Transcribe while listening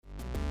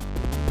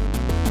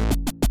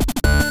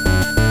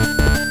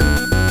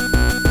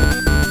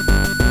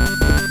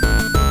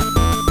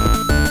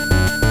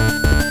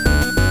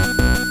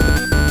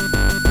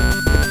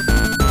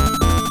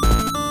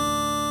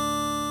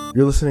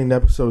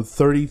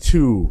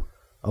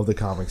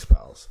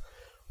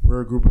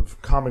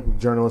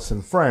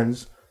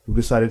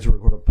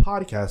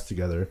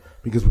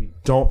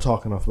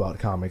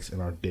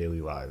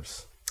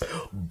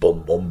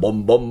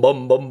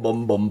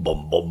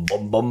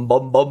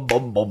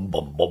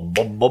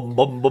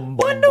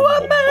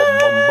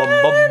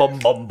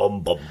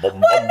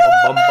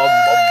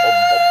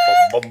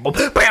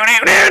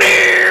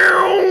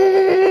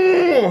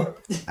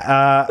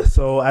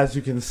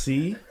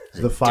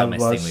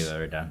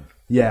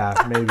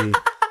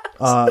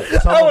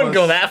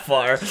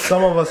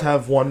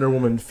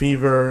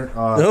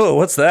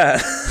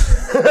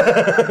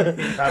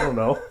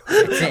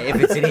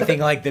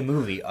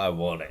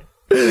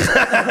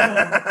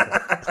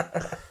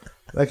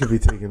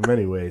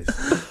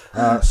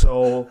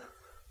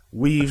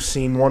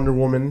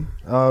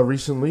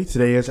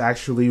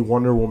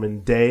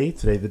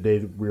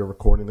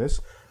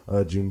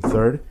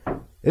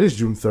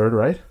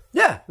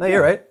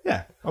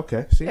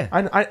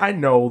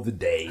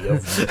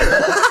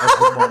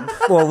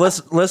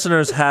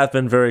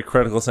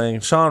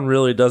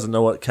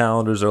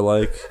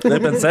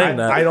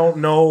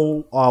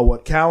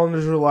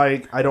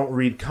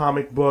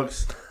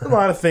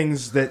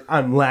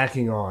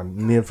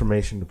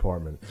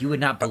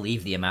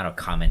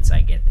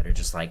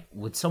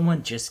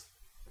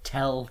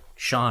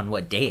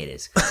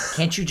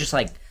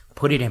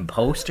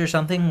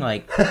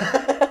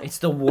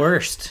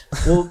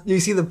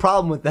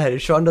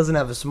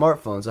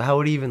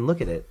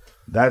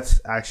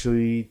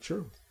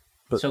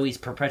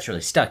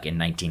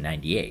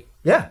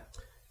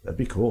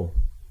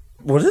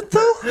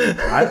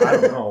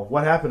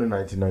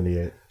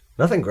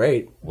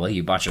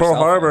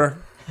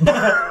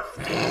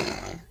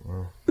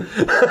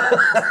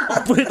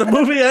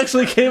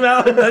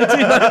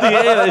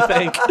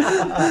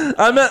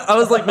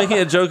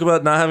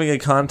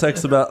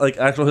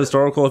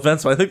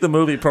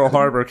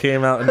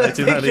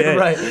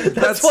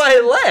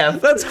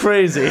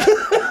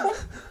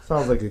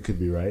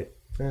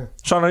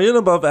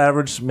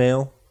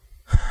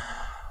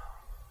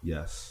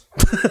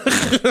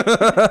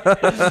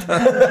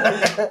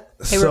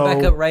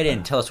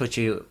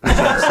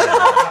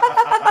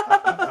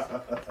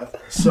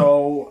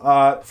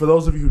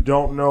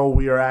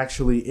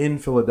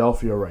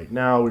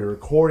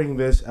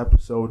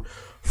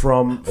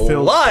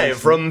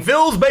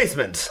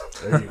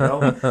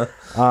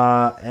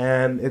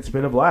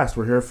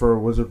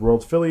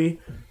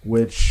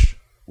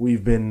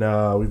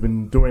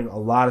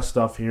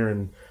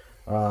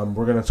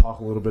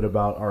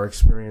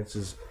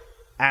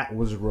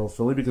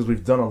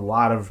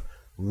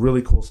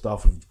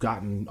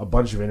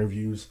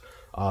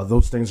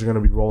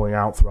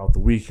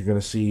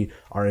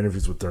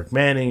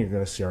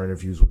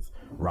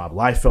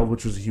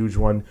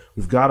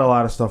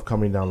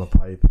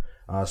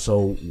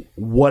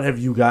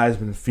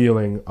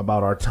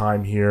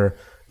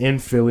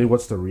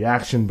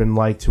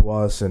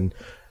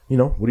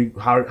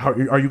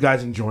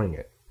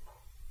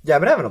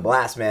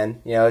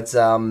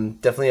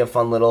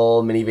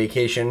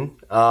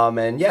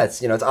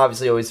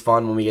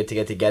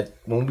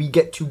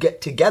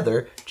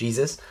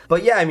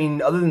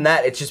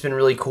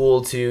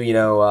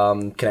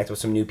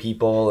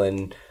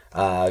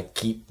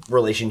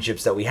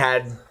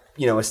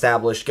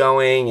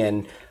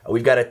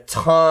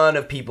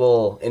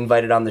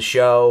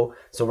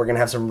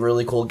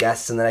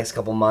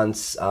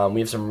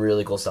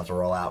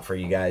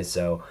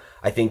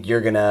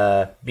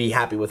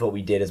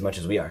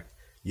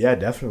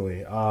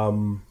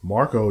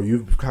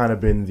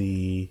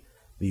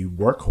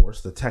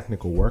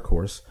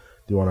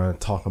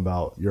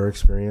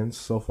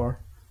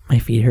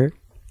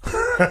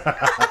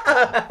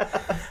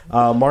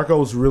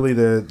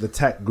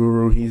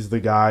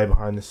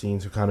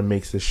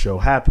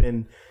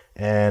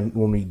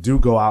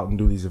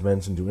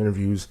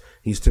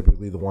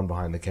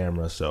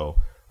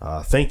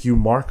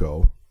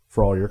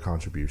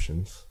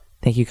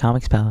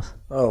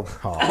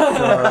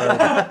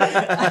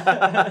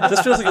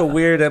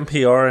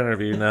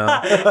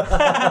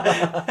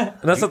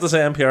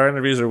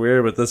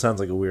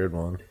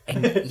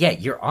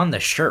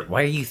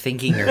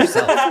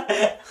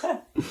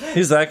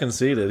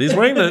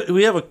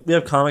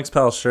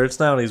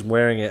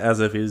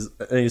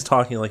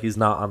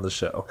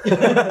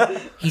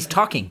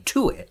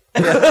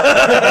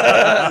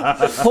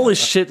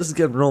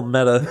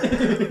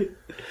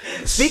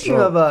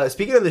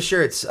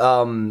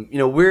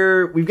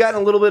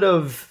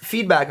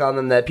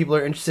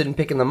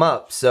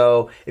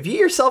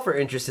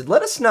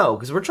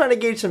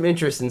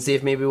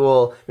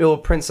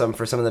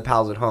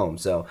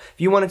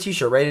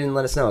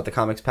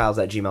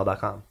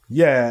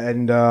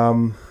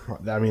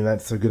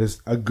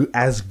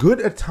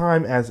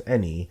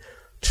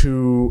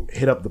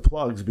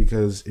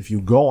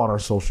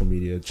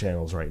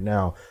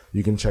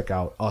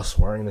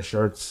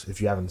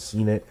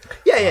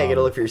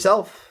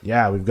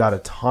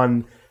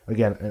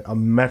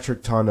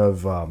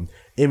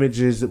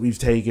images that we've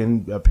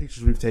taken,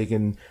 pictures we've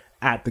taken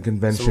at the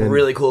convention. Some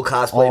really cool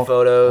cosplay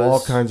photos. All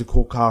kinds of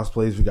cool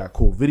cosplays. We got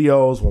cool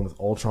videos, one with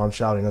Ultron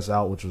shouting us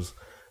out, which was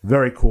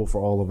very cool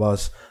for all of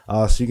us.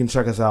 So you can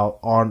check us out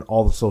on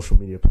all the social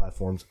media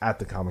platforms at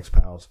the Comics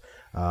Pals.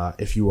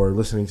 If you are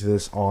listening to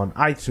this on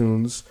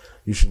iTunes,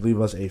 you should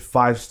leave us a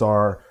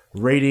 5-star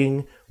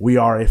rating. We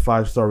are a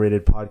 5-star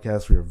rated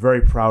podcast. We are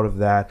very proud of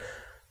that.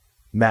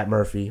 Matt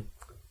Murphy.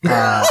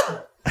 Who's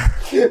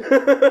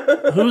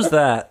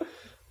that?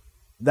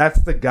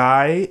 That's the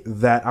guy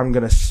that I'm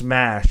going to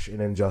smash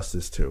in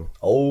Injustice 2.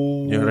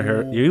 Oh.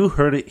 You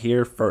heard it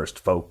here first,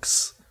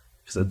 folks.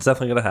 Because it's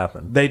definitely going to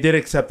happen. They did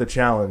accept the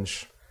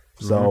challenge.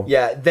 So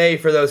Yeah, they,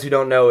 for those who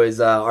don't know,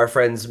 is our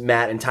friends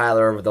Matt and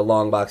Tyler over the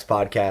Longbox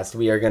podcast.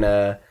 We are going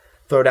to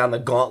throw down the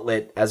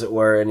gauntlet, as it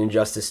were, in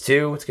Injustice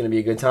 2. It's going to be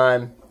a good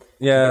time.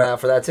 Keep an eye Yeah,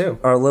 out for that, too.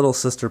 our little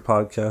sister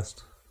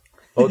podcast.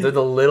 Oh, they're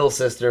the Little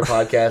Sister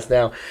podcast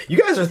now. You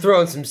guys are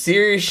throwing some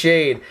serious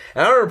shade,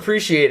 and I don't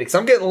appreciate it, because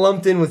I'm getting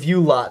lumped in with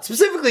you lot.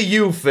 Specifically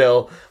you,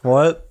 Phil.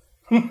 What?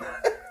 What?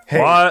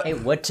 Hey,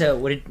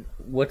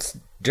 what's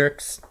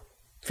Dirk's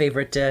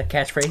favorite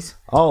catchphrase?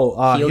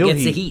 heel Heel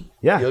gets heat. the heat.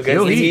 Yeah, You'll get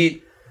heel the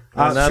heat.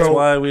 And that's so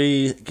why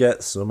we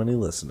get so many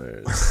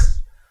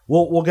listeners.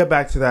 we'll get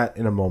back to that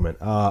in a moment.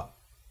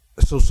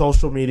 So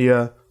social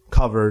media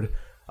covered,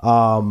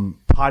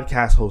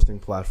 podcast hosting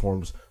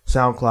platforms,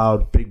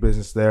 SoundCloud, big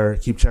business there.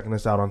 Keep checking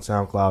us out on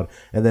SoundCloud,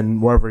 and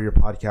then wherever your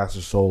podcasts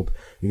are sold,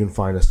 you can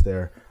find us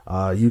there.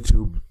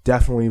 YouTube,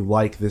 definitely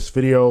like this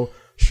video,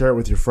 share it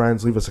with your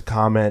friends, leave us a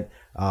comment,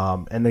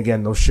 and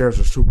again, those shares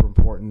are super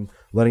important,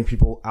 letting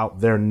people out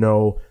there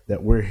know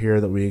that we're here,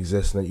 that we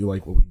exist, and that you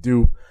like what we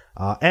do.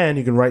 And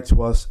you can write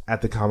to us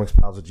at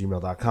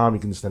thecomicspals@gmail.com.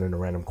 You can send in a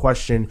random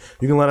question.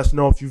 You can let us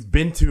know if you've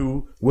been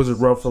to Wizard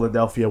World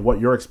Philadelphia, what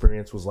your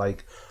experience was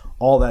like,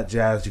 all that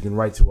jazz. You can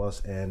write to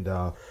us, and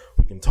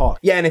we can talk.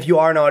 Yeah, and if you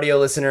are an audio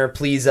listener,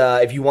 please,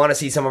 if you want to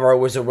see some of our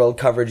Wizard World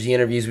coverage, the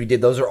interviews we did,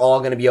 those are all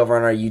going to be over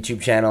on our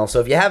YouTube channel. So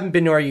if you haven't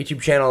been to our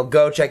YouTube channel,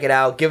 go check it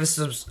out. Give us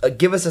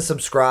a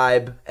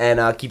subscribe,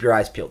 and keep your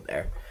eyes peeled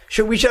there.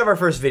 We should have our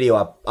first video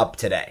up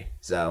today.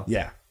 So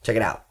Yeah. check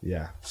it out.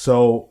 Yeah.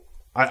 So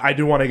I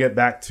do want to get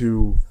back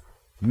to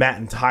Matt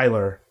and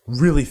Tyler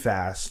really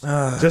fast,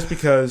 just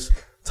because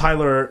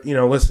Tyler,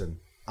 listen,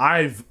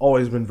 I've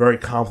always been very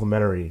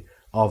complimentary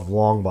of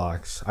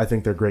Longbox. I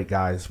think they're great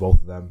guys,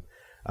 both of them.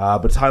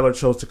 But Tyler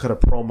chose to cut a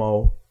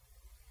promo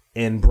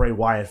in Bray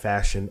Wyatt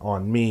fashion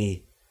on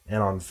me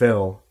and on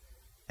Phil,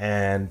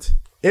 and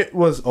it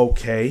was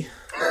okay.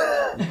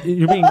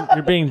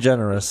 You're being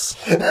generous.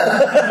 You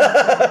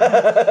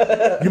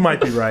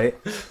might be right.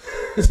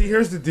 See,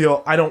 here's the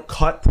deal. I don't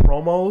cut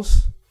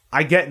promos.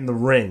 I get in the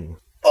ring.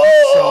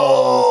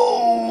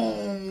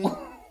 So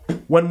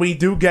when we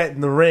do get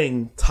in the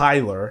ring,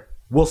 Tyler,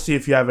 we'll see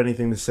if you have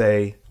anything to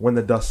say when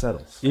the dust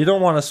settles. You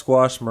don't want to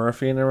squash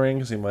Murphy in the ring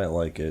because he might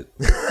like it.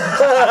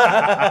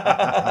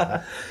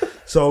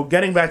 So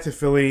getting back to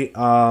Philly,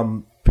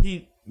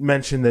 Pete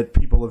mentioned that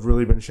people have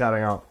really been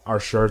shouting out our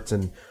shirts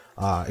and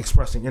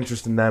expressing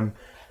interest in them.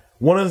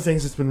 One of the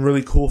things that's been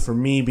really cool for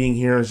me being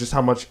here is just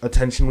how much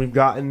attention we've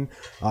gotten.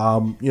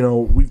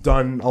 We've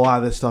done a lot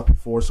of this stuff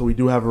before, so we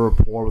do have a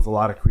rapport with a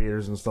lot of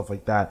creators and stuff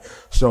like that.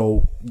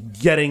 So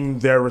getting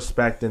their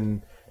respect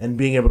and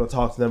being able to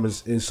talk to them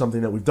is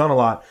something that we've done a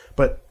lot.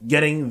 But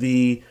getting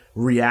the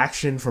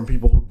reaction from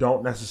people who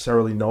don't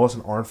necessarily know us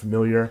and aren't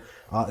familiar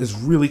is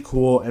really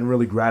cool and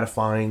really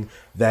gratifying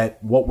that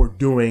what we're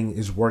doing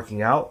is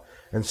working out.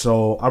 And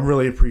so I'm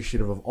really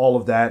appreciative of all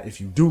of that.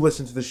 If you do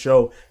listen to the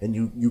show and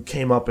you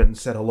came up and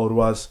said hello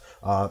to us,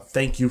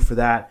 thank you for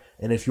that.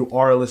 And if you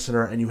are a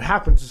listener and you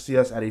happen to see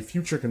us at a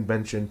future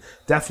convention,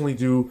 definitely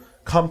do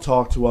come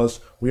talk to us.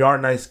 We are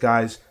nice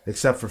guys,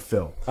 except for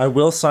Phil. I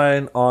will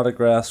sign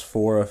autographs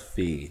for a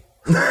fee.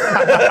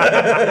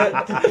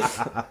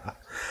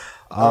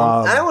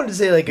 I wanted to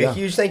say a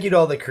huge thank you to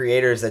all the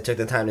creators that took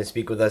the time to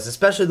speak with us,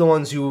 especially the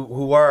ones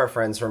who are our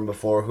friends from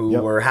before, who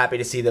were happy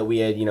to see that we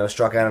had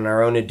struck out on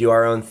our own to do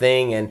our own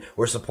thing, and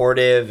were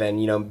supportive, and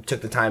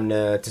took the time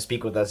to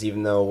speak with us,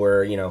 even though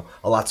we're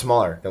a lot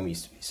smaller than we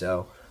used to be.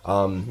 So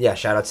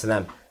shout outs to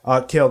them.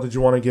 Kale, did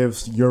you want to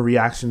give your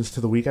reactions to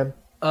the weekend?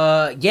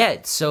 Yeah,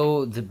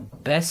 so the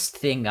best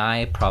thing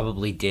I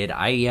probably did,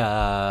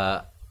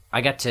 I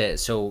got to,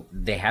 so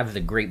they have the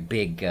great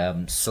big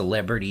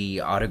celebrity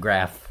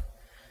autograph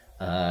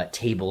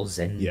tables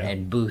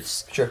and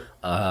booths. Sure.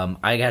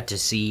 I got to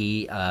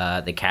see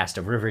the cast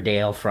of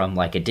Riverdale from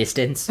a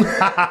distance,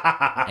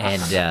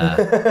 and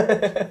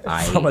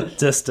From a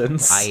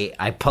distance.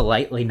 I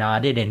politely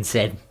nodded and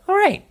said, "All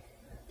right,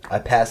 I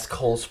passed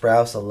Cole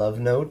Sprouse a love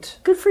note.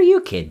 good for you,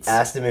 kids."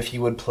 Asked him if he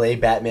would play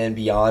Batman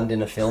Beyond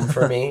in a film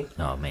for me.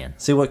 Oh man,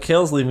 See, what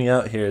Kale's leaving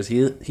out here is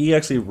he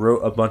actually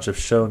wrote a bunch of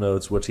show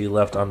notes, which he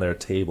left on their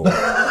table.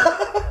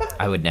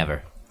 I would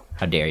never.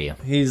 How dare you?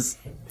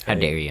 How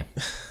dare you?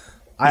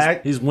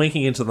 He's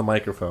winking into the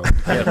microphone.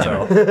 Can't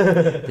tell.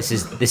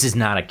 This is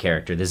not a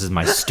character. This is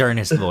my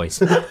sternest voice.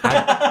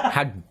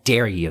 How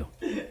dare you?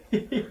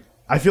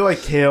 I feel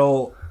like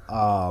Kale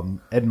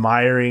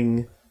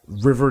admiring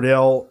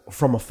Riverdale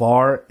from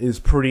afar is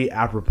pretty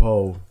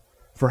apropos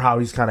for how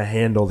he's kind of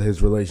handled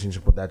his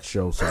relationship with that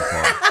show so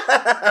far.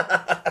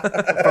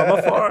 From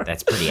afar.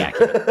 That's pretty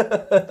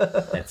accurate.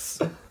 That's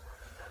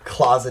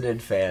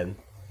Closeted fan.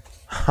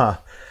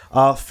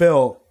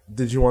 Phil,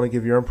 did you want to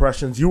give your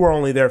impressions? You were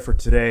only there for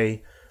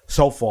today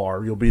so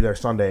far. You'll be there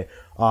Sunday.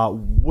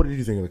 What did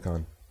you think of the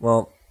con?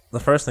 Well, the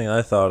first thing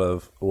I thought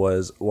of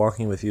was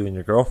walking with you and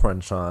your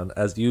girlfriend, Sean,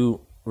 as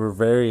you were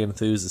very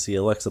enthused to see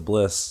Alexa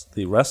Bliss,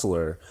 the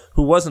wrestler,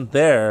 who wasn't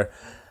there,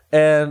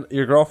 and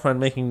your girlfriend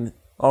making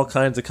all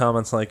kinds of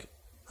comments like,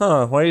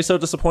 why are you so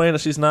disappointed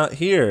that she's not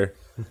here?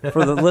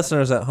 For the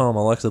listeners at home,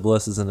 Alexa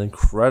Bliss is an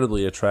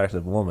incredibly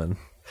attractive woman.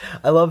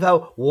 I love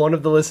how one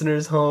of the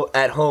listeners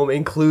at home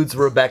includes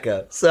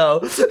Rebecca. So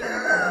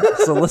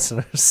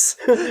listeners.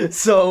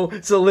 So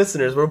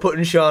listeners, we're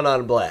putting Sean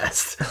on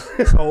blast.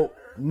 So,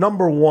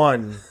 number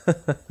one,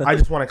 I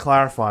just want to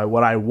clarify.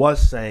 What I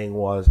was saying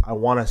was I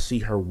want to see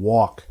her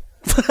walk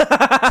to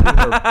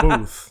her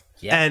booth.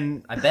 yeah.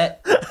 And I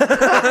bet.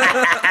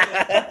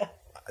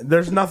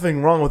 there's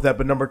nothing wrong with that.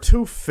 But number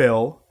two,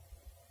 Phil,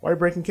 why are you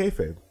breaking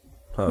kayfabe?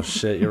 Oh,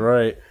 shit, you're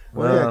right.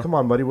 Well, yeah, come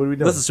on, buddy. What are we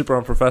doing? This is super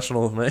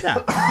unprofessional of me.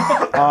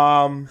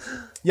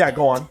 Yeah,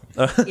 go on.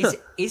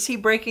 Is he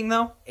breaking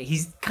though?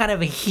 He's kind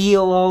of a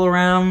heel all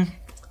around.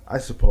 I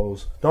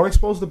suppose. Don't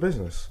expose the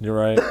business. You're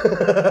right.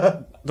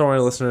 Don't worry,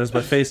 listeners.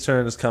 My face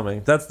turn is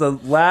coming. That's the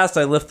last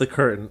I lift the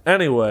curtain.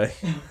 Anyway,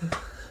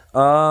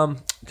 got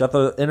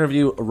the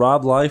interview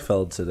Rob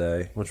Liefeld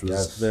today, which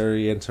was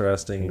very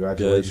interesting.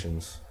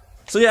 Congratulations.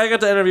 Good. So yeah, I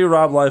got to interview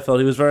Rob Liefeld.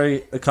 He was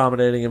very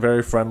accommodating and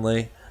very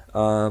friendly.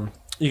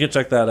 You can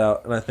check that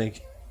out, and I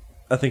think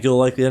you'll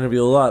like the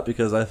interview a lot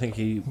because I think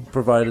he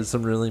provided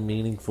some really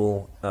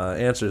meaningful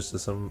answers to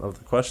some of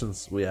the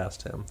questions we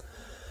asked him.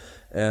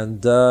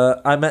 And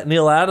I met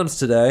Neil Adams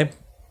today.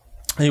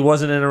 He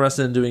wasn't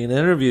interested in doing an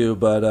interview,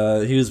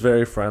 but he was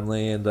very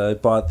friendly, and I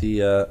bought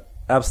the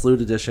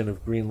Absolute edition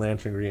of Green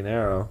Lantern Green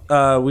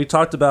Arrow. We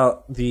talked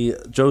about the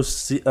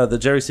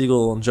Jerry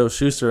Siegel and Joe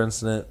Shuster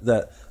incident,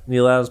 that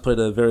Neil Adams played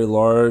a very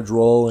large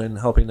role in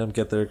helping them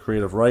get their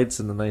creative rights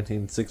in the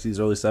 1960s,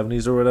 early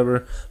 70s or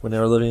whatever, when they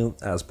were living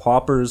as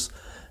paupers.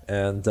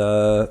 And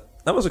that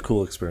was a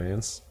cool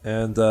experience.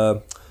 And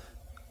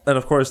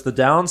of course, the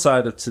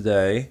downside of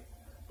today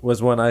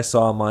was when I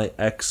saw my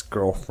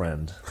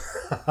ex-girlfriend.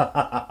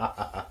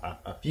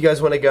 If you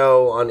guys want to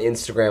go on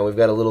Instagram, we've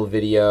got a little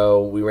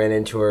video. We ran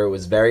into her. It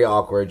was very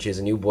awkward. She has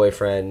a new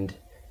boyfriend.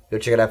 Go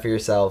check it out for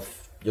yourself.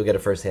 You'll get a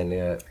first-hand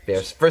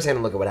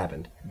look at what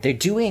happened. They're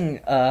doing,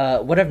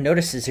 what I've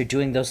noticed is they're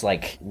doing those,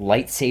 like,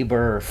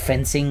 lightsaber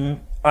fencing.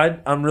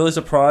 I'm really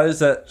surprised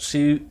that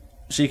she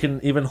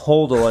can even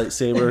hold a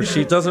lightsaber.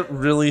 She doesn't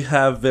really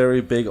have very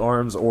big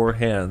arms or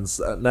hands.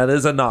 That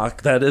is a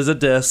knock. That is a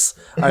diss.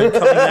 I'm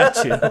coming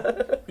at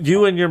you.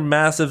 You and your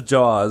massive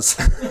jaws.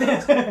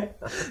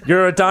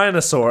 You're a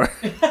dinosaur.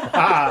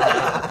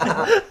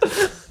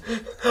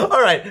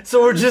 All right,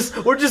 so we're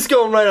just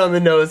going right on the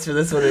nose for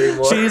this one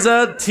anymore. She's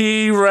a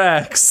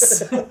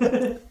T-Rex.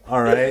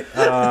 All right.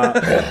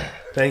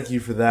 Thank you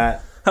for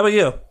that. How about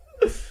you?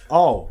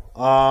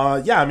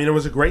 Yeah, I mean, it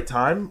was a great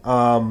time.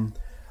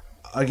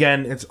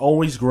 Again, it's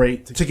always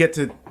great to get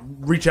to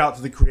reach out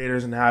to the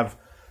creators and have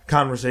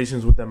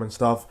conversations with them and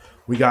stuff.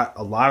 We got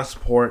a lot of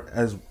support,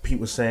 as Pete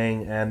was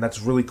saying, and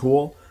that's really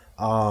cool.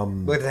 We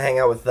got to hang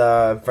out with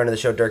a friend of the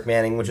show, Dirk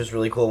Manning, which was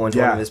really cool. Went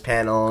to one of his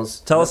panels.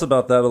 Tell us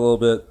about that a little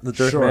bit, the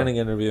Dirk Manning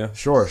interview.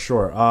 Sure.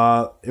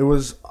 It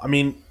was, I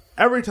mean,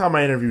 every time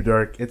I interview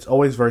Dirk, it's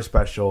always very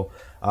special.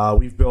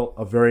 We've built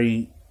a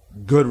very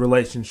good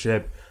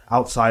relationship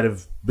outside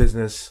of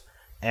business,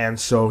 and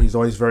so he's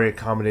always very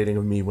accommodating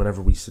of me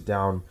whenever we sit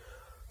down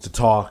to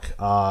talk.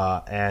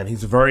 And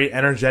he's a very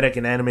energetic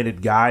and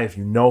animated guy. If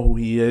you know who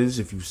he is,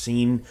 if you've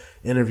seen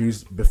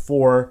interviews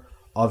before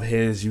of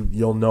his,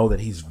 you'll know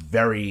that he's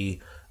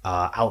very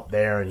out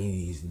there, and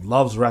he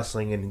loves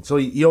wrestling, and so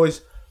he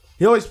always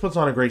puts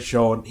on a great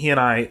show, and he and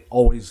I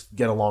always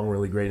get along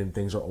really great, and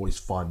things are always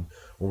fun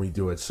when we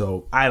do it.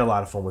 So I had a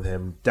lot of fun with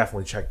him.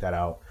 Definitely check that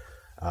out.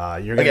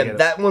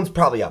 That one's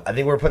probably up. I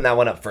think we're putting that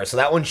one up first, so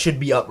that one should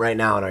be up right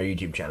now on our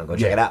YouTube channel. Go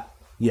check it out.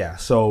 Yeah,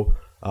 so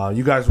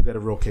you guys will get a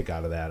real kick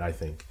out of that, I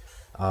think.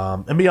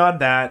 And beyond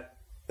that,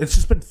 it's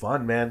just been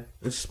fun, man.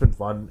 It's just been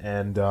fun,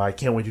 and I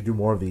can't wait to do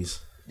more of these.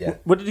 Yeah.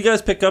 What did you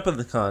guys pick up at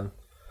the con?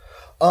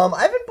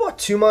 I haven't bought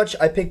too much.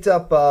 I picked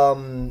up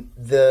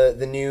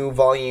the new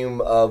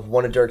volume of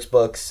one of Dirk's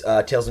books,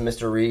 Tales of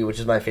Mr. Ree, which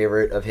is my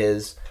favorite of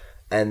his.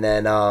 And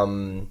then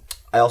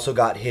I also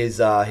got his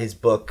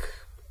book,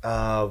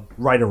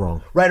 Right or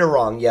Wrong. Right or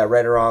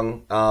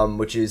Wrong,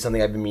 which is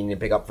something I've been meaning to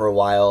pick up for a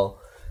while.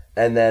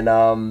 And then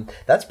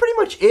that's pretty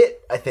much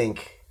it, I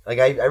think. Like,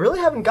 I really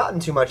haven't gotten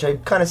too much. I'm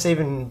kind of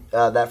saving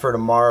that for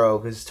tomorrow,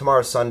 because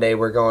tomorrow's Sunday.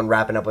 We're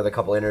wrapping up with a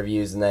couple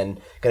interviews, and then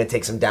going to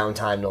take some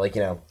downtime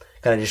to,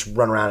 kind of just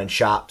run around and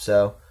shop.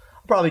 So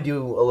I'll probably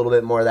do a little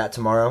bit more of that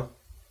tomorrow.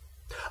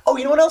 Oh,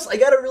 you know what else? I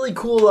got a really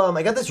cool.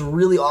 I got this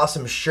really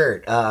awesome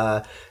shirt.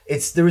 There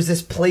was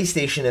this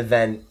PlayStation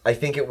event. I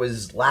think it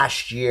was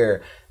last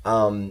year.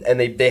 And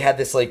they had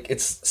this like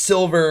it's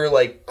silver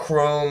like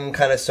chrome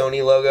kind of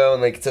Sony logo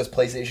and like it says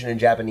PlayStation in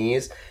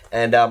Japanese.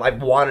 And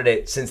I've wanted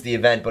it since the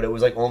event, but it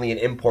was like only an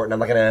import, and I'm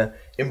not gonna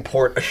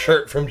import a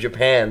shirt from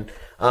Japan.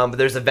 But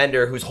there's a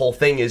vendor whose whole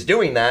thing is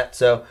doing that,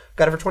 so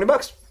got it for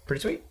 $20.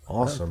 Pretty sweet.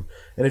 Awesome.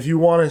 And if you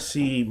want to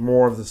see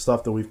more of the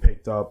stuff that we've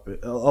picked up,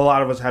 a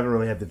lot of us haven't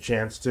really had the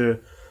chance to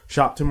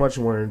shop too much,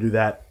 and we're going to do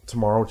that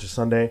tomorrow, which is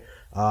Sunday.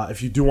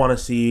 If you do want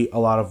to see a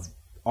lot of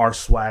our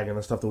swag and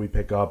the stuff that we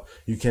pick up,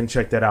 you can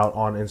check that out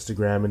on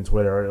Instagram and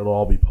Twitter. It'll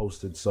all be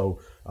posted, so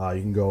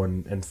you can go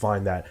and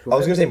find that. I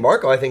was going to say,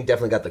 Marco, I think,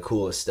 definitely got the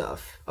coolest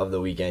stuff of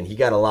the weekend. He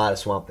got a lot of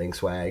Swamp Thing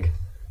swag.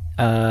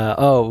 We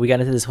got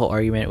into this whole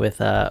argument with,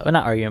 well,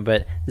 not argument,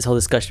 but this whole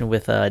discussion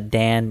with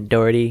Dan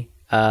Doherty.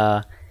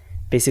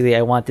 Basically,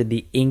 I wanted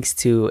the inks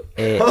to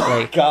a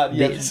God,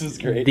 yeah, this was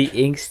great. The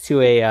inks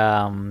to a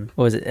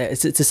what was it?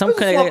 To some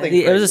kind of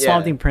it was a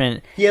Swamp Thing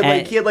print. He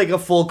had like a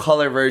full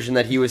color version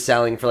that he was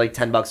selling for like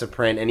 $10 a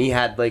print, and he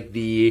had like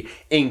the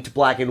inked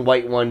black and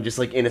white one just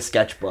like in a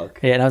sketchbook.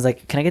 Yeah, and I was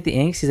like, "Can I get the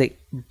inks?" He's like,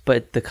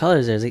 "But the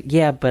colors." I was like,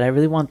 "Yeah, but I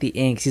really want the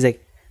inks." He's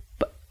like,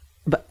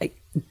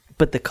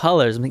 "But the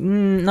colors." I'm like,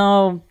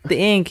 "No, the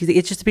ink." He's like,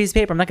 "It's just a piece of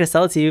paper. I'm not gonna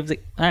sell it to you." I was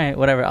like, "All right,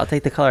 whatever. I'll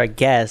take the color, I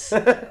guess."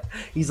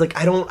 He's like,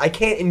 I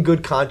can't in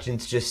good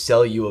conscience just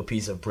sell you a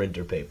piece of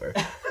printer paper.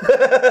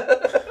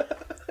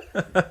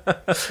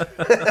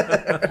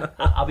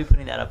 I'll be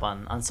putting that up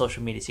on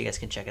social media so you guys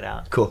can check it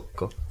out. Cool.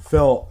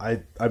 Phil, I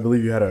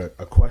believe you had a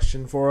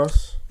question for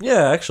us.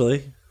 Yeah,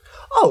 actually.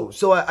 Oh,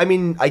 so I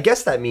mean, I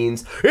guess that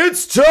means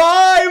it's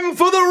time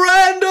for the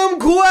random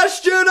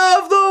question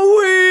of the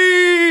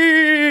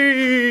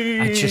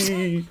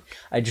week.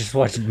 I just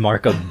watched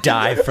Marco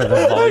dive for the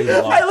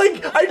volume.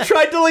 I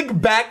tried to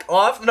like back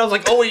off, and I was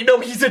like, oh wait, no,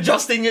 he's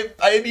adjusting it.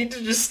 I need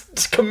to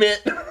just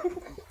commit.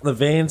 The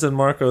veins in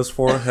Marco's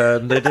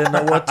forehead, they didn't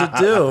know what to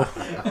do.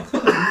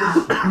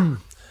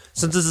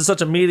 Since this is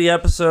such a meaty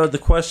episode, the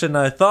question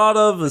I thought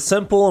of is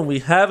simple, and we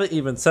haven't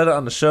even said it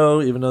on the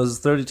show, even though this is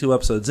 32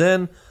 episodes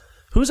in.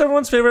 Who's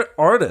everyone's favorite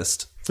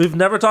artist? We've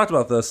never talked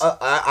about this.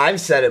 I've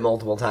said it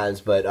multiple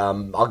times, but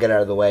I'll get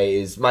out of the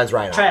way. Mine's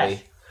Ryan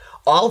Otley.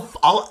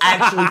 I'll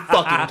actually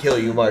fucking kill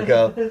you,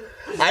 Marco.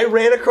 I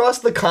ran across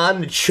the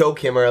con to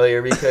choke him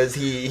earlier because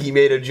he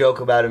made a joke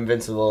about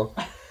Invincible.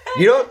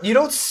 You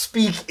don't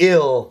speak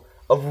ill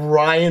of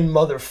Ryan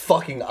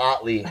motherfucking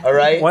Otley, all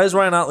right? Why is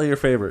Ryan Otley your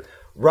favorite?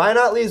 Ryan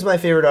Otley is my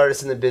favorite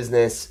artist in the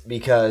business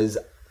because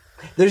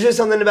there's just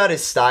something about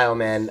his style,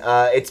 man.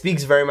 It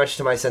speaks very much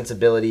to my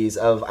sensibilities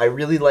of I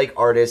really like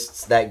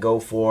artists that go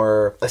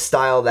for a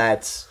style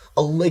that's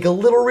a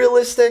little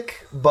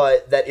realistic,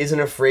 but that isn't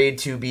afraid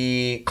to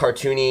be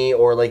cartoony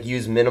or like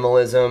use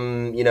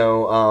minimalism,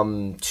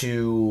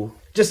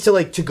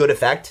 to good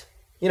effect,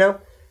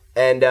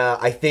 And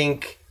I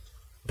think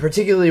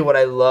particularly what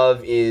I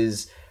love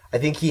is I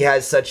think he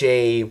has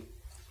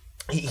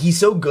he's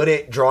so good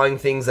at drawing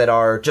things that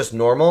are just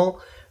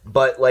normal,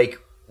 but like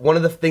one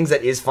of the things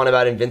that is fun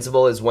about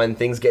Invincible is when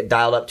things get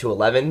dialed up to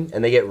 11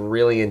 and they get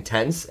really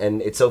intense,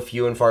 and it's so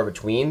few and far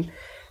between.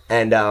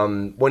 And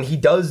when he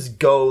does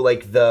go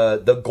like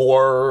the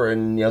gore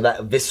and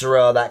that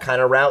viscera, that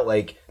kind of route,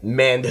 like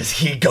man, does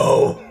he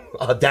go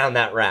down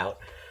that route.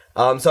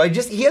 So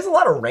he has a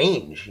lot of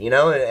range,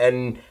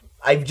 and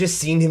I've just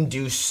seen him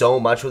do so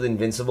much with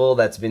Invincible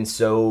that's been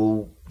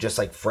so just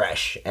like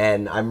fresh,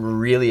 and I'm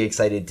really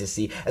excited to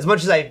see. As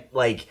much as I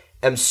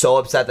am so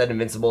upset that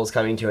Invincible is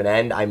coming to an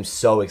end, I'm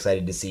so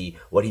excited to see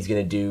what he's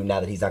gonna do now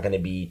that he's not gonna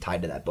be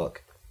tied to that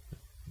book.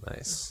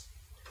 Nice.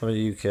 How about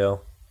you,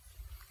 Kale?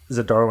 Is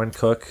it Darwin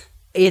Cook?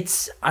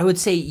 I would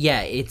say,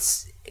 yeah,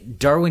 it's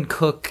Darwin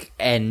Cook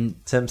and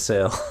Tim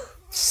Sale.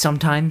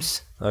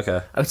 Sometimes.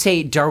 Okay. I would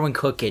say Darwin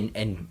Cook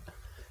and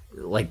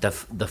like the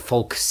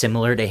folk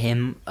similar to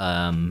him,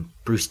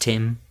 Bruce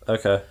Timm.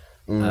 Okay.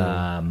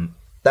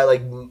 That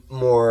like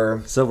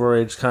more Silver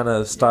Age kind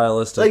of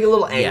stylistic, like a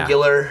little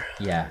angular.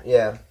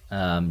 Yeah.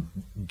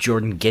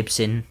 Jordan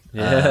Gibson,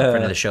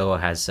 friend of the show,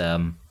 has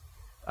a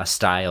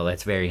style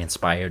that's very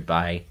inspired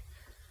by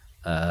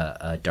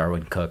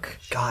Darwin Cook.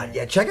 God,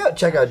 yeah, check out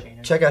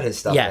his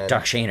stuff. Yeah, man.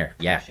 Doc Shaner.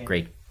 Yeah,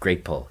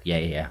 great pull.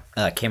 Yeah.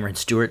 Cameron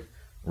Stewart,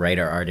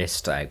 writer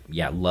artist. I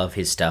love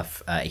his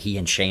stuff. He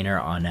and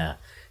Shaner on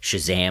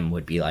Shazam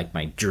would be like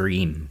my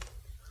dream.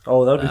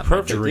 Oh, that would be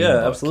perfect. Yeah,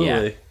 book,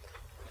 absolutely. Yeah.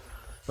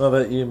 What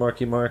about you,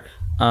 Marky Mark?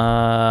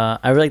 I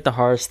really like the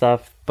horror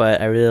stuff,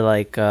 but I really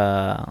like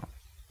a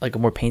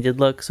more painted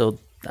look. So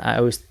I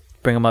always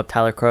bring him up,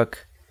 Tyler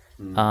Crook,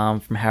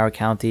 from Howard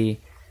County,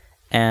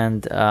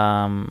 and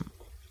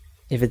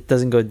if it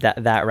doesn't go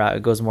that route,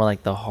 it goes more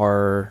like the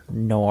horror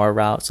noir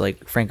route. So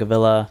like Frank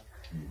Avila,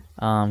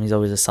 he's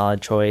always a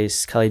solid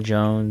choice. Kelly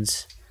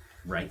Jones,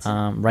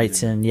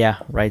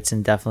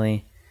 Wrightson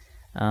definitely.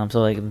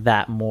 So like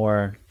that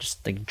more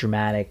just like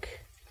dramatic.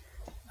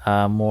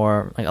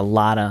 More like a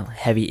lot of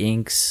heavy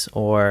inks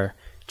or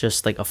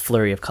just like a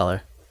flurry of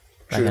color,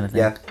 that kind of thing.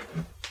 Yeah.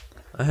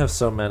 I have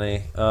so many.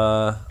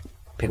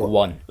 Pick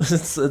one.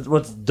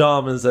 What's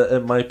dumb is that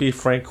it might be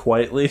Frank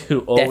Whiteley,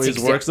 who always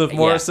works with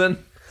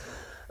Morrison.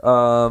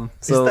 So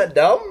Is that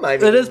dumb? I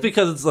mean, it is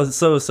because it's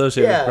so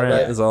associated with Grant,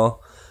 right. is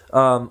all.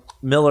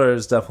 Miller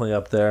is definitely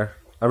up there.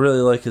 I really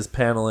like his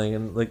paneling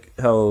and like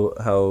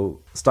how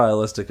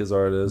stylistic his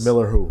art is.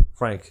 Miller who?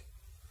 Frank.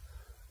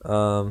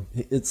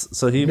 It's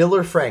so he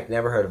Miller Frank.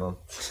 Never heard of him.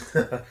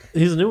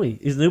 he's a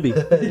newbie. He's a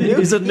newbie.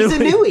 He's a newbie. He's a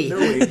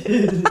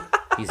newie.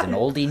 He's an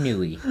oldie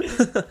newie.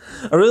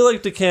 I really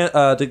like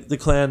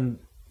Declan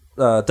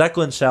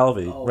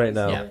Shalvey right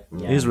now.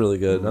 Yeah. He's really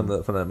good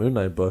from that Moon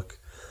Knight book.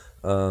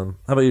 How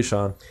about you,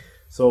 Sean?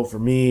 So for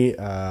me,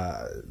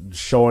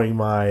 showing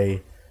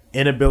my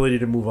inability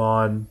to move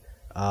on,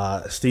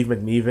 Steve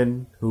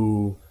McNiven,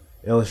 who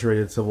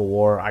illustrated Civil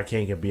War, I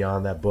can't get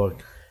beyond that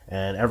book,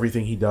 and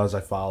everything he does,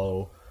 I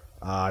follow.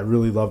 I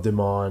really loved him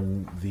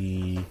on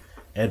the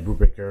Ed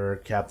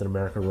Brubaker Captain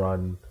America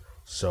run.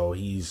 So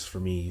for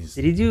me,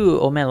 Did he do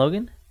Old Man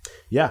Logan?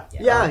 yeah.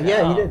 Yeah,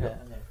 he did.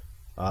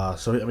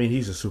 So I mean,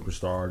 he's a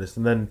superstar artist,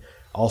 and then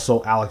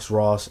also Alex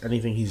Ross.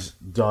 Anything he's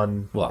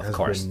done Well, has of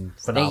course. been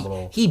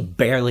phenomenal. He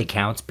barely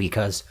counts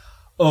because,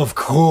 of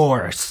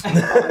course. And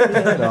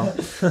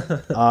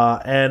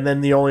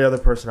then the only other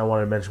person I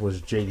wanted to mention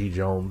was J.D.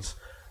 Jones.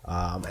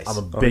 I'm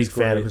a big he's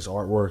fan great. of his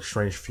artwork.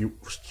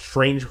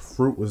 Strange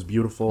Fruit was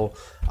beautiful.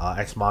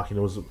 Ex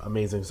Machina was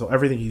amazing. So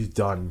everything he's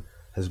done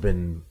has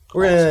been.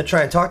 We're gonna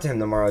try and talk to him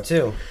tomorrow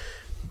too.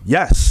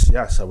 Yes,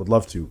 I would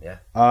love to.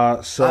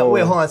 Yeah. So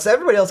Wait, hold on. So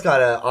everybody else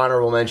got an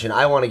honorable mention.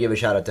 I want to give a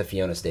shout out to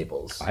Fiona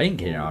Staples. I didn't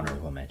get an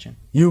honorable mention.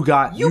 you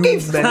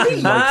gave mentioned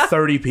three. like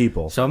 30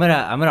 people. So I'm gonna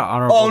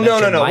honorable Oh, no,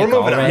 mention no, Mike we're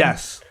moving on. Allred.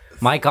 Yes.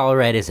 Mike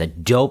Allred is a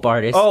dope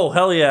artist. Oh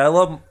hell yeah! I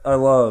love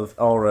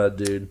Allred,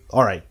 dude.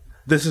 All right.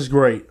 This is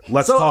great.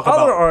 Let's So talk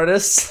other about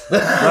artists.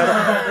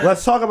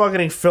 let's talk about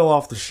getting Phil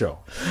off the show.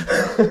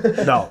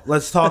 No,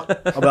 let's talk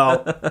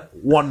about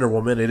Wonder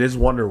Woman. It is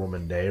Wonder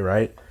Woman Day,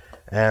 right?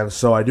 And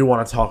so I do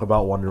want to talk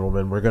about Wonder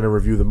Woman. We're going to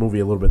review the movie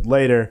a little bit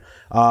later.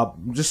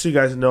 Just so you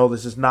guys know,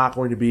 this is not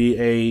going to be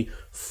a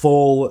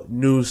full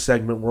news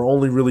segment. We're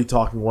only really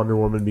talking Wonder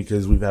Woman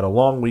because we've had a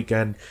long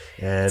weekend.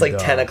 And It's like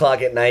 10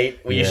 o'clock at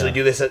night. We usually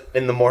do this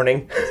in the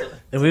morning.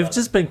 And we've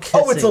just been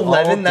kissing. Oh, it's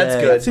 11? all That's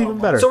day. good. It's even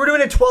better. So we're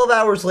doing it 12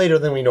 hours later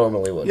than we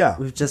normally would. Yeah.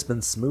 We've just been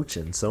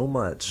smooching so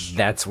much.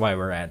 That's why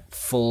we're at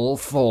full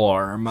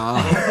form.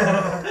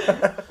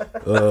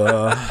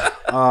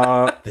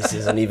 This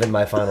isn't even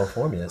my final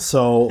form yet.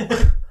 So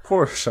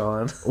Poor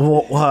Sean.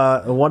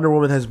 Wonder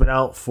Woman has been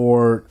out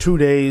for 2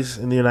 days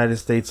in the United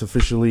States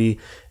officially,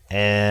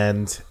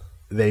 and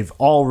they've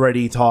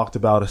already talked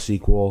about a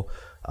sequel.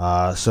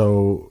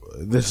 So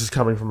this is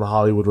coming from the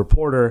Hollywood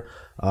Reporter.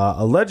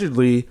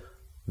 Allegedly,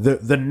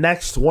 the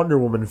next Wonder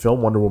Woman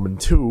film, Wonder Woman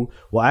 2,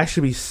 will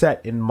actually be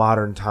set in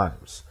modern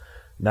times.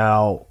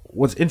 Now,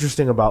 what's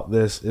interesting about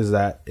this is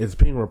that it's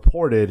being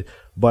reported,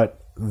 but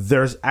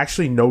there's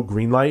actually no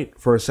green light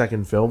for a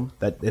second film.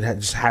 That it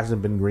just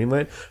hasn't been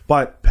greenlit.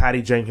 But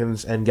Patty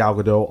Jenkins and Gal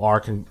Gadot are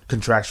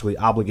contractually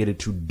obligated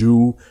to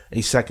do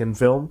a second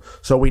film,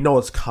 so we know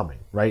it's coming,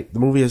 right? The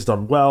movie has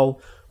done well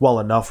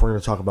enough. We're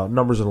going to talk about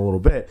numbers in a little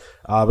bit,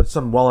 but it's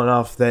done well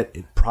enough that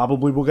it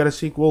probably will get a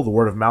sequel. The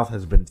word of mouth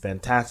has been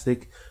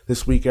fantastic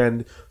this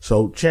weekend,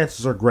 so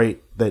chances are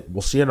great that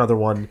we'll see another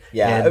one.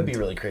 Yeah, and it would be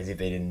really crazy if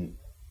they didn't.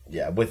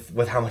 Yeah,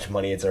 with how much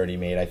money it's already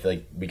made, I feel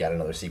like we got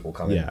another sequel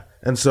coming. Yeah,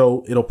 and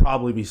so it'll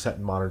probably be set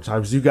in modern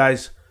times. Do you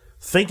guys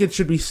think it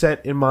should be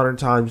set in modern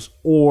times,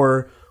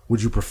 or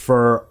would you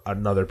prefer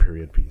another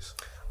period piece?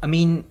 I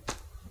mean,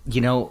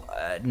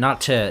 not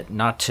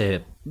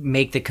to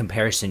make the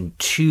comparison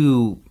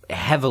too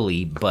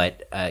heavily,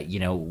 but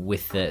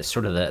with the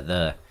sort of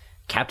the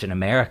Captain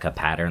America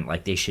pattern,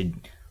 like they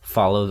should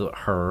follow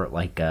her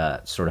like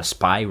sort of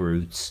spy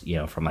roots,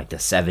 from like the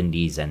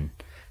 70s and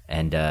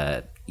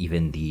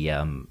even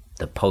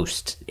the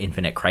post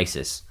Infinite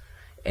Crisis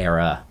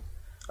era,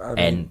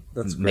 and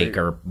that's make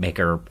great.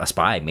 her a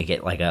spy, make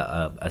it like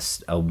a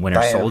Winter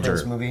Diana Soldier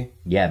Prince movie.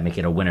 Yeah, make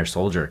it a Winter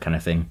Soldier kind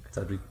of thing.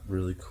 That'd be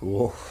really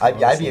cool.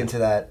 I'd be into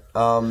that.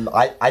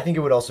 I think it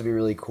would also be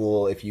really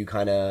cool if you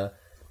kind of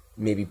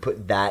maybe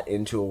put that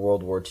into a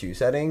World War II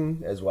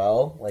setting as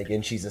well. Like,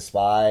 and she's a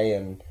spy,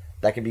 and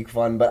that could be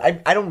fun. But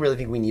I don't really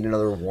think we need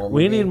another war movie.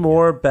 We need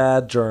more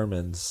bad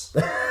Germans.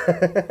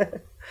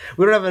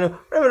 We don't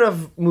have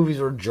enough movies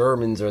where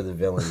Germans are the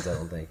villains, I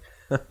don't think.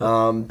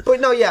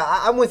 But no, yeah,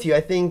 I'm with you. I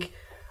think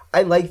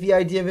I like the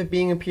idea of it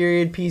being a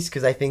period piece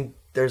because I think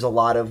there's a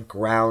lot of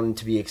ground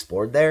to be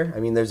explored there. I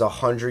mean, there's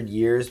 100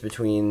 years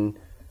between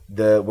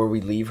where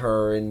we leave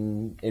her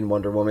in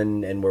Wonder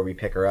Woman and where we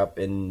pick her up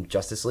in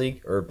Justice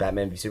League or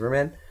Batman v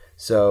Superman.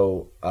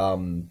 So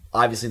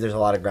obviously there's a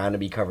lot of ground to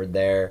be covered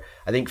there.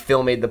 I think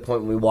Phil made the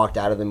point when we walked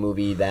out of the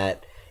movie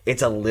that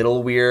it's a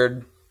little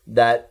weird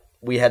that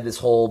we had this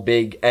whole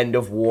big end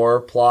of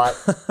war plot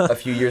a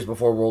few years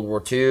before World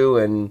War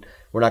II, and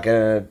we're not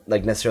gonna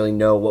necessarily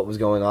know what was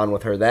going on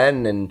with her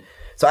then. And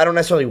so I don't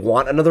necessarily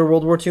want another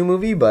World War II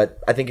movie, but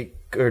I think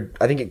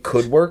it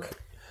could work.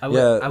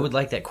 I would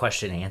like that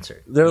question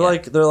answered. They're Yeah.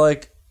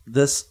 like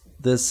this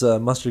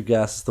mustard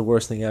gas is the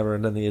worst thing ever,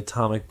 and then the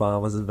atomic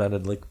bomb was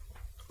invented like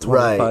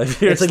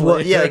 25 years It's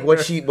like, later. like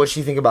what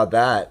she think about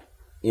that?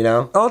 You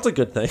know, Oh, it's a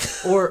good thing.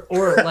 or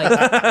like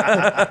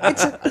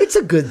it's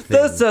a good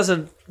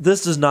thing.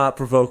 This does not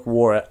provoke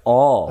war at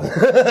all.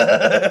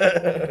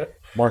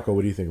 Marco,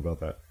 what do you think about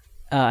that?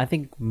 I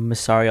think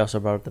Masari also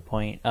brought up the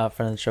point, friend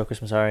of the show, Chris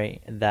Masari,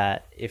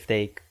 that if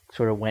they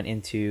sort of went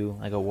into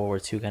like a World War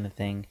II kind of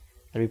thing,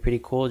 that'd be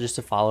pretty cool just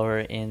to follow her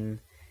in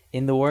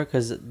the war,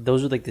 because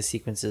those were like the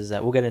sequences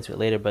that we'll get into it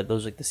later, but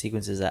those are like the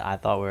sequences that I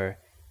thought were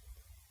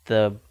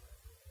the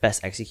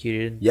best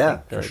executed. Yeah,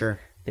 Like, for sure.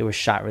 They were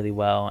shot really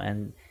well,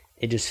 and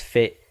it just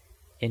fit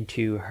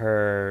into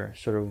her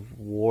sort of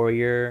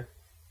warrior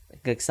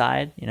like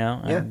side, you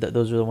know. Yeah.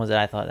 Those were the ones that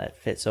I thought that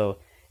fit. So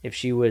if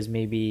she was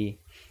maybe,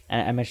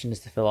 and I mentioned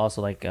this to Phil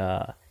also, like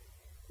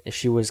if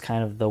she was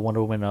kind of the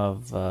Wonder Woman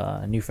of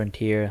New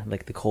Frontier,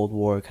 like the Cold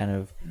War, kind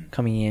of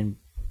coming in,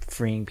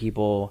 freeing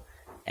people,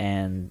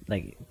 and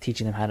like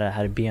teaching them how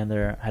to be on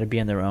their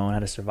own, how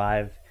to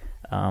survive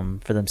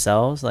for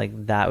themselves,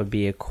 like that would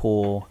be a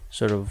cool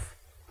sort of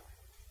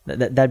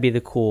that'd be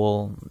the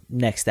cool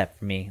next step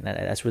for me.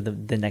 That's where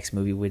the next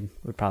movie would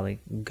probably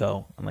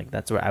go. I'm like,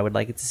 that's where I would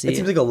like it to see It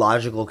seems like a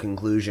logical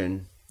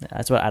conclusion.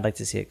 That's what I'd like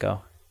to see it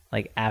go.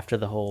 Like after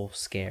the whole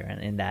scare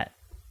and in that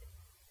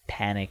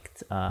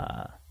panicked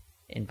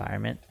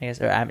environment, I guess,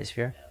 or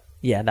atmosphere.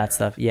 Yeah, that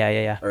stuff.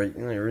 Yeah. Or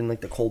you're in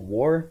like the Cold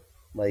War,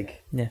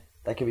 like Yeah.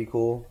 that could be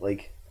cool.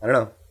 Like I don't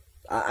know,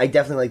 I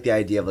definitely like the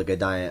idea of like a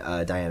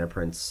Diana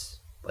Prince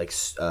like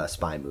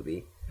spy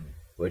movie,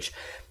 which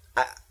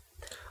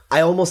I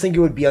almost think it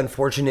would be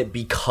unfortunate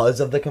because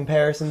of the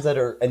comparisons that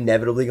are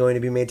inevitably going to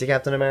be made to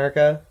Captain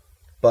America.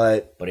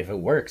 But if it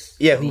works,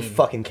 yeah, who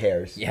fucking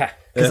cares? yeah.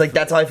 Because like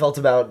that's how I felt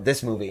about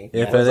this movie.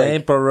 If I was it like,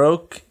 ain't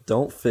Baroque,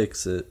 don't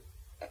fix it.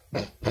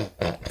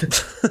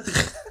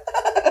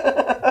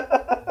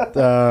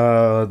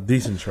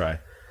 Decent try.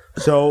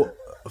 So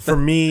for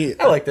me,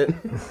 I liked it.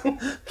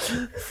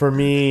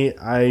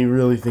 I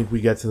really think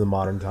we get to the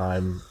modern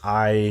time.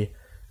 I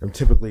am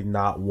typically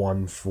not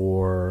one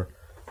for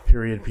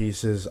period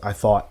pieces. I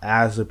thought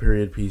as a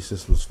period piece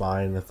this was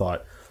fine. I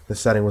thought the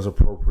setting was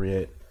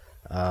appropriate.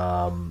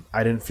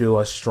 I didn't feel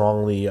as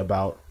strongly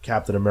about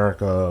Captain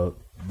America,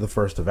 the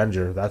first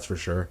Avenger, that's for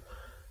sure.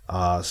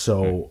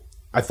 So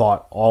I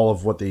thought all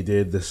of what they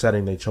did, the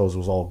setting they chose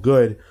was all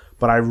good,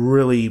 but I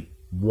really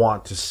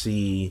want to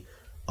see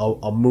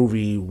a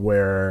movie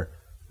where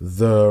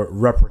the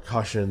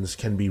repercussions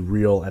can be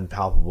real and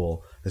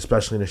palpable,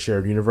 especially in a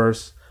shared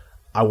universe.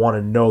 I want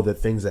to know that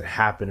things that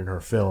happen in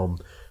her film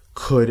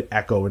could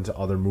echo into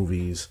other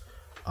movies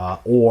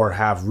or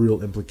have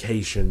real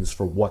implications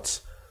for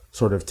what's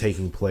sort of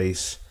taking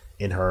place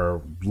in her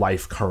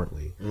life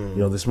currently. You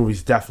know, this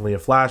movie's definitely a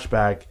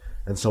flashback,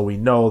 and so we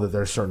know that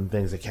there's certain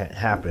things that can't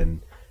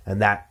happen, and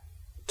that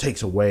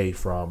takes away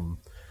from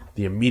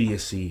the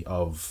immediacy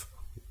of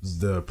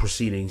the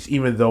proceedings,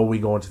 even though we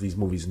go into these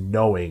movies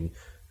knowing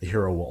the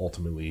hero will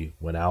ultimately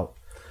win out.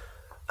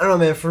 I don't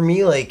know, man. For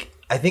me, like,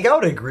 I think I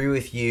would agree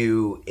with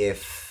you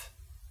if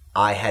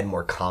I had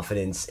more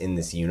confidence in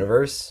this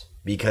universe,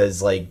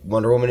 because, like,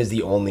 Wonder Woman is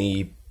the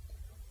only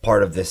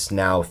part of this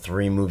now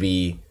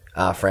 3-movie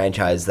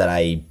franchise that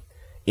I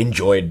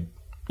enjoyed,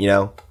 you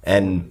know?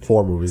 And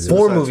 4 movies.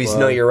 Four Suicide movies. Squad.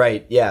 No, you're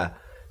right. Yeah.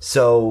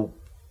 So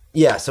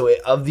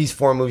of these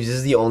 4 movies, this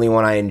is the only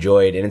one I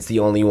enjoyed, and it's the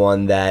only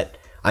one that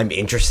I'm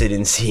interested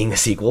in seeing a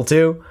sequel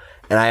to.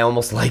 And I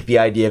almost like the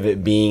idea of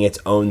it being its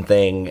own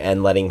thing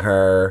and letting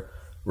her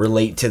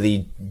relate to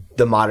the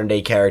modern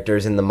day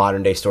characters in the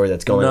modern day story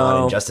that's going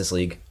on in Justice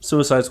League.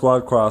 Suicide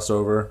Squad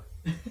crossover.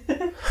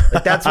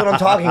 Like, that's what I'm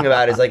talking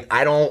about. Is like,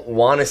 I don't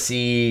want to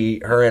see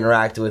her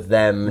interact with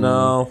them.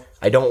 No.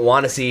 I don't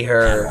want to see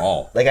her. At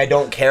all. Like, I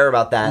don't care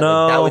about that.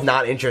 No. Like, that would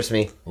not interest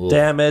me.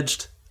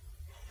 Damaged.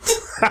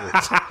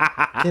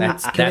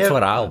 That's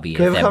what I'll be.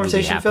 Can we if have a that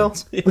movie conversation, Phil?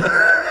 happens.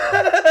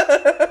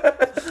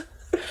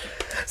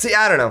 See,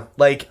 I don't know.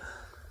 Like,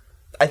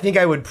 I think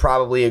I would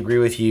probably agree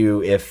with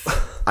you if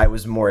I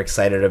was more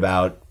excited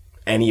about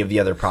any of the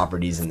other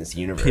properties in this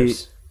universe.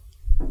 Pete.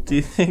 Do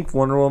you think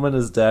Wonder Woman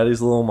is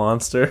Daddy's little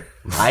monster?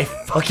 I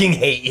fucking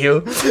hate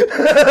you.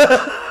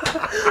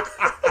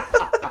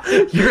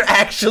 You're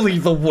actually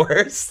the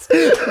worst.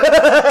 I'm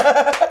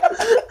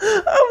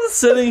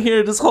sitting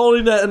here just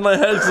holding that in my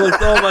head, like,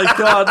 oh my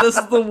god, this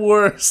is the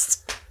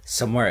worst.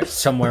 Somewhere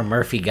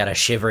Murphy got a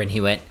shiver and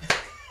he went,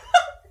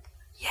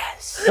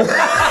 yes.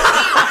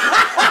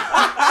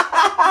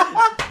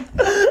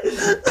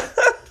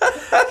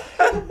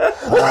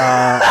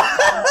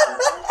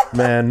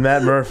 Man,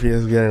 Matt Murphy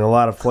is getting a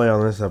lot of play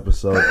on this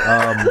episode.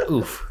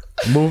 Oof.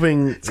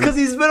 Moving, It's because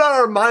he's been on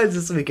our minds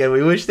this weekend.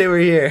 We wish they were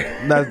here.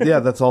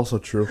 that's also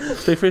true.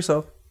 Speak for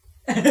yourself.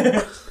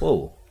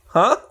 Whoa.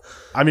 Huh?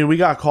 I mean, we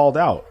got called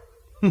out.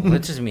 Well,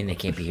 that doesn't mean they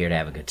can't be here to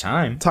have a good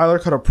time. Tyler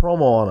cut a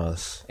promo on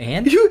us.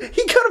 And He cut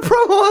a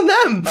promo on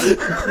them.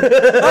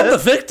 I'm the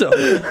victim.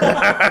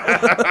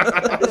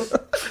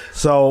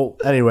 So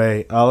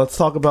anyway, let's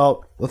talk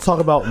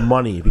about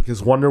money,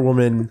 because Wonder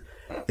Woman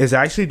is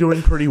actually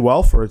doing pretty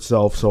well for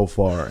itself so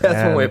far. That's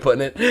one And way of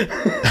putting it.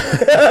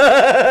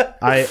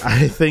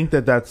 I think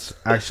that's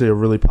actually a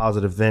really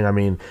positive thing. I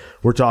mean,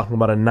 we're talking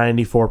about a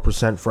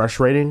 94% fresh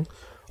rating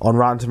on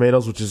Rotten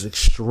Tomatoes, which is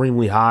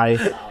extremely high.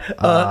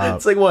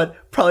 It's like what?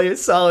 Probably a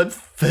solid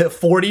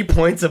 40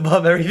 points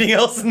above everything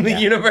else in the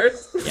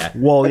universe. yeah,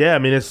 Well, yeah, I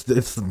mean, it's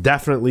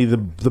definitely the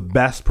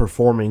best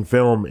performing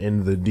film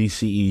in the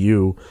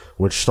DCEU,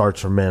 which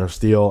starts from Man of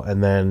Steel,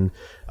 and then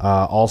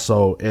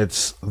also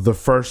it's the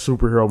first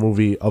superhero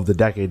movie of the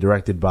decade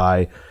directed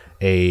by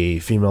a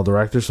female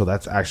director, so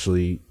that's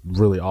actually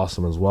really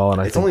awesome as well.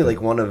 And It's only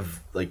like one of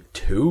like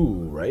two,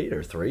 right?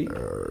 Or three?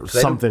 'Cause I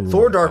know something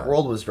Thor like Dark that.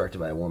 World was directed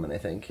by a woman, I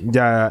think.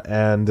 yeah,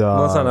 and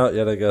Well, that's not out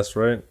yet, I guess,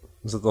 right?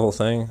 Is it the whole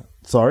thing?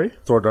 sorry.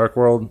 Thor: Dark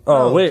World.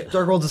 Oh, wait.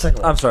 Dark World's the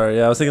second one. I'm sorry.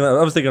 Yeah, I was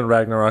thinking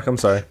Ragnarok. I'm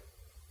sorry.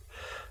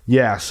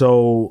 Yeah,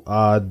 so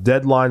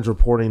Deadline's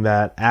reporting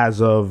that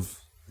as of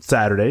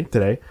Saturday,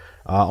 today,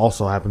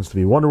 also happens to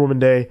be Wonder Woman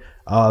Day,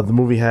 the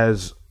movie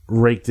has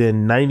raked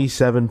in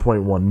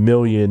 $97.1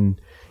 million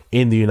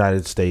in the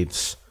United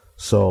States.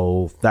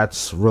 So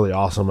that's really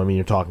awesome. I mean,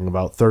 you're talking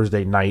about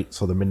Thursday night,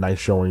 so the midnight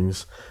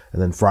showings,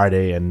 and then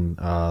Friday and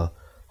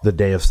the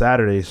day of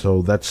Saturday.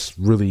 So that's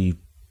really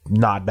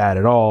not bad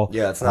at all.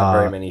 Yeah, it's not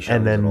very many shows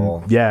and then, at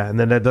all. Yeah, and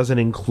then that doesn't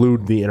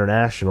include the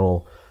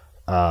international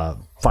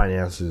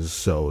finances.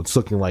 So it's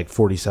looking like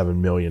 47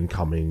 million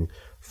coming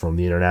from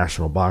the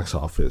international box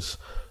office.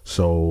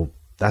 So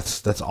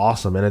that's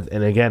awesome,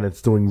 and again, it's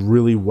doing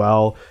really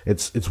well.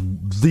 It's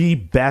the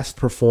best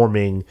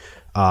performing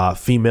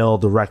female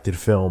directed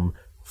film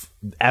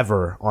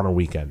ever on a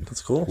weekend.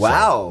 That's cool.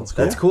 Wow,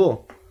 that's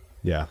cool.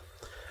 Yeah.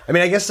 I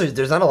mean, I guess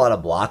there's not a lot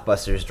of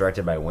blockbusters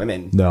directed by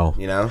women. No.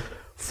 You know?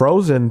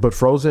 Frozen, but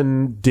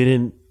Frozen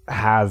didn't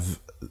have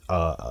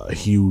a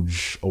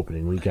huge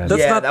opening weekend.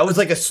 That's yeah, not- that was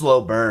like a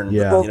slow burn.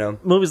 Yeah. Well, You know?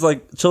 movies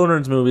like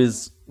children's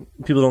movies,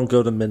 people don't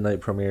go to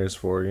midnight premieres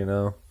for, you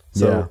know?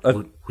 So,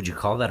 would you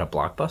call that a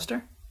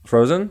blockbuster?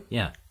 Frozen?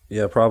 Yeah.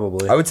 Yeah,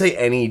 probably. I would say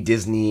any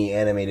Disney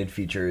animated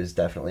feature is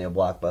definitely a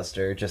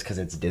blockbuster just because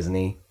it's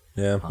Disney.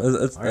 Yeah,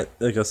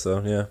 I guess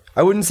so, yeah.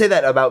 I wouldn't say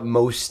that about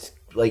most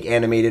like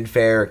animated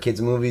fare kids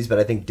movies, but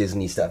I think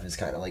Disney stuff is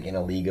kind of like in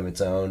a league of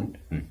its own.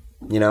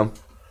 You know?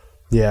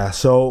 Yeah,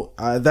 so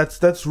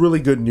that's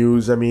really good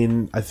news. I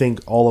mean, I think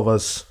all of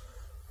us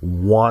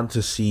want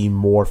to see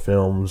more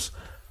films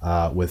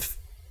with,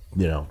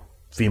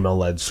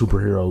 female-led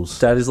superheroes.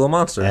 Daddy's Little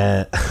Monster.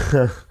 And,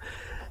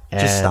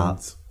 Just stop.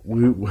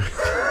 We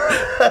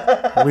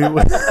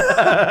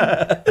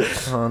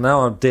Oh,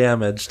 now I'm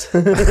damaged.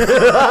 I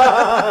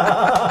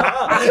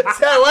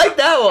like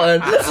that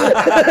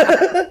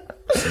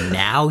one.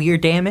 Now you're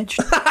damaged?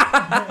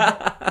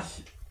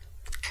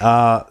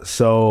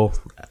 So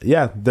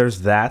yeah,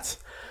 there's that.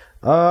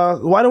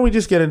 Why don't we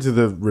just get into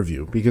the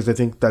review, because I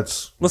think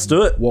that's Let's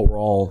do it. what we're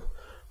all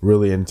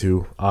really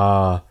into.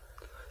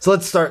 So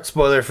let's start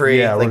spoiler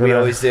free, like we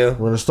always do.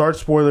 We're gonna start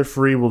spoiler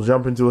free. We'll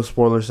jump into a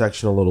spoiler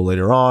section a little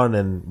later on,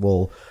 and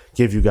we'll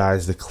give you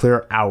guys the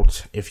clear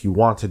out if you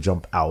want to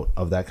jump out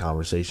of that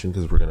conversation,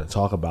 because we're gonna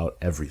talk about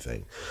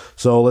everything.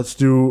 So let's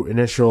do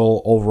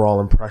initial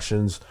overall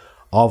impressions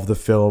of the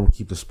film.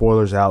 Keep the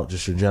spoilers out.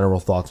 Just your general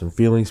thoughts and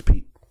feelings.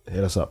 Pete,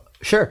 hit us up.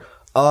 Sure.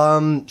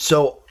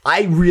 So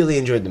I really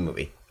enjoyed the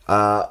movie,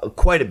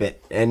 quite a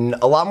bit, and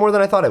a lot more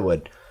than I thought I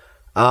would.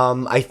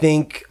 I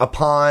think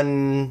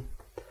upon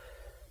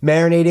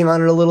marinating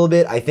on it a little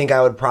bit, I think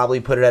I would probably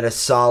put it at a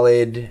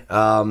solid.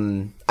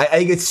 I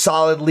think it's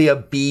solidly a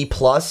B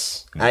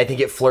plus. And I think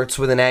it flirts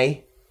with an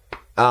A.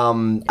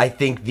 I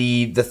think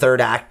the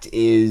third act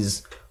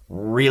is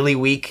really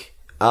weak,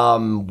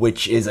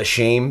 which is a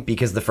shame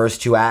because the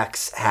first two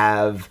acts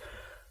have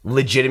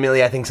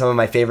legitimately, I think, some of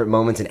my favorite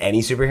moments in any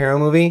superhero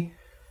movie.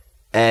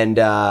 And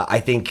I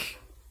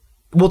think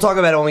we'll talk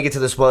about it when we get to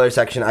the spoiler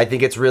section. I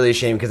think it's really a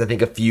shame because I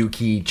think a few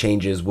key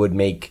changes would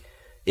make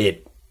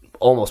it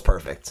almost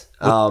perfect.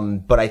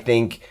 But I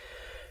think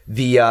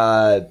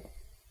the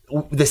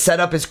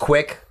setup is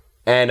quick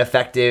and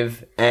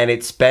effective, and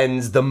it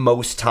spends the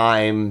most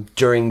time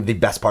during the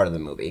best part of the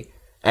movie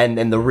and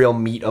the real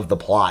meat of the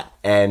plot.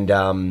 And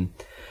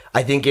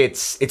I think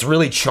it's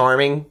really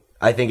charming.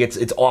 I think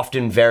it's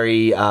often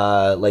very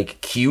like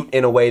cute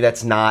in a way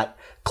that's not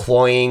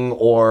cloying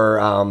or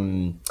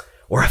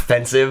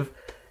offensive.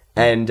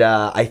 And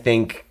I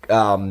think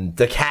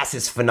the cast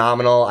is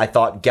phenomenal. I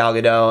thought Gal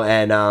Gadot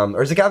and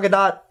or is it Gal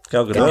Gadot?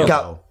 Gal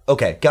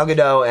Gadot. Gal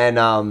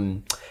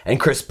Gadot and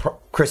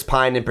Chris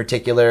Pine in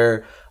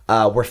particular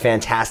were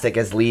fantastic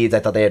as leads. I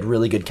thought they had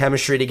really good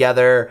chemistry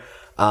together.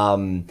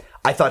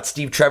 I thought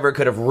Steve Trevor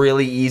could have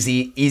really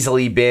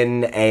easily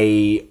been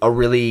a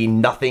really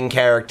nothing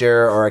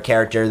character or a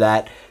character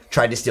that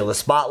tried to steal the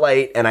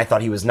spotlight, and I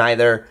thought he was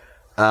neither.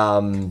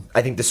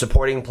 I think the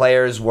supporting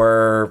players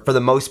were, for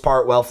the most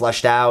part, well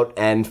fleshed out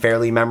and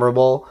fairly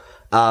memorable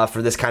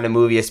for this kind of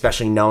movie,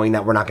 especially knowing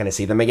that we're not going to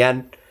see them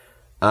again.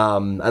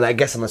 And I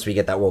guess unless we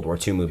get that World War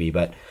II movie,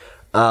 but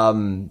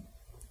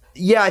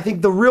yeah, I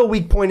think the real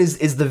weak point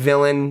is the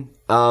villain.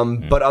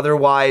 But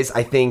otherwise,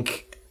 I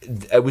think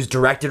it was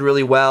directed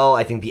really well.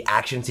 I think the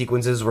action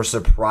sequences were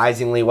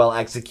surprisingly well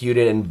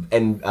executed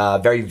and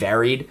very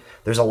varied.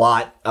 There's a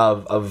lot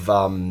of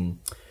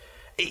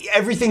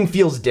everything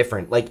feels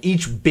different. Like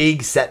each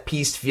big set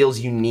piece feels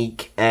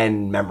unique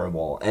and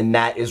memorable, and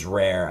that is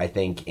rare, I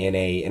think, in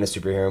a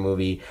superhero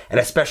movie, and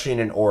especially in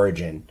an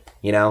origin.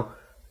 You know,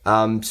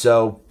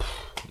 so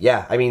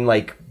yeah, I mean,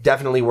 like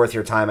definitely worth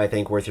your time. I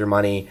think worth your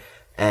money,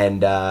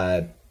 and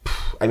I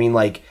mean,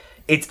 like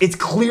it's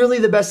clearly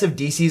the best of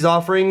DC's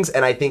offerings,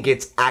 and I think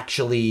it's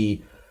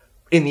actually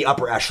in the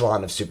upper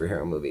echelon of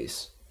superhero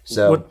movies.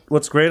 So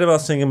what's great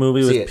about seeing a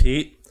movie with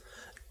Pete,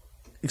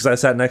 because I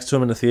sat next to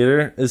him in the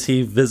theater, is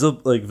he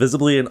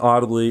visibly and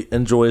audibly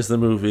enjoys the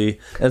movie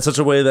in such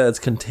a way that it's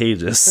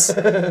contagious.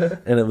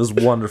 And it was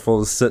wonderful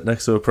to sit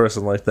next to a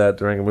person like that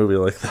during a movie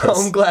like this.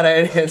 I'm glad I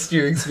enhanced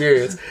your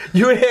experience.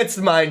 You enhanced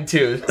mine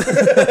too.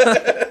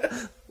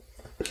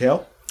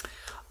 Kale?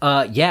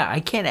 Yeah,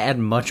 I can't add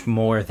much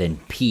more than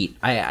Pete.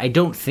 I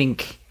don't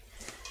think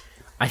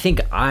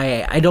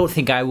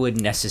I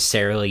would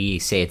necessarily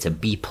say it's a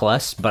B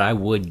plus, but I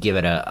would give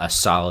it a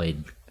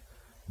solid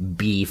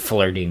B,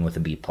 flirting with a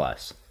B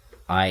plus.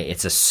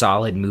 It's a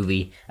solid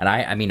movie, and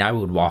I mean I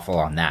would waffle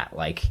on that.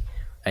 Like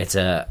it's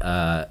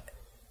I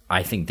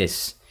think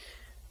this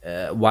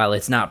while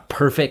it's not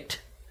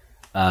perfect,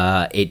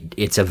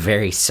 it's a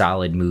very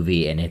solid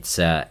movie, and it's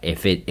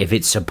if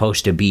it's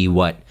supposed to be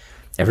what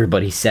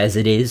everybody says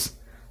it is,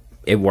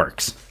 it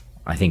works.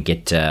 I think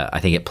it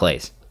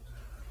plays.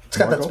 It's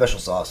got that special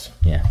sauce.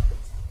 Yeah.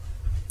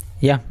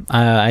 Yeah,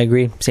 I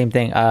agree. Same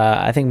thing.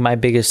 I think my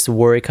biggest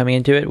worry coming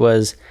into it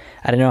was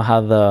I didn't know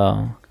how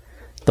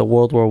the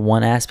World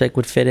War I aspect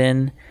would fit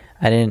in.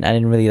 I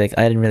didn't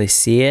really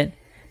see it,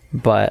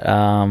 but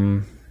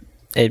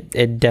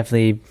it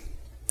definitely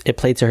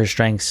played to her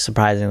strengths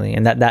surprisingly,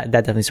 and that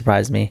definitely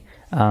surprised me.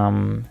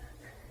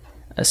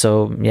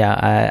 So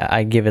yeah,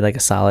 I give it like a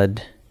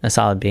solid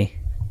B.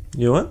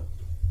 You know what?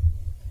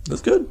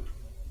 That's good.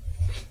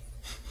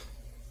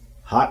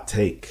 Hot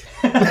take.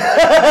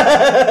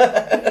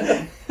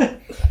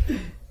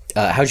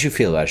 How'd you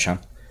feel about it, Sean?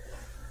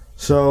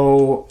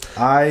 So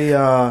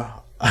I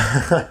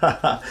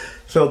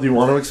Phil, do you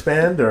want to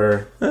expand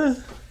or? Oh,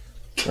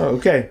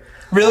 okay.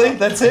 Really?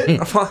 That's it?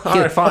 All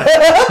right, fine.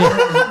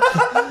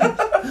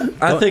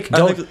 I think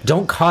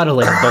Don't coddle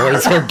him,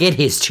 boys. He'll get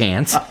his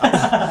chance.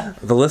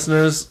 the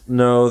listeners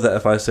know that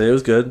if I say it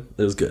was good,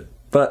 it was good.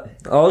 But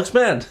I'll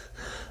expand.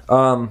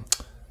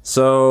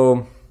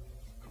 So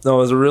no, it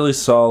was a really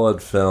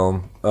solid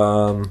film.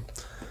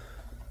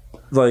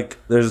 Like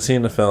there's a scene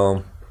in the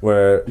film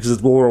where, because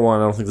it's World War I, I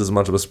don't think this is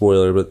much of a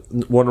spoiler,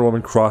 but Wonder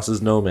Woman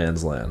crosses no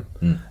man's land,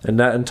 and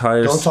that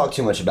entire. Don't talk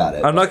too much about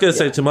it. I'm not going to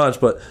say too much,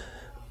 but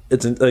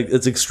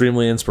it's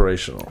extremely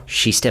inspirational.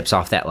 She steps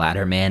off that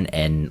ladder, man,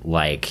 and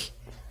like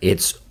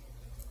it's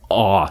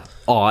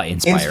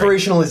awe-inspiring.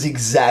 Inspirational is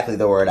exactly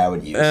the word I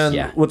would use. And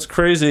Yeah. what's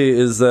crazy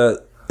is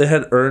that they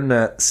had earned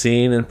that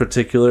scene in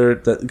particular,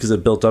 that because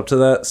it built up to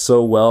that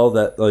so well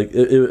that like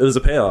it was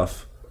a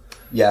payoff.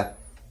 Yeah.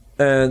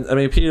 And I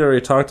mean, Peter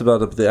already talked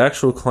about it, but the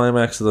actual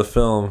climax of the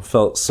film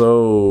felt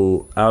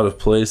so out of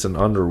place and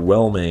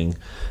underwhelming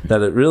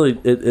that it really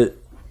it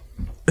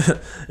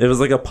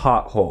was like a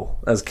pothole,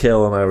 as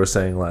Kale and I were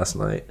saying last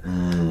night.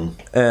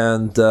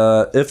 And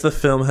if the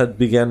film had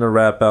begun to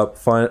wrap up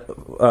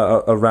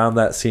around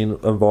that scene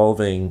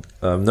involving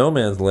No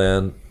Man's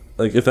Land,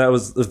 like if that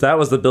was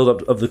the build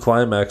up of the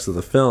climax of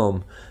the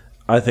film,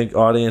 I think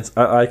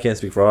I can't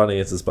speak for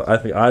audiences, but I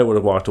think I would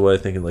have walked away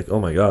thinking like, oh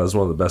my god, this is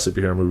one of the best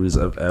superhero movies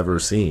I've ever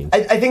seen.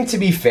 I think, to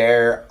be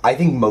fair, I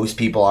think most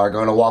people are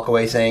going to walk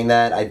away saying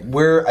that.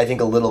 We're, I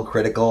think, a little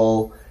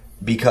critical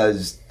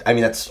because, I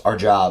mean, that's our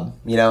job,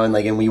 you know,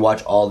 and we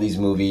watch all these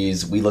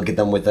movies, we look at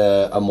them with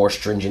a more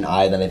stringent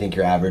eye than I think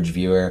your average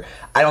viewer.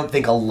 I don't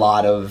think a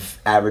lot of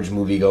average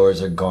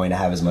moviegoers are going to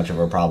have as much of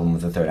a problem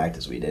with the third act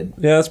as we did.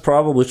 Yeah, that's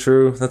probably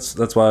true. That's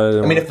why.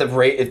 I mean, if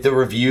the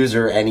reviews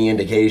are any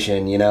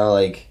indication, you know,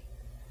 like.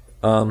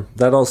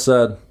 That all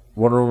said,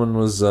 Wonder Woman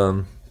was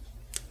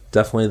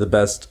definitely the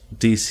best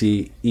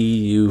DC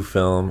EU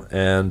film,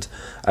 and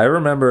I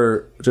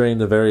remember during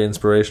the very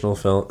inspirational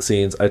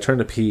scenes, I turned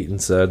to Pete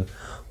and said,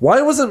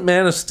 "Why wasn't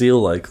Man of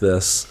Steel like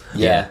this?"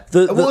 Yeah.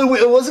 Well,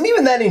 it wasn't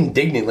even that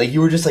indignant. Like,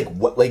 you were just like,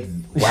 "What? Like,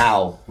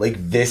 wow! Like,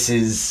 this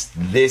is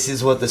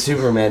what the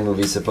Superman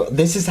movie's supposed.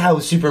 This is how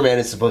Superman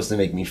is supposed to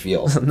make me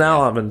feel."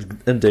 Now I'm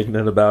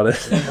indignant about it.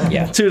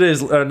 Yeah. 2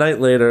 days or a night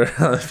later,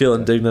 I feel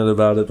indignant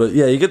about it. But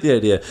yeah, you get the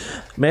idea.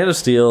 Man of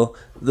Steel,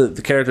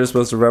 the character is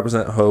supposed to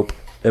represent hope,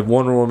 and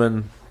Wonder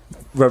Woman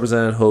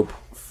represented hope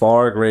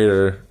far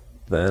greater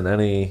than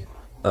any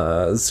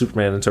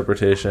Superman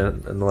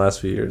interpretation in the last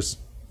few years.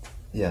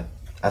 Yeah,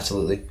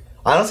 absolutely.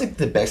 I don't think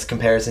the best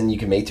comparison you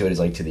can make to it is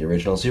like to the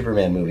original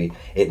Superman movie.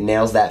 It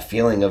nails that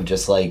feeling of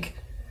just like,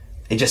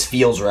 it just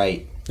feels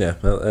right. Yeah,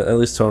 at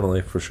least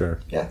tonally, for sure.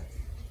 Yeah.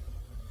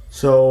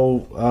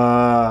 So,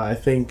 I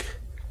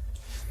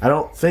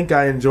don't think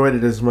I enjoyed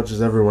it as much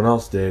as everyone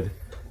else did.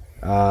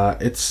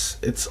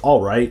 It's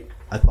all right.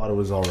 I thought it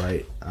was all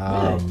right.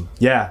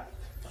 Yeah.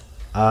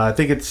 I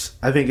think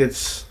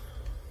it's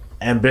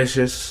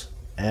ambitious,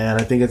 and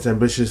I think it's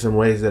ambitious in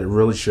ways that it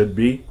really should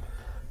be,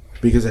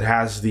 because it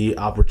has the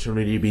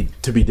opportunity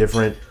to be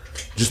different,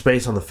 just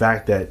based on the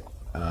fact that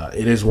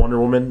it is Wonder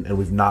Woman, and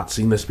we've not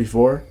seen this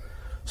before.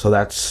 So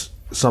that's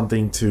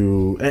something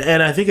to,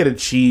 and I think it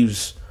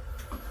achieves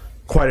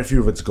quite a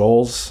few of its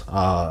goals,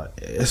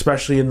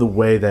 especially in the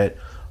way that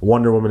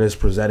Wonder Woman is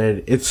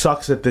presented. It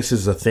sucks that this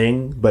is a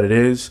thing, but it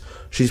is.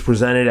 She's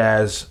presented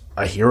as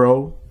a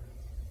hero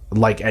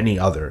like any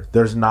other.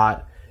 There's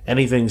not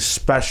anything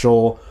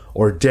special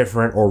or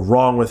different or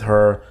wrong with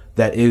her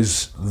that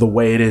is the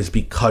way it is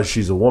because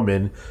she's a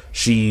woman.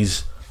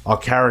 She's a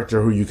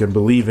character who you can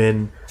believe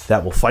in,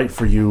 that will fight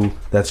for you,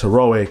 that's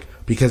heroic,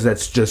 because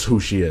that's just who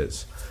she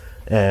is.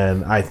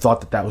 And I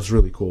thought that was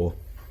really cool.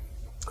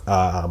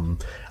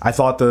 I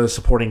thought the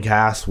supporting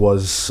cast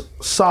was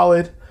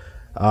solid.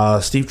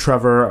 Steve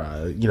Trevor,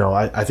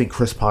 I think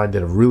Chris Pine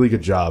did a really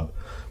good job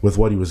with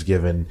what he was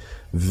given.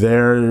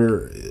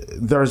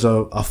 There's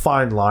a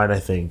fine line, I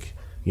think,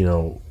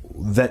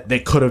 that they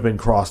could have been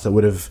crossed that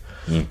would have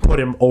put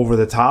him over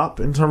the top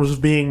in terms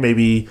of being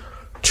maybe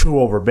too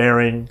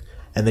overbearing,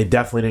 and they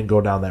definitely didn't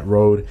go down that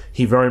road.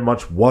 He very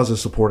much was a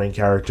supporting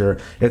character.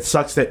 It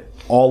sucks that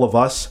all of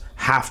us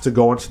have to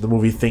go into the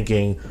movie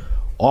thinking,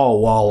 oh,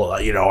 well,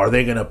 are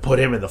they going to put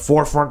him in the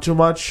forefront too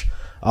much?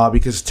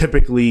 Because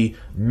typically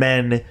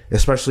men,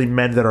 especially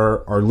men that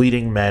are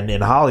leading men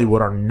in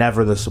Hollywood, are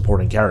never the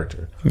supporting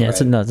character. Yeah,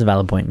 that's a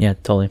valid point. Yeah,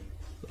 totally.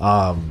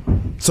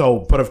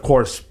 But of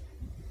course,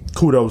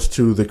 kudos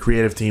to the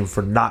creative team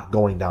for not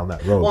going down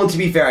that road. Well, and to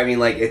be fair, I mean,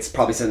 like, it's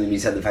probably something to be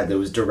said, the fact that it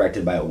was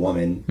directed by a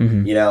woman.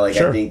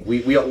 Sure. I think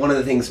we one of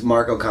the things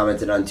Marco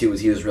commented on too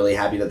was he was really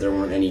happy that there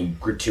weren't any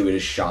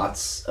gratuitous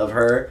shots of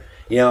her,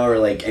 or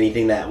like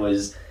anything that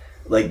was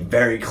like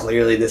very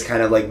clearly this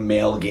kind of like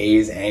male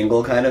gaze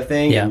angle kind of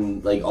thing. Yeah.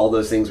 And like all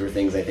those things were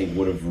things I think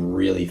would have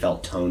really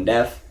felt tone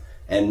deaf,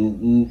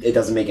 and it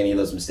doesn't make any of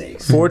those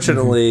mistakes.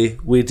 Fortunately,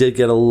 we did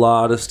get a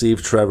lot of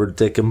Steve Trevor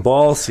dick and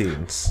ball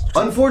scenes.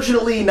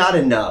 Unfortunately, not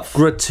enough.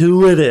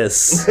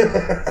 Gratuitous.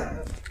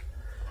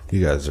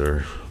 You guys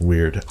are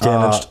weird.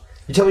 Damaged.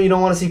 You tell me you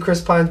don't want to see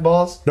Chris Pine's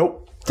balls?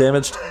 Nope.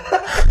 Damaged.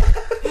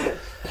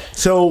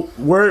 So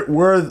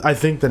where I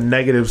think the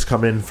negatives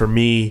come in for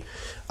me,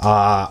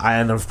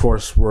 and of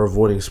course we're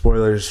avoiding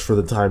spoilers for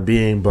the time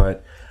being,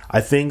 but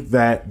I think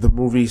that the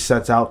movie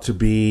sets out to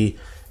be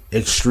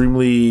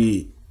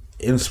extremely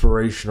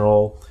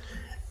inspirational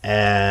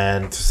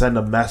and to send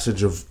a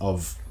message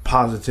of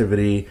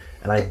positivity,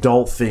 and I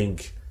don't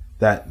think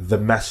that the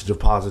message of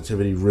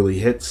positivity really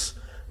hits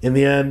in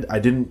the end. I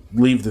didn't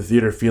leave the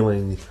theater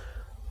feeling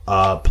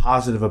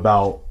positive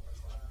about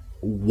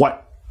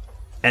what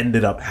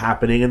ended up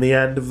happening in the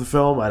end of the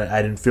film.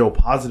 I didn't feel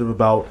positive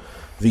about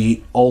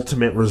the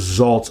ultimate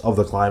results of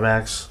the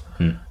climax.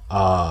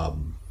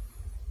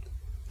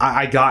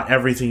 I got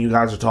everything you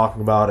guys are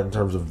talking about in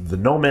terms of the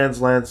No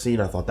Man's Land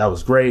scene. I thought that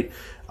was great.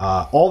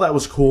 All that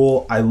was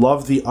cool. I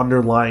love the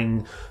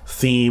underlying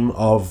theme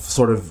of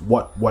sort of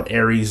what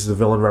Ares, the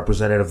villain,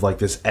 represented, of like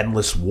this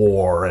endless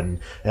war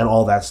and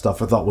all that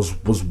stuff. I thought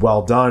was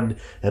well done,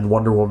 and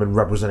Wonder Woman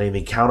representing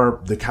the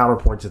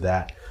counterpoint to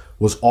that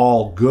was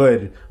all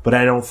good, but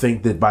I don't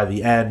think that by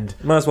the end...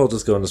 Might as well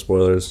just go into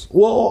spoilers.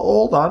 Well,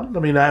 hold on.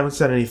 I mean, I haven't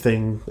said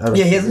anything...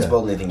 Yeah, he hasn't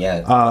spoiled anything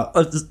yet. Well,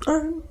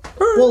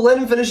 Well, let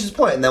him finish his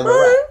point, and then we'll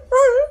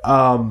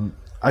wrap.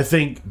 I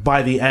think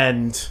by the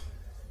end,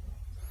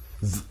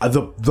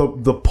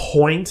 the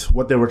point,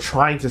 what they were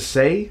trying to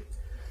say,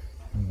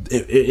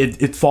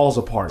 it falls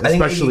apart. I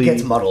think Especially, it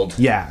gets muddled.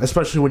 Yeah,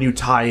 especially when you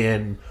tie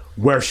in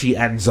where she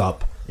ends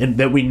up. And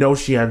that we know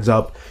she ends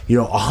up,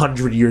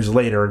 100 years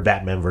later in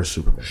Batman vs.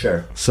 Superman.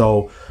 Sure.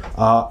 So,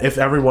 if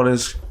everyone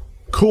is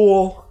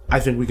cool, I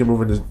think we can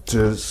move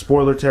into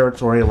spoiler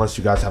territory unless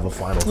you guys have a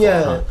final thought.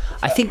 Yeah.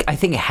 I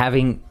think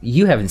having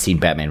you haven't seen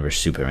Batman vs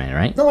Superman,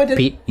 right? No, I did.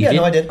 Pete, you yeah, did?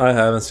 no, I did. I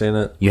haven't seen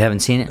it, You haven't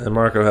seen it? and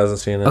Marco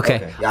hasn't seen it.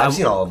 Okay. Yeah, I've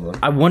seen all of them.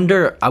 I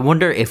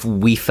wonder if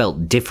we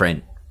felt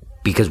different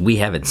because we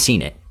haven't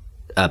seen it.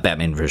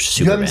 Batman vs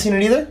You Superman. haven't seen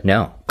it either?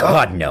 No.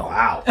 God, no.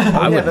 Wow.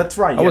 Yeah, that's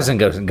right. I wasn't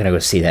going to go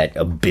see that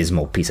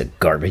abysmal piece of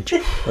garbage.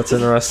 That's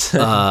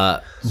interesting.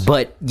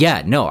 But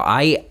yeah, no,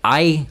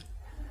 I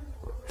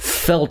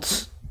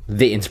felt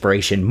the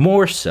inspiration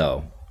more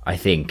so, I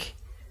think,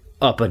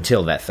 up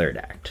until that third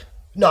act.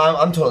 No,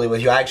 I'm totally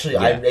with you. Actually,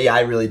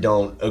 I really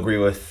don't agree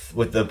with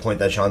the point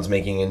that Sean's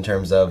making in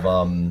terms of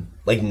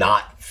like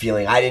not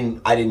feeling. I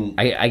don't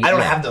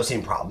have those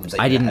same problems.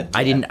 That I you didn't.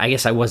 had. I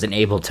guess I wasn't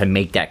able to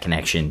make that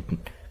connection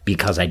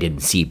because I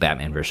didn't see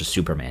Batman versus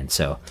Superman.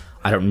 So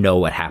I don't know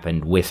what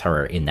happened with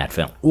her in that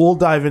film. We'll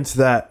dive into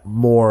that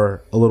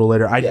more a little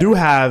later. I do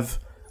have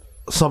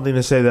something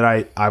to say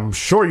that I'm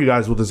sure you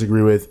guys will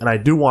disagree with, and I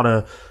do want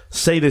to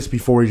say this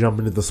before we jump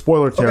into the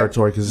spoiler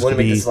territory because Want to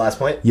make this the last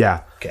point?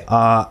 Yeah. Okay.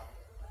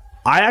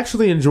 I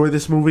actually enjoyed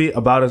this movie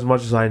about as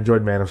much as I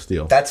enjoyed Man of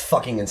Steel. That's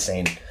fucking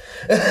insane.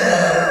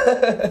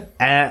 And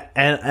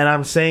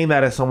I'm saying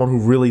that as someone who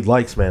really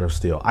likes Man of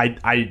Steel.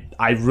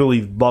 I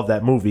really love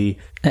that movie,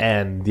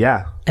 and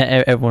yeah.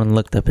 Everyone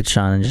looked up at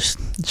Sean and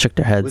just shook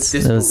their heads.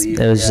 With disbelief,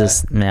 It was yeah.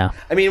 just, yeah.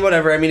 I mean,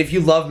 whatever. I mean, if you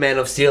love Man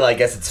of Steel, I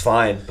guess it's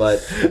fine. But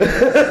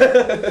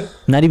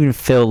Not even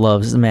Phil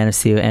loves Man of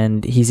Steel,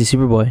 and he's a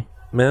Superboy.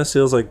 Man of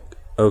Steel's like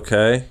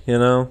okay, you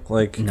know,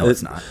 like No,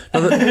 it's not.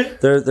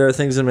 There are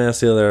things in Man of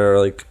Steel that are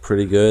like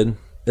pretty good.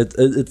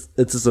 It's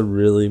just a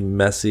really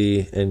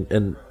messy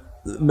and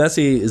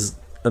messy is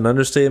an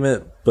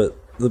understatement, but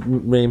the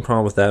main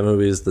problem with that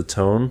movie is the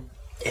tone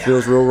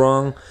feels real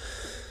wrong.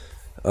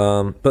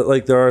 But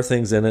like there are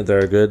things in it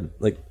that are good.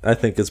 Like I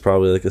think it's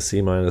probably like a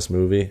C-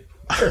 movie.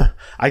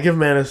 I give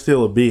Man of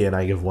Steel a B, and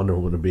I give Wonder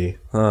Woman a B.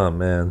 Oh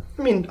man,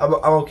 I mean, I'm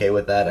okay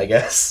with that, I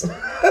guess.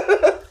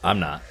 I'm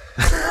not.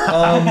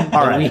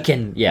 All right. We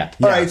can, yeah.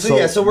 All right, so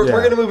we're yeah.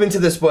 going to move into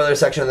the spoiler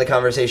section of the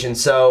conversation.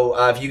 So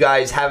if you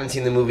guys haven't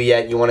seen the movie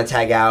yet, you want to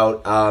tag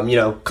out,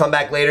 come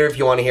back later if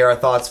you want to hear our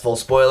thoughts, full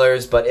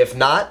spoilers. But if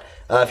not,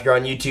 if you're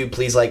on YouTube,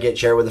 please like it,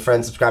 share it with a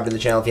friend, subscribe to the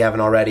channel if you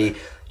haven't already.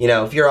 You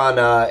know, if you're on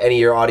any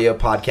of your audio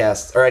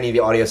podcasts or any of the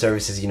audio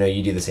services,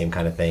 you do the same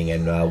kind of thing,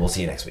 and we'll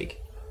see you next week.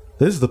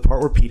 This is the part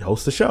where Pete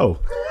hosts the show.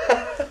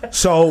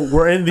 So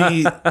we're in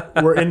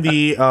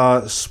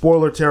the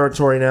spoiler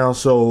territory now.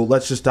 So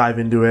let's just dive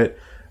into it.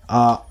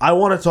 I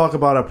want to talk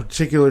about a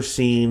particular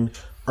scene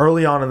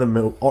early on in the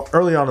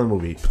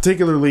movie,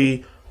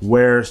 particularly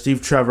where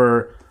Steve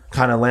Trevor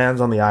kind of lands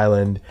on the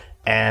island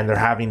and they're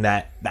having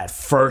that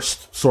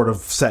first sort of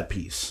set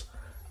piece.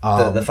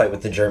 The fight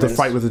with the Germans. The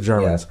fight with the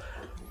Germans. Yeah.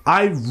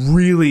 I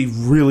really,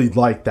 really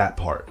liked that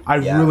part. I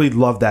really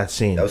loved that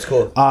scene. That was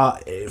cool.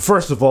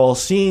 First of all,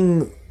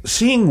 seeing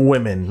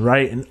women,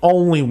 right, and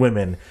only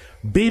women,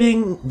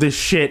 beating the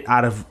shit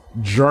out of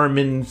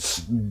German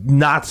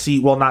not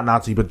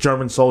Nazi, but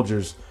German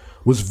soldiers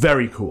was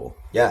very cool.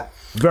 Yeah.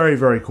 Very,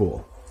 very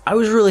cool. I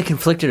was really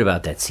conflicted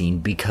about that scene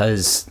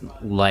because,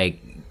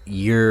 like,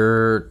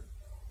 you're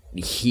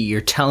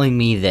telling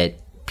me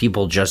that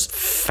people just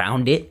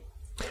found it.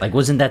 Like,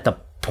 wasn't that the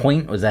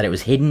point? Was that it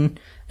was hidden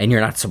and you're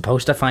not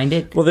supposed to find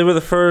it? well they were the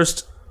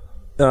first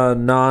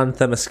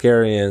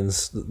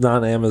non-Themyscirians,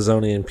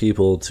 non-Amazonian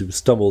people to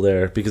stumble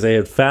there because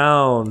they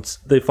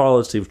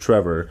followed Steve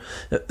Trevor.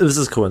 This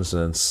is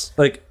coincidence.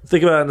 Like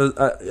think about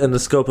it in the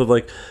scope of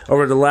like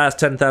over the last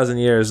 10,000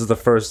 years is the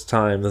first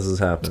time this has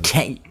happened.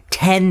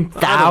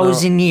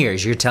 10,000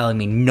 years. You're telling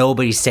me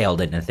nobody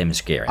sailed in a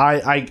Themyscira.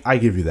 I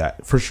give you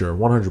that for sure,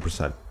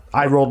 100%.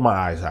 I rolled my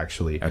eyes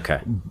actually.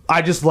 Okay.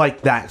 I just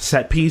like that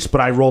set piece,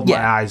 but I rolled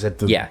my eyes at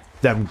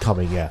them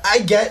coming. Yeah. I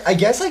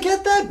guess I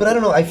get that, but I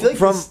don't know. I feel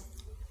like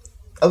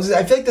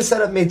I feel like the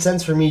setup made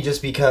sense for me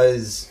just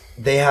because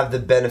they have the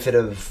benefit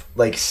of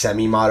like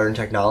semi-modern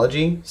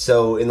technology.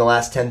 So in the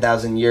last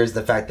 10,000 years,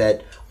 the fact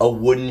that a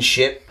wooden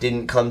ship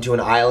didn't come to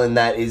an island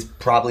that is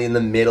probably in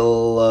the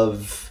middle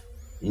of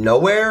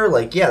nowhere,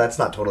 like that's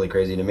not totally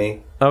crazy to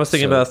me. I was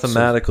thinking about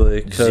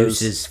thematically because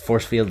Zeus's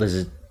force field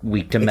is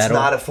weak to It's metal.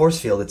 not a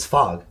force field; it's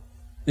fog.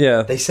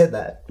 yeah, They said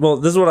that. well,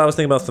 this is what I was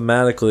thinking about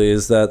thematically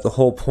is that the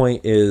whole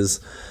point is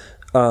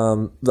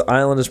the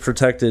island is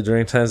protected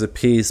during times of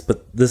peace,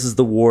 but this is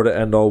the war to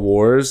end all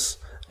wars,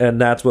 and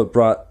that's what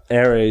brought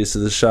Ares to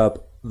the shore.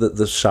 It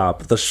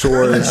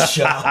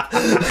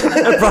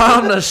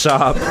brought him to the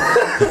shop.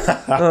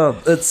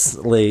 Oh, it's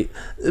late.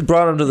 It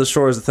brought him to the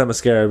shores of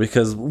Themyscira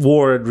because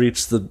war had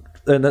reached like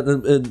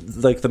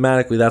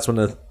thematically, that's when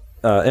the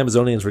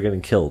Amazonians were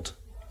getting killed.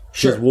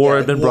 Because war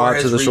had been brought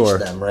to the shore.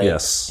 Them, right?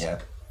 Yes, Yeah.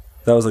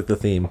 that was like the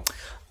theme.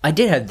 I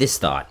did have this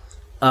thought.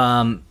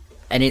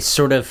 And it's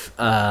sort of,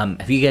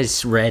 have you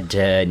guys read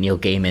Neil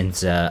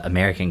Gaiman's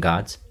American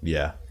Gods?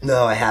 Yeah.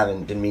 No, I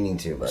haven't been meaning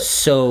to, but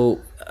So,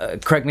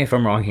 correct me if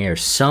I'm wrong here.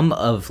 Some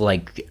of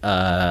like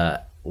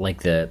the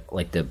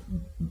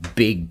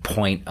big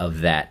point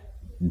of that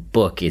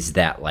book is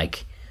that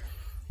like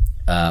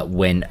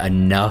when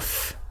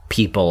enough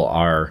people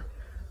are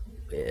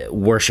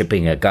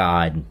worshiping a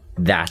god,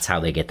 that's how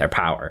they get their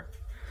power.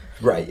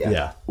 right, yeah.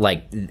 Yeah.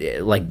 Like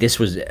this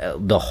was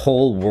the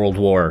whole World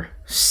War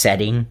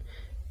setting.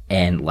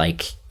 And we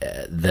get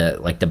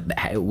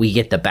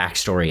the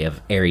backstory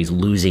of Ares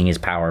losing his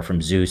power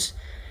from Zeus,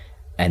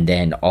 and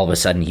then all of a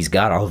sudden he's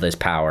got all this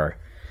power.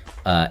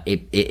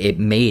 It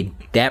made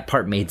that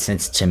part made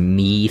sense to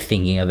me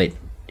thinking of it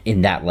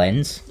in that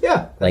lens.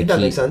 Yeah, I think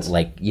that makes sense.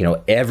 Like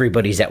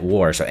everybody's at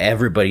war, so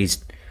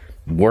everybody's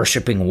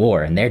worshiping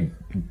war, and they're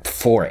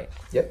for it.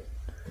 Yep.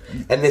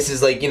 And this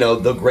is like,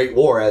 the Great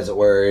War, as it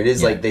were. It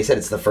is like they said,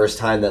 it's the first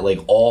time that like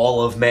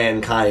all of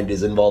mankind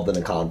is involved in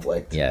a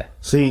conflict. Yeah.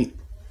 See,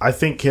 I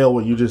think, Kale,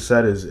 what you just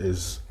said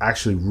is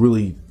actually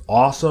really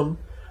awesome.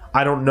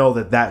 I don't know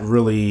that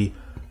really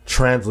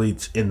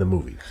translates in the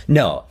movie.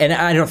 No, and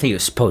I don't think it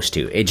was supposed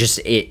to. It just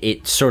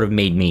it sort of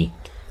made me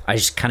I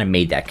just kind of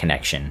made that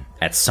connection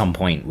at some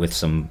point with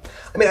some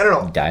I mean, I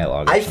don't know.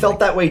 dialogue. or I something. felt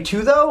that way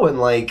too, though, and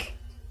like,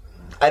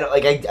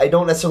 I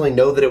don't necessarily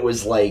know that it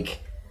was like,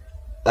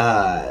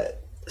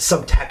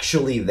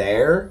 subtextually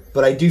there,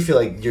 but I do feel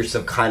like you're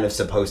kind of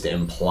supposed to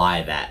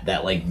imply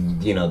that like,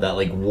 you know, that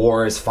like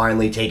war is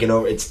finally taken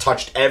over. It's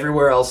touched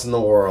everywhere else in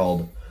the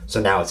world, so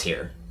now it's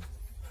here.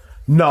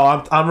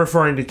 No, I'm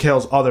referring to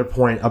Kale's other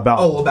point about.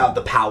 Oh, about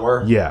the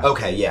power. Yeah.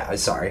 Okay. Yeah.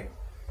 Sorry.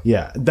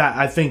 Yeah, that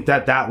I think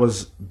that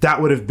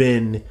would have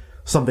been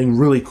something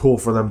really cool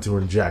for them to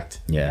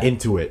inject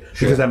into it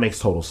because that makes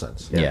total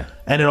sense. Yeah.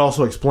 And it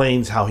also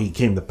explains how he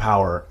came to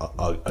power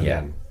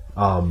again.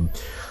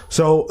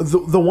 So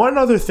the one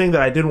other thing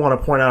that I did want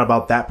to point out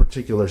about that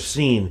particular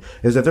scene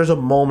is that there's a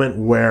moment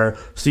where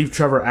Steve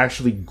Trevor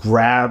actually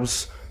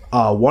grabs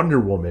Wonder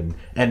Woman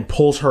and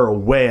pulls her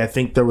away. I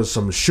think there was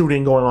some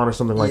shooting going on or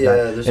something like that.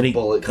 Yeah, there's a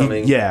bullet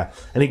coming.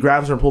 And he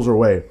grabs her and pulls her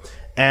away.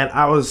 And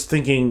I was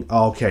thinking,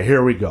 okay,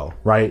 here we go,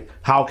 right?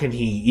 How can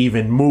he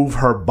even move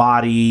her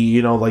body?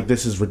 You know, like,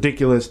 this is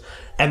ridiculous.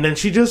 And then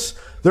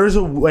there's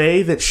a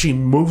way that she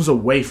moves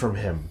away from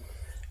him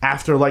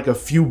after, like, a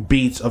few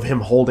beats of him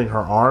holding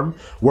her arm,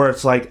 where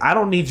it's like, I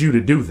don't need you to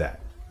do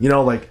that. You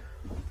know, like...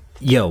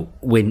 Yo,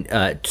 when,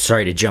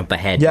 sorry to jump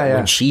ahead. Yeah.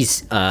 When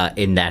she's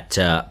in that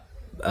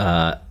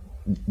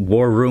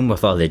war room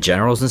with all the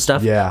generals and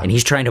stuff, and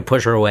he's trying to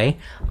push her away,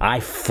 I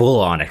full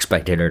on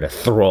expected her to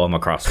throw him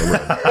across the room.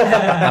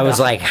 I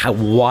was like,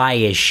 why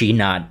is she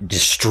not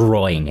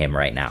destroying him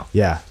right now?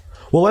 Yeah.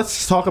 Well,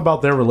 let's talk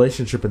about their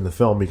relationship in the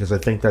film, because I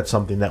think that's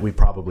something that we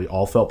probably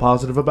all felt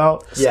positive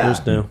about. Yeah.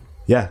 Who's new?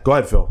 Yeah, go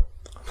ahead, Phil.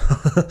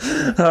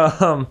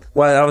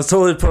 Well, I was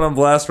totally put on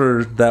blast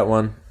for that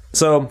one.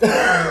 So,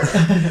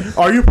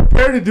 are you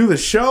prepared to do the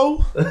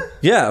show?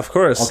 yeah, of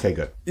course. Okay,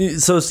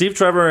 good. So Steve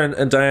Trevor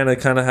and Diana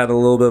kind of had a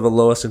little bit of a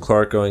Lois and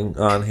Clark going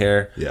on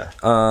here. Yeah.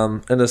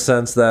 In the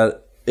sense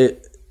that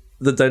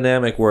the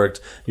dynamic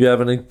worked. You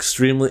have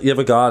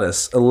a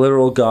goddess, a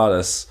literal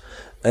goddess,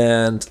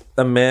 and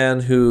a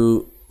man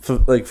who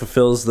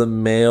fulfills the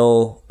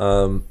male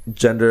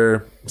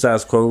gender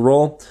status quo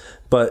role,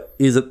 but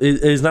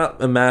he's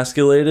not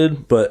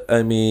emasculated. But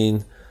I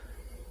mean,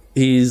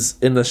 he's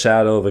in the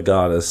shadow of a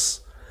goddess.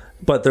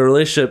 But the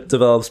relationship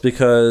develops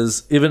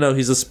because even though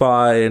he's a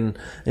spy and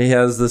he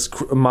has this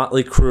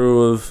motley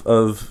crew of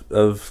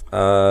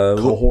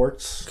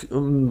Cohorts.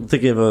 I'm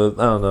thinking of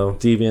not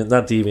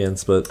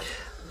deviants, but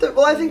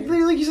Well, I think,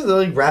 like you said, they're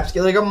like rap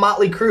like a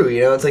motley crew.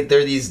 You know, it's like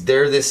they're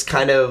this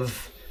kind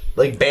of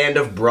like band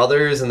of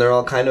brothers, and they're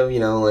all kind of, you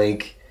know,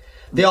 like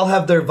they all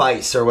have their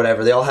vice or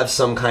whatever. They all have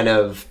some kind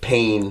of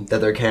pain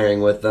that they're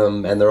carrying with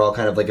them, and they're all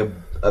kind of like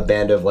a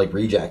band of like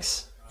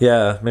rejects.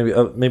 yeah,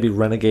 maybe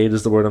renegade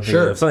is the word I'm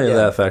thinking of, something to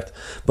that effect.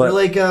 But they're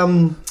like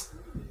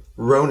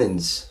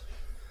Ronins.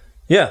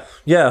 yeah,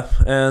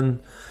 and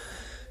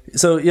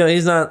so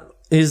he's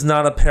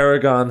not a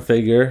paragon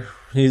figure.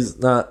 He's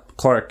not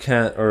Clark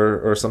Kent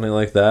or something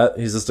like that.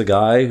 He's just a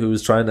guy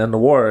who's trying to end the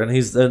war, and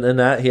in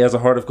that he has a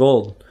heart of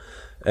gold.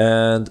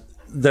 And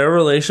their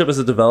relationship as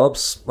it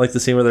develops, like the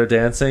scene where they're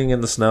dancing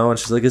in the snow, and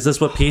she's like, "Is this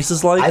what peace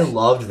is like?" I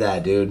loved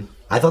that, dude.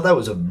 I thought that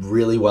was a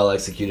really well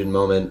executed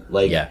moment.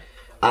 Like, Yeah.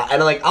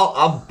 And like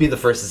I'll be the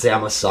first to say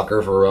I'm a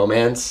sucker for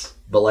romance,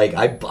 but like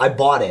I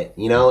bought it.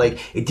 You know, like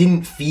it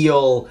didn't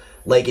feel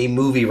like a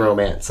movie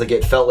romance. Like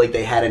it felt like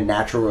they had a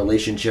natural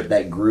relationship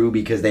that grew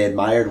because they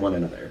admired one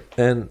another.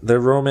 And their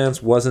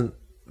romance wasn't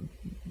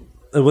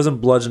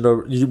bludgeoned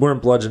over. You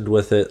weren't bludgeoned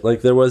with it.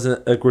 Like there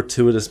wasn't a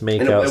gratuitous And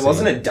makeout. it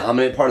wasn't a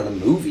dominant part of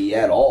the movie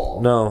at all.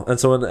 No, and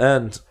so in the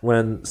end,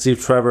 when Steve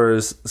Trevor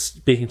is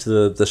speaking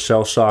to the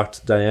shell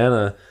shocked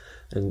Diana,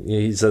 and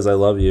he says, "I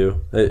love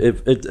you,"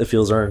 it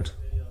feels earned.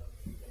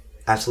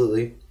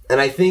 Absolutely. And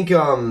I think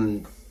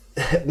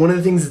one of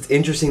the things that's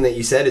interesting that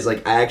you said is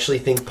like I actually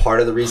think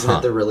part of the reason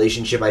that the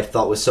relationship I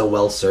thought was so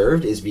well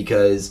served is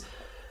because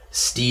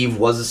Steve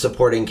was a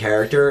supporting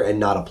character and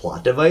not a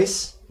plot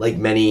device, like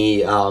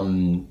many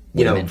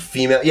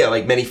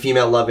many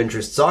female love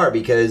interests are,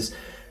 because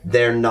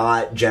they're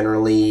not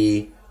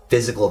generally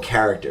physical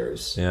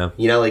characters. Yeah.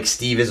 You know, like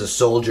Steve is a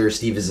soldier,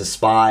 Steve is a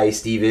spy,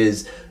 Steve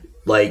is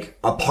like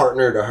a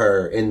partner to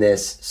her in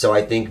this. So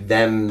I think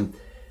them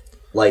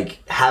like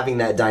having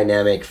that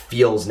dynamic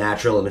feels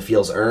natural and it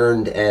feels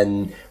earned,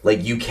 and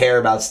like you care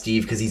about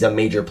Steve because he's a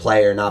major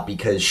player, not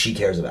because she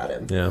cares about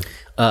him. Yeah.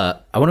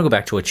 I want to go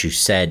back to what you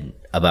said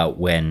about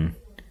when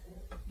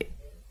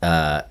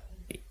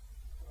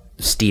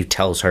Steve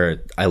tells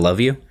her, "I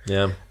love you."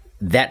 Yeah.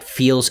 That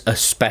feels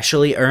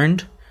especially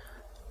earned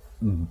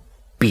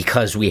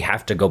because we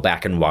have to go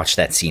back and watch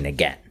that scene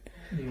again.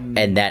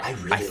 And that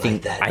I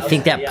think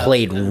that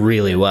played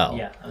really well.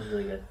 Yeah, that was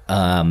really good.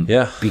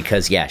 Yeah.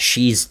 Because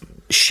she's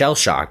shell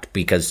shocked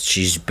because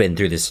she's been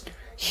through this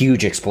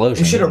huge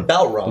explosion. Should her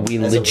bell rung? We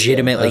as it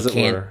legitimately as it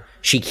can't. were.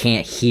 She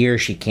can't hear.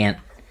 She can't.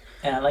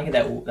 And I like it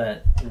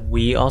that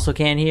we also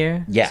can't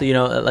hear. Yeah. So,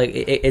 like,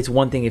 it's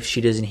one thing if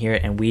she doesn't hear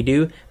it and we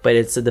do, but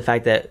it's the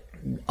fact that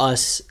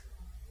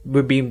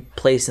we're being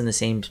placed in the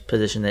same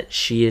position that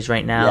she is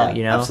right now,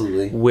 Yeah,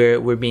 absolutely.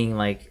 We're being,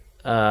 like,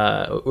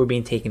 we're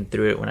being taken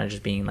through it. We're not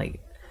just being like,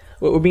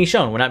 we're being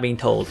shown. We're not being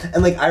told.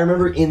 And like I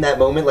remember in that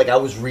moment, like I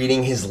was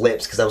reading his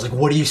lips because I was like,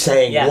 "What are you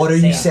saying? Yeah, what are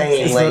you same,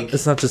 saying?" same. Like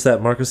It's not just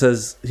that. Marcus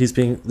says he's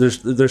being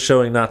they're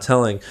showing, not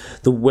telling.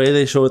 The way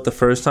they show it the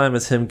first time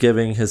is him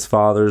giving his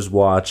father's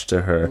watch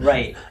to her,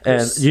 Right.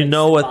 And you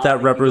know what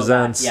that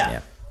represents. Yeah.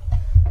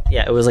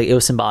 Yeah, it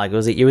was symbolic. It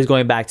was he was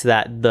going back to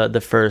that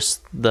their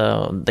first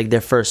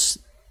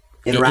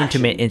Interaction.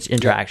 intimate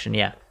interaction.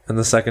 Yeah. And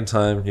the second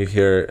time you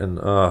hear it, and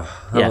Yeah,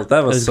 that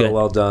it was was so good.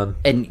 well done.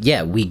 And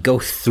yeah, we go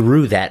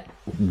through that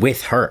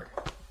with her,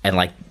 and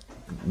like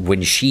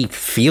when she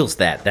feels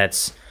that,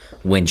 that's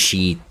when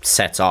she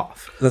sets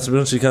off. That's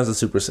when she becomes a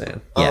Super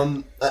Saiyan.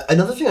 Yeah.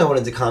 Another thing I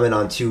wanted to comment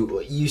on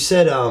too. You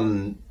said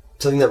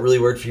something that really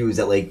worked for you is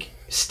that like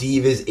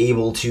Steve is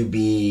able to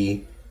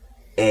be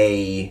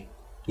a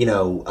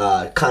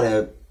kind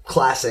of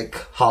classic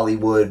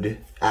Hollywood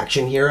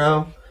action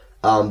hero,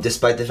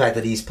 despite the fact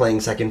that he's playing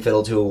second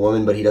fiddle to a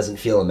woman, but he doesn't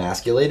feel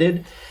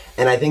emasculated.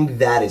 And I think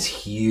that is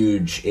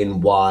huge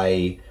in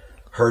why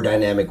her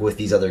dynamic with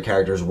these other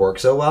characters work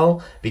so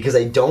well, because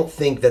I don't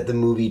think that the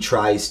movie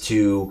tries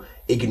to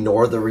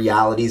ignore the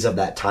realities of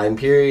that time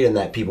period and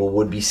that people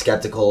would be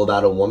skeptical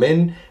about a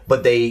woman,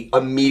 but they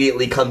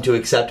immediately come to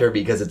accept her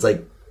because it's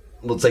like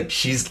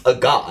she's a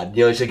god,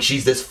 it's like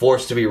she's this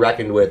force to be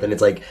reckoned with, and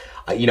it's like,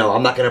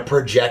 I'm not going to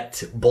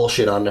project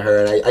bullshit onto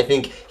her. And I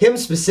think him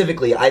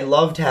specifically, I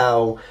loved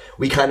how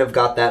we kind of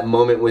got that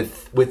moment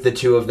with the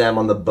two of them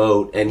on the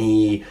boat, and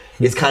he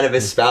is kind of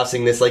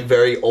espousing this like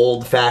very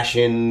old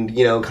fashioned,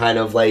 kind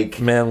of like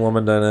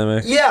Man-woman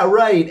dynamic. yeah,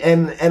 right.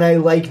 And I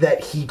like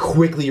that he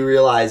quickly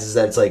realizes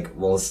that it's like,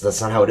 well, that's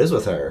not how it is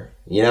with her,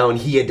 and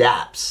he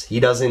adapts. He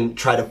doesn't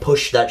try to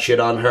push that shit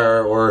on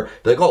her or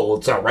be like, oh, well,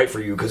 it's not right for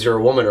you because you're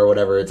a woman or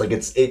whatever. It's like,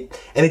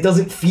 and it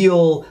doesn't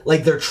feel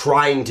like they're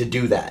trying to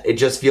do that. It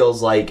just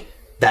feels like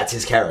that's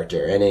his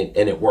character, and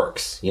it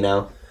works,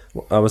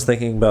 I was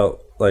thinking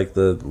about like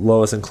the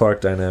Lois and Clark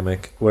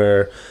dynamic,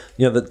 where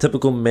the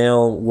typical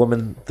male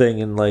woman thing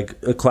in like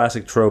a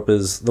classic trope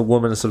is the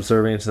woman is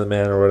subservient to the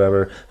man or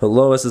whatever. But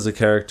Lois is a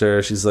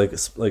character; she's like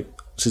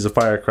she's a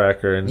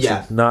firecracker and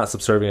Yeah. she's not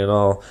subservient at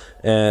all.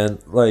 And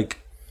like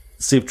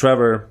Steve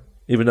Trevor,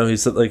 even though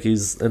he's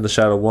in the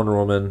shadow of Wonder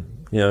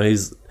Woman,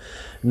 he's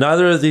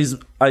neither of these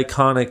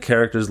iconic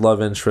characters'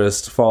 love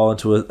interest fall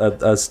into a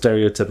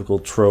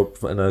stereotypical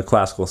trope in a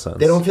classical sense.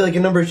 They don't feel like a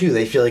number two.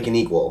 They feel like an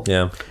equal.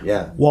 Yeah.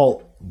 Yeah.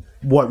 Well,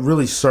 what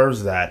really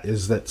serves that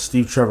is that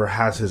Steve Trevor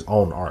has his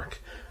own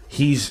arc.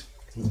 He's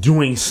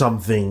doing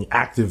something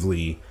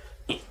actively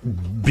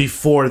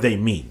before they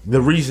meet.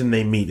 The reason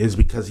they meet is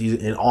because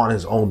he's on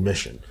his own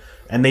mission.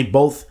 And they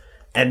both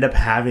end up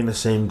having the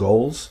same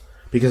goals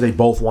because they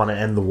both want to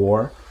end the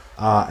war.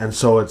 And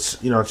so it's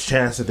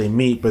chance that they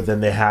meet, but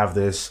then they have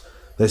this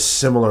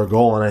similar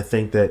goal. And I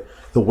think that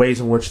the ways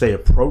in which they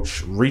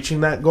approach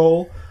reaching that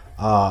goal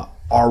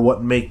are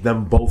what make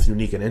them both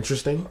unique and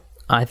interesting.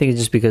 I think it's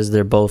just because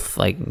they're both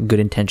like good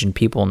intentioned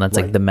people, and that's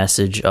like the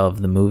message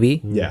of the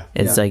movie. Yeah.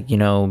 It's Yeah. like, It's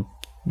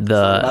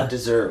not about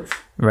deserve.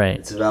 right.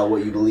 It's about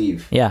what you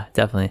believe. Yeah,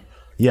 definitely.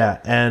 Yeah,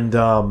 and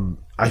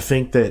I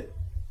think that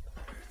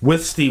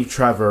with Steve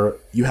Trevor,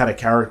 you had a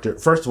character.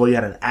 First of all, you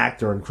had an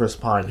actor in Chris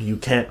Pine who you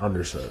can't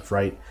underserve,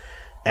 right?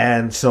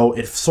 And so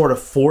it sort of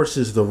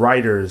forces the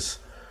writers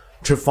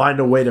to find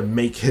a way to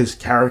make his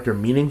character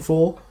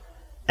meaningful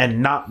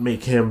and not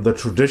make him the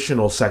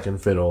traditional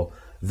second fiddle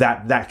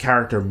that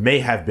character may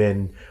have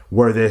been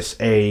were this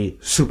a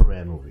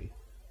Superman movie.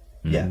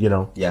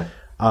 Yeah.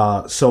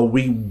 Yeah. So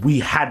we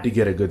had to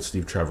get a good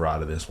Steve Trevor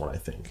out of this one, I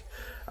think.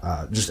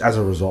 Just as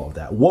a result of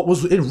that. What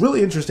was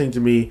really interesting to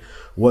me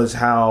was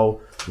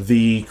how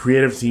the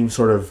creative team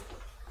sort of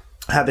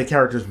had the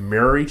characters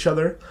mirror each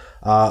other.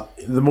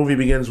 The movie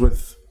begins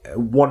with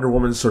Wonder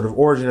Woman's sort of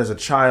origin as a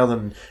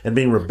child and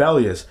being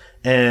rebellious,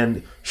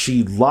 and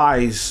she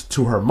lies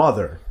to her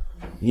mother.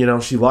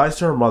 She lies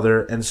to her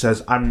mother and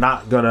says, I'm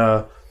not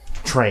gonna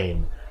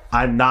train.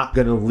 I'm not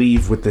gonna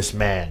leave with this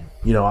man.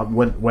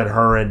 When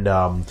her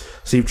and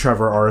Steve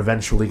Trevor are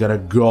eventually gonna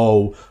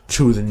go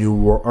to the new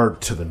world, or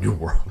to the new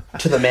world,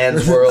 To the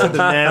man's to world. the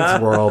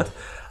man's world,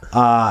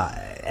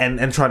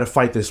 and try to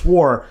fight this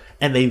war,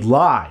 and they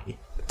lie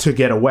to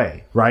get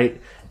away,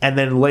 right? And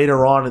then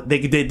later on, they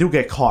do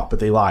get caught, but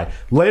they lie.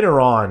 Later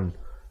on,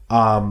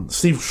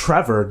 Steve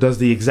Trevor does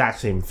the exact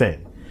same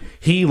thing.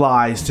 He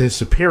lies to his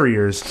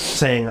superiors,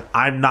 saying,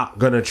 I'm not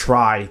going to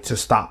try to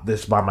stop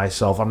this by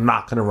myself. I'm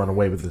not going to run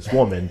away with this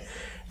woman.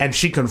 And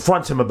she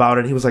confronts him about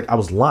it, and he was like, I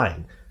was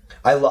lying.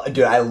 I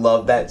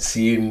love that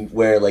scene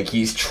where like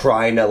he's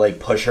trying to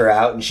like push her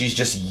out and she's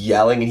just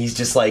yelling and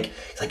he's like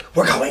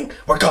we're going,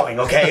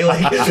 okay?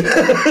 Like,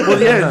 Well,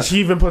 yeah, and she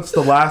even puts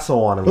the lasso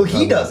on him. well,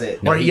 he does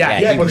it. Or, he he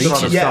puts it on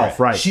reaches. himself,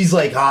 right. She's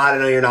like, I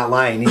don't know, you're not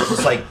lying. And he's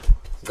just like,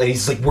 and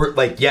he's like, we're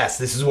like, yes,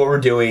 this is what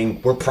we're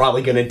doing. We're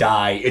probably gonna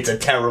die. It's a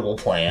terrible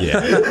plan.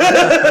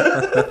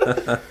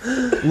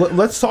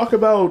 Let's talk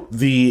about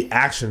the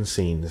action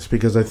scenes,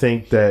 because I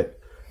think that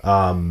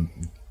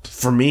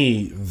for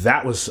me,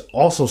 that was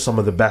also some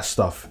of the best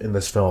stuff in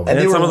this film. And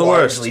they were some of the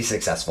worst. largely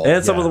successful.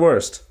 And some of the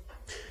worst.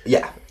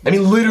 Yeah. I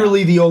mean,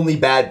 literally the only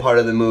bad part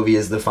of the movie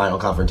is the final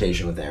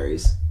confrontation with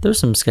Ares. There was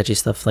some sketchy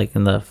stuff like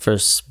in the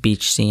first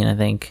beach scene, I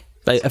think.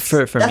 Like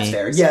for That's me,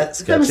 fair. Yeah,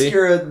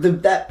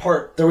 Themyscira, that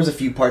part, there was a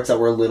few parts that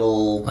were a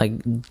little... like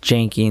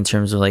janky in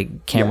terms of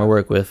like camera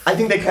work with. I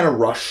think they kind of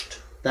rushed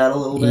that a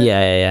little bit.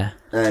 Yeah.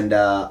 And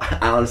I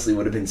honestly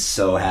would have been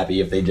so happy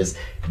if they just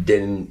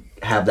didn't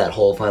have that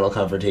whole final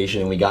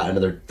confrontation and we got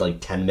another like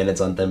 10 minutes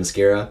on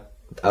Themyscira.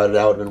 That would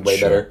have been way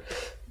better.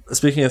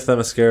 Speaking of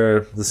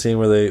Themyscira, the scene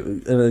where they,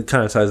 and it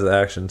kind of ties to the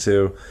action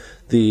too,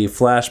 the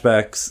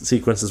flashback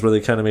sequences where they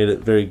kind of made it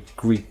very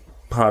Greek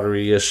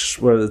pottery-ish,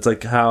 where it's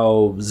like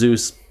how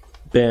Zeus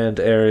banned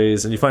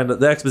Ares, and you find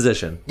the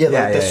exposition.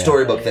 Yeah, the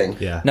storybook thing.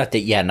 Yeah.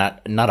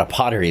 Not a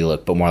pottery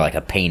look, but more like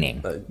a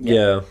painting.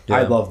 Yeah.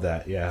 I love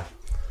that, yeah.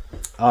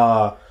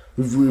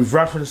 We've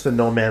referenced the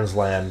No Man's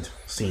Land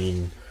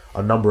scene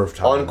a number of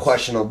times.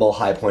 Unquestionable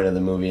high point of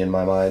the movie in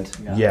my mind.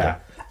 Yeah.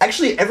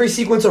 Actually, every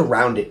sequence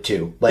around it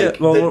too. Like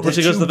when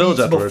she goes to the village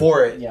beats afterward.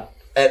 before it.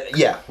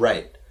 Yeah,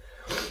 right.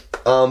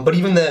 But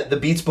even the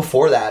beats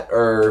before that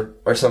are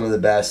some of the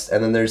best.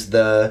 And then there's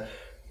the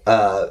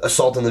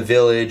assault on the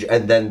village,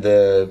 and then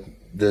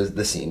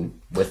the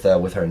scene with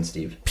her and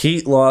Steve.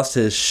 Pete lost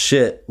his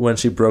shit when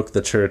she broke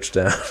the church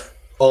down.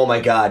 Oh my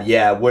god,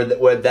 yeah. Where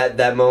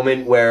that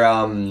moment where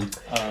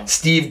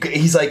Steve,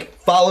 he's like,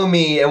 follow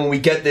me, and when we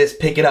get this,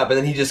 pick it up, and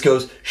then he just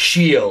goes,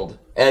 shield.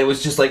 And it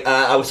was just like,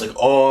 I was like,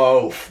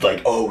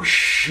 oh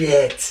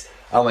shit.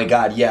 Oh my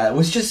god, yeah. It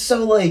was just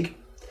so like,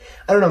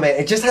 I don't know, man.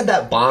 It just had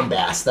that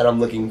bombast that I'm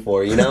looking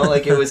for, you know?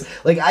 Like, it was,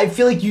 like, I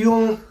feel like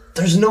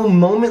there's no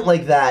moment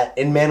like that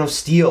in Man of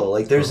Steel.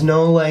 Like, there's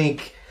no,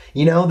 like,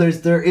 you know,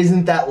 there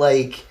isn't that,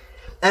 like,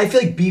 and I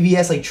feel like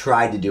BVS, like,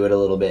 tried to do it a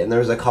little bit, and there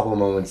was a couple of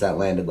moments that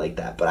landed like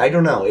that. But I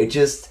don't know. It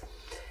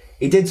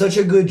did such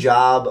a good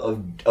job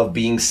of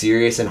being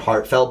serious and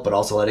heartfelt, but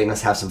also letting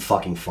us have some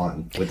fucking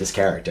fun with this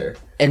character.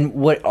 And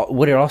what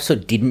it also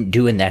didn't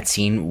do in that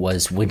scene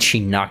was when she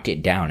knocked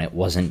it down, it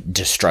wasn't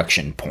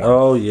destruction porn.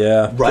 Oh,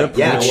 yeah. Right,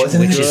 yeah, it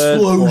wasn't an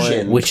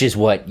explosion. Which is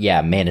what,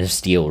 Man of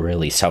Steel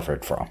really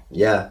suffered from.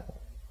 Yeah.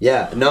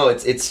 Yeah, no,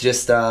 it's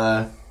just,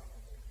 I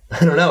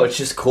don't know, it's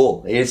just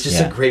cool. It's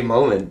just a great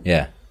moment.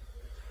 Yeah.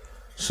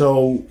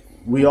 So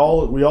we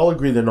all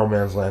agree the No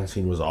Man's Land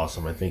scene was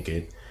awesome. I think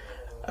a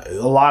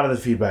lot of the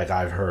feedback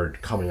I've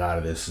heard coming out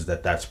of this is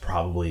that that's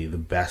probably the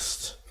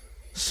best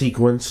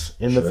sequence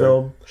in the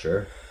film.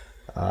 Sure.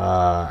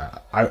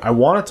 I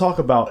want to talk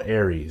about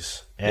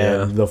Ares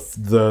and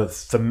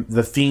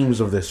the themes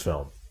of this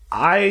film.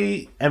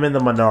 I am in the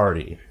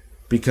minority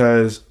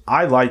because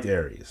I liked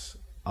Ares.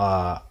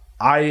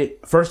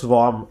 First of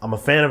all, I'm a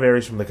fan of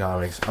Ares from the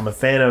comics. I'm a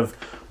fan of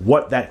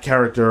what that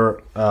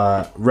character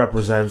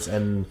represents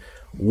and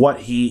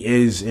what he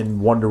is in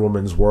Wonder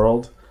Woman's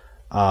world.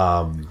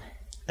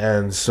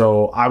 And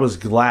so I was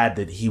glad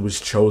that he was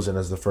chosen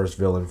as the first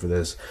villain for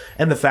this.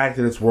 And the fact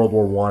that it's World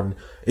War I,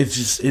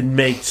 it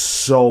makes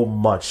so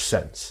much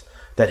sense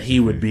that he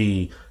would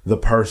be the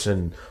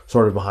person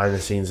sort of behind the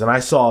scenes. And I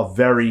saw a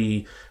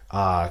very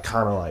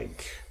kind of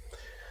like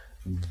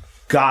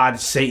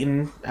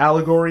God-Satan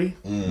allegory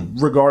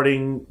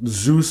regarding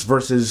Zeus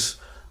versus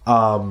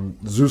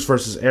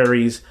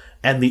Ares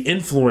and the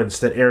influence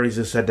that Ares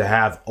is said to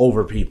have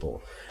over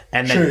people.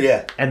 And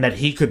that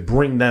he could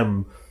bring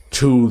them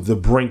to the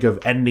brink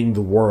of ending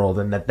the world,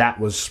 and that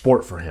was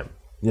sport for him.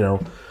 You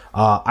know,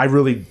 I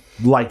really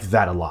liked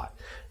that a lot,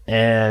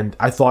 and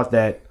I thought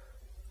that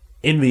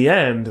in the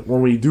end,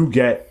 when we do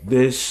get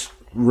this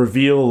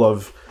reveal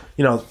of,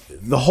 you know,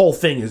 the whole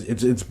thing is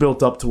it's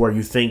built up to where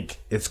you think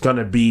it's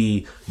gonna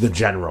be the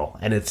general,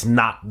 and it's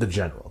not the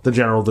general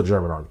of the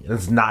German army.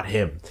 It's not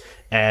him,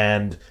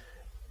 and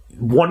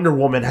Wonder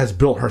Woman has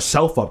built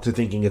herself up to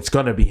thinking it's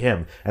gonna be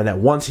him, and that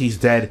once he's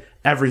dead,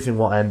 everything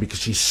will end, because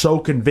she's so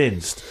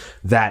convinced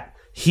that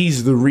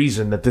he's the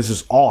reason that this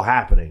is all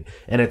happening.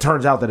 And it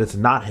turns out that it's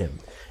not him.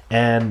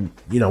 And,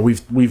 you know,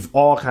 we've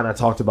all kind of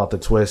talked about the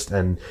twist,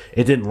 and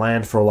it didn't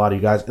land for a lot of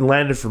you guys. It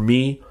landed for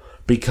me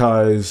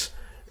because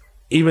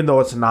even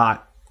though it's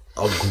not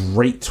a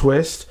great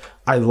twist,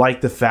 I like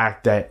the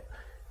fact that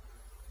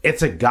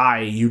it's a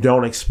guy you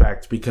don't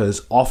expect,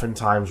 because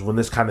oftentimes when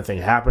this kind of thing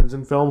happens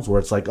in films where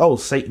it's like, oh,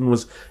 Satan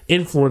was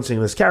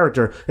influencing this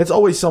character, it's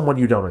always someone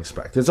you don't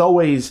expect. It's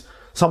always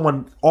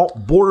someone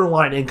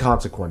borderline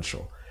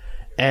inconsequential.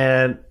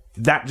 And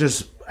that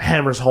just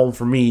hammers home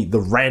for me the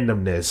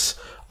randomness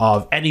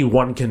of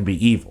anyone can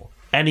be evil.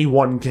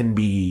 Anyone can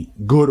be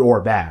good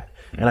or bad.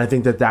 And I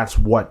think that that's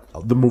what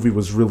the movie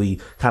was really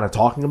kind of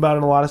talking about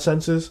in a lot of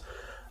senses.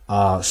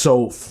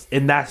 So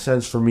in that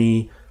sense, for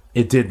me,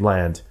 it did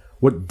land.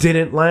 What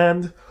didn't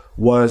land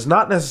was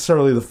not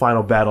necessarily the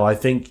final battle. I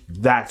think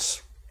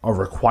that's a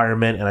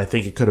requirement, and I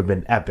think it could have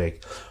been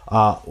epic.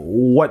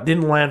 What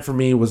didn't land for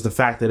me was the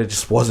fact that it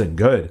just wasn't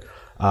good.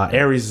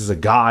 Ares is a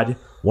god.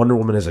 Wonder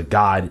Woman is a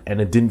god,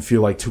 and it didn't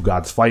feel like two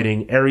gods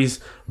fighting. Ares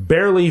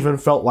barely even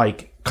felt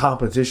like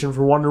competition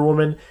for Wonder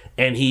Woman,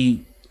 and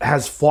he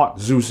has fought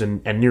Zeus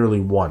and nearly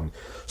won.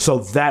 So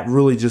that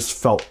really just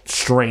felt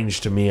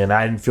strange to me, and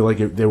I didn't feel like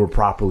they were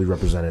properly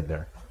represented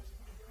there.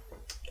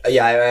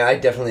 Yeah, I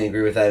definitely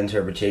agree with that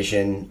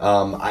interpretation.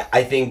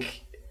 I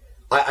think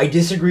I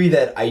disagree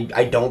that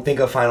I don't think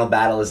a final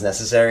battle is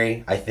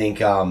necessary. I think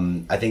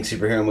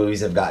superhero movies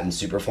have gotten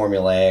super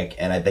formulaic,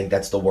 and I think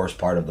that's the worst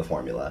part of the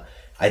formula.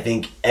 I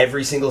think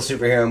every single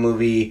superhero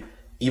movie,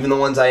 even the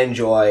ones I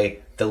enjoy,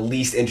 the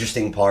least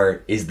interesting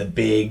part is the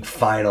big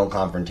final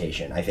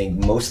confrontation. I think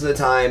most of the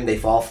time they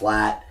fall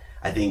flat.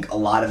 I think a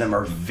lot of them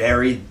are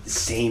very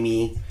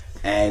samey,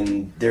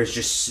 and it's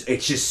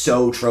just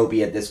so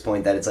tropey at this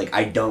point that it's like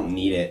I don't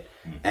need it.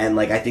 And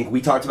like I think we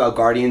talked about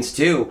Guardians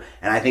 2,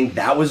 and I think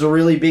that was a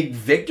really big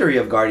victory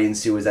of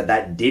Guardians 2 is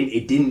that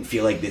didn't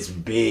feel like this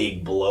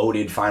big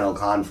bloated final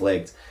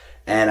conflict.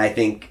 And I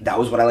think that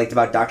was what I liked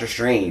about Doctor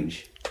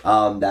Strange.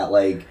 That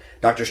like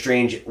Doctor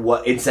Strange,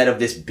 instead of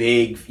this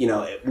big,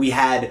 we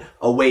had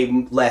a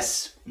way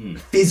less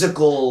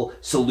physical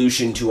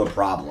solution to a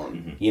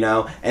problem,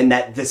 and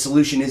that the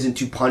solution isn't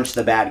to punch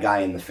the bad guy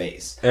in the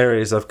face.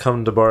 Ares, I've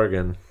come to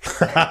bargain.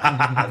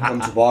 I've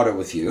come to barter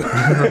with you.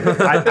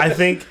 I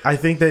think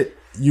that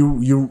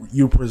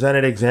you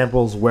presented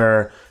examples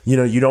where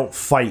you don't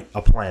fight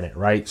a planet,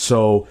 right?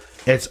 So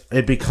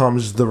it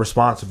becomes the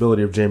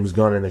responsibility of James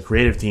Gunn and the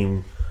creative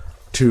team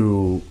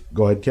to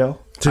go ahead,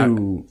 Kel.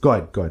 Go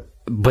ahead.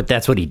 But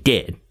that's what he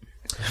did.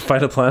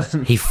 Fight a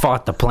planet. He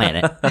fought the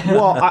planet.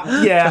 Well,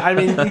 I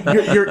mean,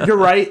 you're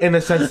right in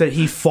the sense that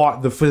he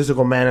fought the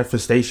physical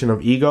manifestation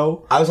of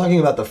ego. I was talking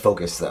about the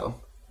focus, though.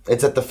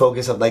 It's at the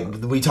focus of, like,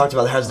 we talked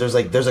about how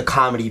there's a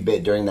comedy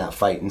bit during that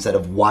fight instead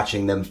of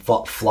watching them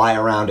fly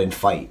around and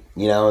fight,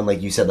 and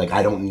like you said, like,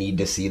 I don't need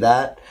to see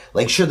that.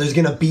 Like, sure, there's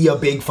gonna be a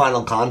big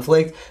final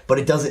conflict, but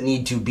it doesn't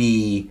need to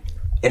be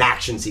an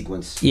action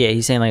sequence. Yeah,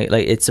 he's saying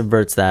like it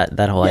subverts that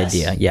whole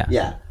idea.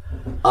 Yeah.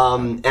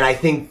 And I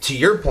think to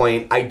your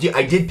point, I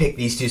did pick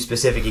these two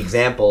specific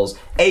examples,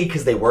 A,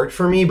 because they worked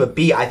for me, but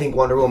B, I think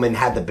Wonder Woman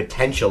had the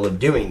potential of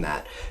doing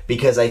that.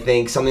 Because I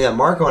think something that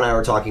Marco and I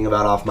were talking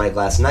about off mic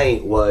last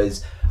night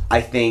was, I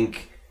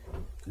think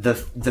the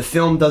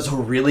film does a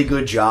really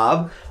good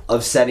job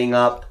of setting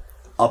up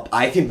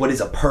I think what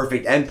is a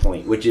perfect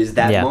endpoint, which is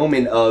that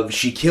moment of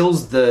she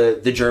kills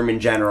the German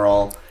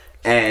general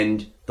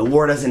and the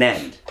war doesn't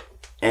end.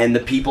 And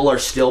the people are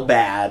still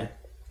bad.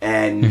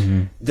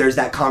 And there's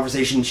that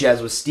conversation she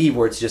has with Steve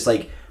where it's just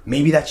like,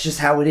 maybe that's just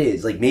how it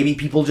is. Like, maybe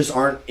people just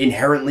aren't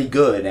inherently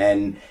good.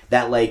 And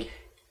that, like,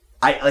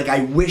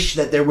 I wish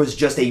that there was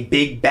just a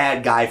big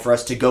bad guy for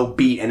us to go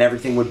beat and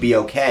everything would be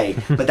okay.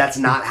 But that's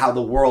not how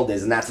the world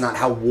is, and that's not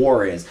how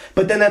war is.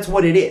 But then that's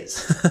what it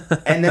is.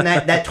 And then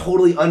that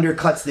totally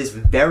undercuts this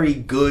very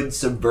good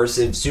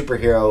subversive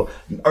superhero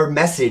or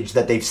message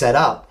that they've set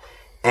up.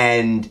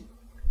 And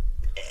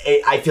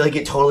I feel like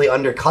it totally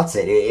undercuts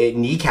it. It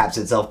kneecaps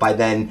itself by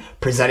then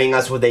presenting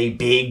us with a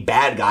big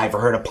bad guy for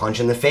her to punch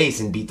in the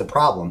face and beat the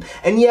problem.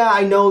 And yeah,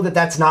 I know that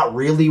that's not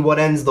really what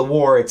ends the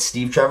war. It's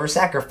Steve Trevor's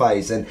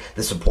sacrifice and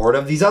the support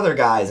of these other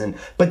guys.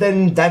 But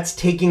then that's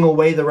taking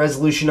away the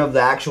resolution of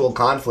the actual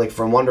conflict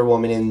from Wonder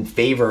Woman in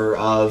favor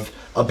of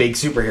a big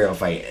superhero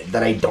fight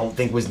that I don't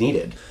think was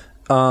needed.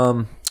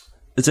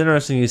 It's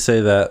interesting you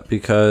say that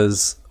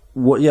because...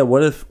 What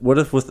if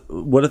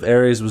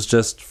Ares was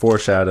just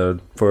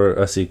foreshadowed for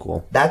a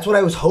sequel? That's what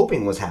I was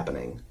hoping was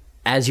happening.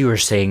 As you were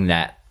saying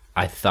that,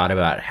 I thought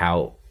about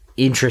how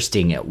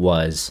interesting it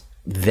was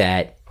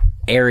that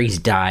Ares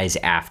dies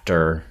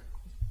after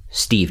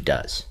Steve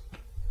does.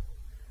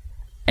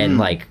 And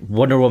like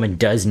Wonder Woman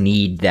does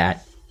need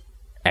that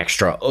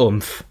extra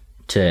oomph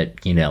to,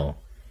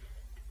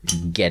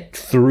 get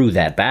through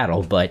that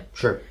battle, but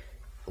sure.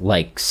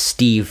 Like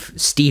Steve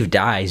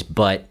dies,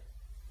 but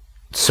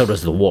so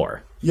does the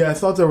war. Yeah, I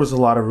thought there was a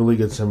lot of really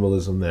good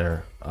symbolism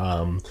there.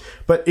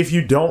 But if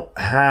you don't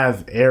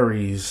have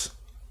Ares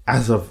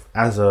as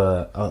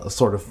a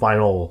sort of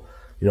final,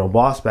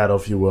 boss battle,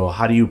 if you will,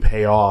 how do you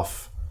pay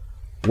off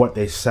what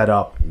they set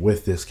up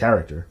with this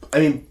character? I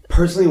mean,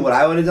 personally, what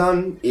I would have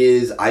done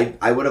is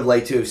I would have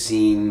liked to have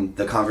seen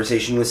the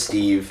conversation with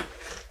Steve.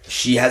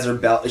 She has her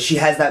belt. She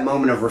has that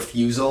moment of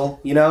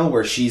refusal,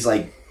 where she's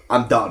like,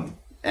 "I'm done."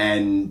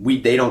 And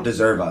they don't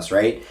deserve us,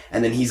 right?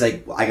 And then he's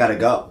like, I gotta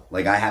go.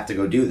 Like, I have to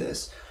go do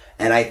this.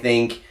 And I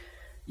think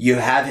you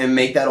have him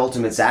make that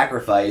ultimate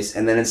sacrifice,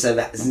 and then instead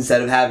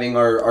of having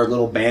our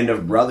little band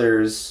of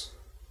brothers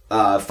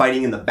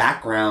fighting in the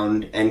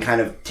background and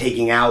kind of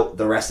taking out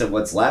the rest of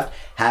what's left,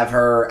 have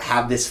her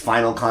have this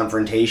final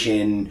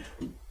confrontation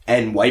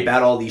and wipe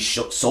out all these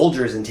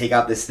soldiers and take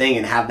out this thing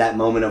and have that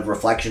moment of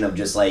reflection of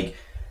just like,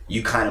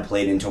 you kind of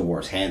played into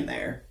war's hand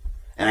there.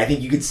 And I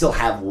think you could still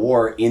have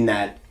war in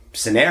that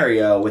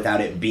scenario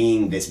without it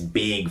being this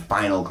big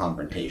final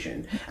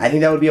confrontation. I think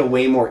that would be a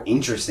way more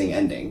interesting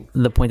ending.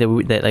 The point that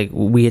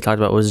we had talked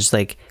about was just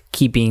like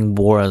keeping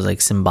war as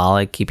like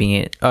symbolic, keeping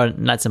it, or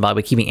not symbolic,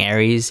 but keeping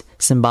Ares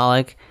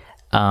symbolic,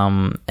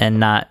 and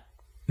not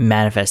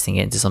manifesting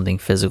it into something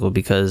physical,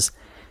 because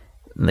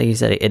like you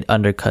said, it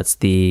undercuts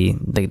the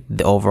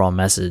overall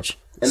message.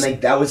 And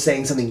like that was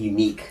saying something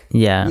unique.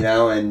 Yeah. You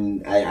know,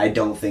 and I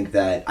don't think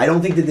that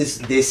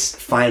this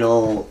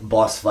final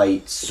boss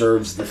fight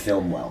serves the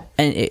film well.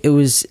 And it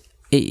was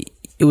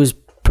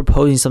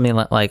proposing something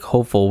like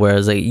hopeful,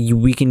 whereas like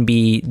we can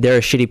be, there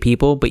are shitty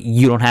people, but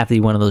you don't have to be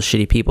one of those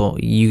shitty people.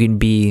 You can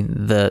be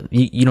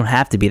you don't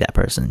have to be that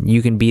person.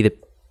 You can be the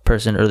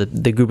person or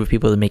the group of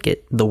people that make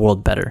the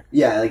world better.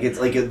 Yeah, like it's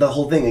like the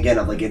whole thing again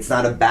of like it's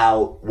not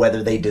about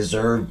whether they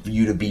deserve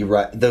you to be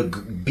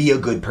be a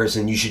good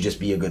person. You should just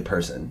be a good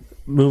person.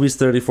 Movies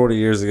 30, 40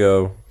 years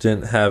ago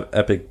didn't have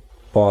epic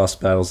boss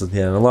battles at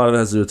the end. A lot of it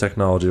has to do with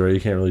technology, right?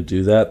 You can't really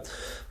do that.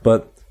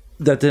 But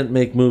that didn't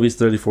make movies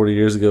 30, 40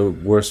 years ago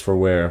worse for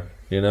wear,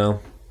 you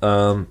know?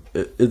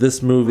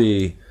 This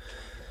movie,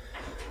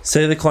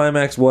 say the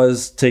climax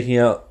was taking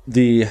out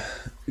the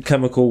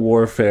chemical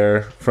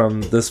warfare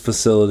from this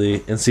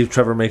facility, and Steve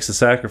Trevor makes a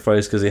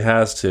sacrifice because he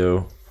has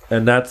to.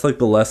 And that's like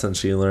the lesson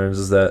she learns,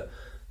 is that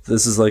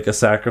this is like a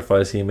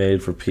sacrifice he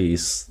made for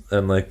peace.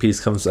 And like peace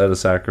comes at a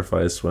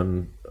sacrifice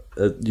when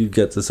you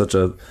get to such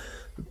a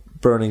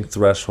burning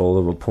threshold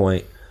of a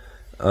point.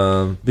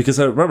 Because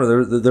I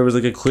remember there was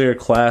like a clear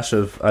clash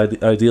of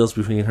ideals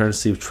between her and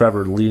Steve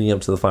Trevor leading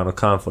up to the final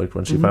conflict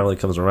when she finally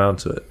comes around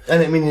to it.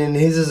 And I mean, and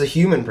his is a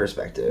human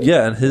perspective.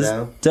 Yeah, and his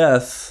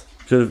death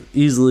could have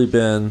easily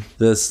been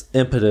this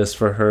impetus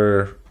for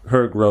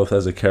her growth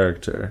as a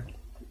character.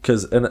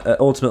 And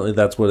ultimately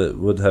that's what it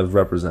would have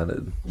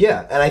represented.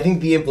 Yeah, and I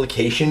think the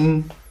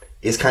implication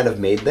is kind of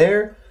made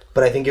there,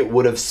 but I think it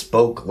would have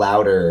spoke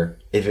louder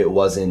if it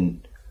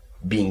wasn't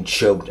being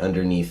choked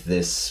underneath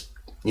this,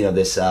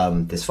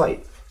 this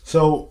fight.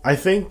 So I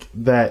think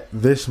that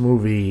this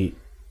movie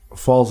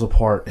falls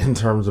apart in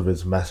terms of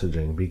its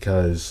messaging,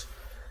 because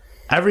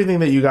everything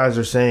that you guys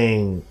are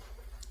saying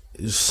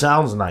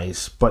sounds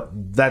nice, but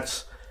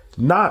that's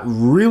not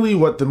really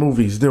what the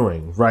movie's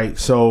doing, right?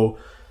 So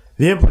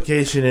the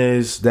implication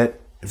is that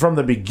from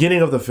the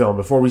beginning of the film,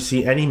 before we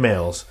see any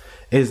males,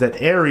 is that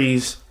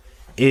Ares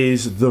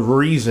is the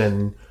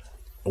reason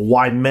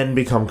why men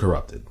become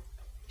corrupted.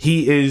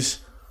 He is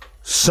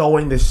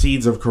sowing the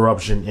seeds of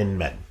corruption in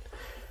men.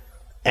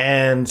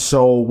 And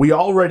so we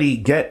already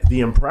get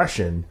the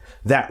impression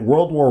that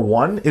World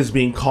War I is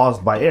being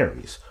caused by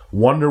Ares.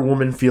 Wonder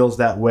Woman feels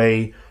that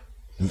way.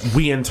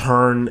 We in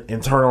turn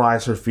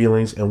internalize her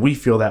feelings, and we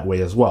feel that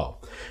way as well.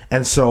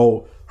 And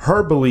so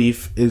her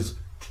belief is...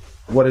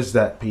 What is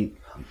that, Pete?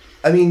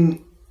 I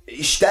mean,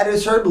 that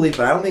is her belief,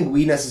 but I don't think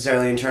we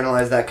necessarily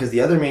internalize that, because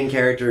the other main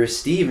character is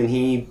Steve, and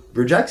he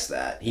rejects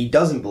that. He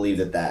doesn't believe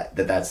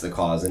that's the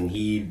cause, and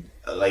he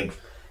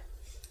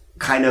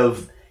kind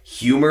of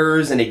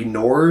humors and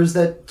ignores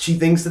that she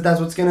thinks that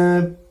that's what's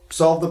gonna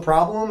solve the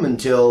problem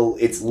until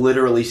it's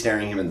literally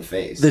staring him in the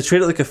face. They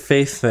treat it like a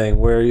faith thing,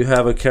 where you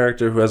have a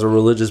character who has a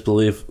religious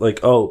belief,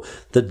 like, oh,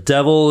 the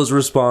devil is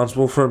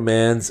responsible for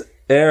man's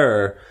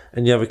error,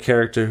 and you have a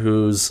character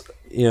who's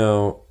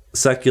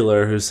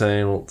secular, who's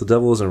saying, well, the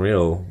devil isn't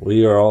real.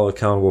 We are all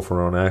accountable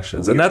for our own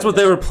actions. And that's what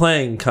they were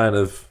playing kind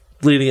of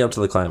leading up to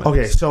the climax.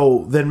 Okay,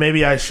 so then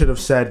maybe I should have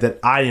said that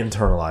I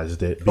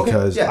internalized it,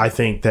 because I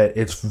think that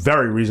it's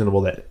very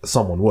reasonable that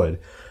someone would.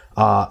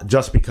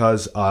 Just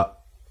because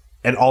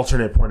an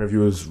alternate point of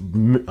view is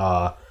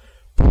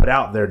put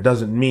out there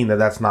doesn't mean that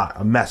that's not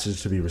a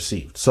message to be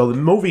received. So the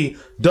movie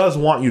does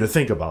want you to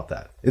think about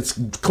that. It's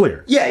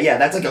clear. Yeah,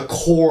 that's like a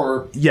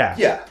core...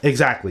 Yeah,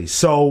 exactly.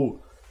 So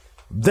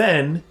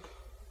then...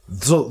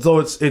 So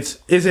it's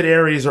is it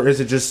Ares, or is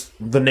it just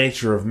the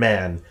nature of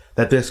man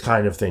that this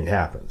kind of thing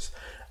happens?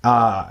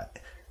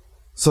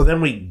 So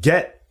then we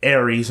get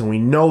Ares, and we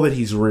know that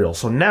he's real.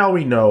 So now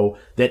we know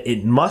that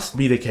it must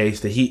be the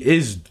case that he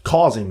is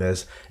causing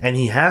this, and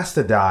he has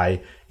to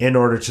die in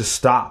order to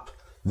stop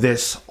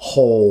this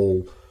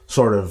whole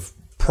sort of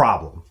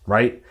problem,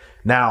 right?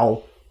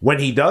 Now, when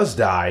he does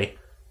die,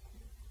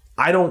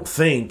 I don't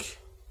think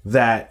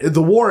that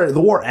the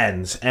war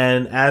ends,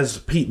 and as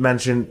Pete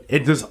mentioned,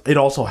 it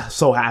also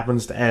so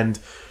happens to end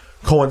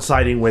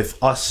coinciding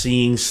with us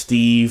seeing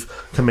Steve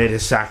commit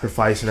his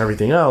sacrifice and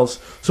everything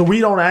else. So we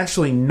don't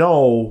actually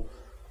know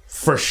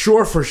for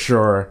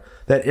sure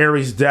that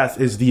Ares' death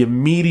is the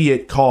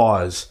immediate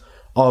cause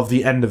of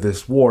the end of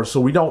this war.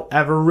 So we don't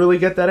ever really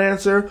get that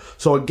answer.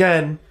 So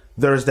again,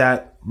 there's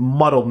that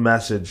muddled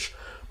message.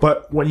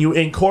 But when you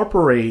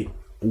incorporate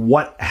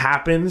what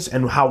happens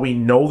and how we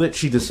know that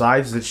she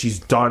decides that she's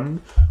done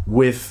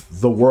with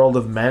the world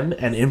of men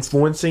and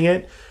influencing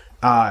it,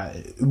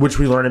 which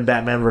we learn in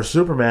Batman vs.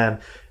 Superman,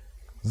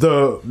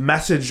 the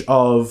message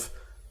of,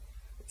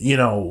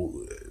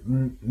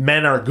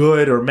 men are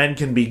good, or men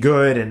can be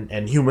good,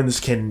 and humans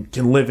can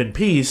live in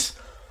peace,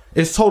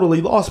 is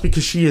totally lost,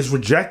 because she has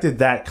rejected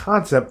that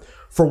concept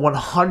for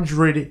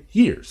 100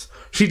 years.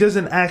 She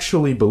doesn't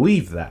actually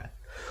believe that.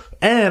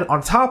 And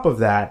on top of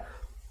that,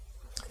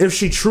 if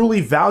she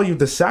truly valued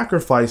the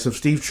sacrifice of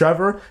Steve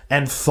Trevor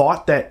and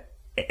thought that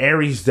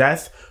Ares'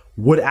 death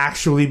would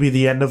actually be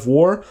the end of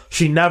war,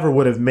 she never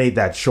would have made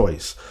that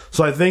choice.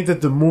 So I think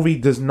that the movie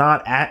does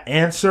not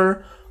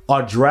answer,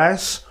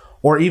 address,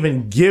 or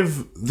even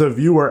give the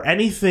viewer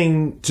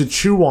anything to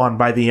chew on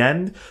by the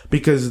end,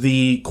 because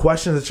the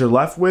questions that you're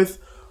left with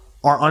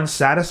are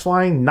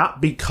unsatisfying,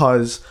 not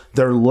because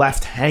they're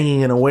left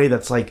hanging in a way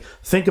that's like,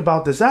 think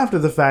about this after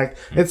the fact.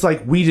 It's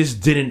like, we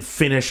just didn't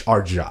finish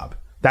our job.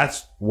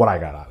 That's what I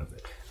got out of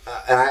it.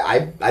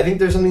 I think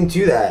there's something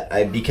to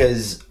that,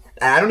 because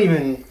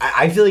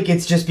I feel like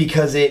it's just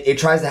because it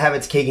tries to have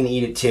its cake and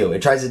eat it too.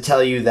 It tries to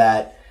tell you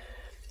that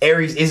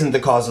Ares isn't the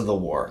cause of the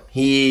war.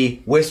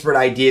 He whispered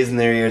ideas in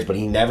their ears, but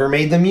he never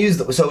made them use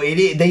them. So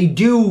they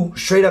do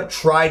straight up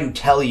try to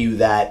tell you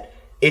that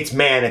it's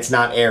man, it's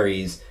not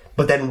Ares.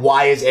 But then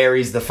why is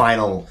Ares the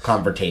final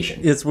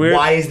confrontation? It's weird.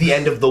 Why is the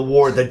end of the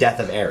war the death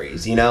of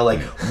Ares? You know,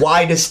 like,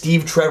 why does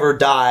Steve Trevor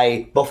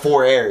die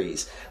before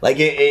Ares? Like,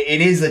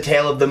 it is the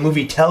tale of the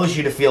movie tells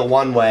you to feel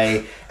one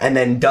way and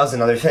then does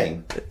another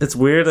thing. It's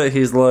weird that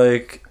he's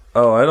like,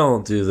 oh, I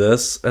don't do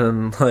this.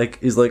 And,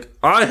 like, he's like,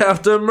 I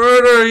have to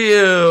murder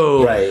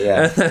you! Right,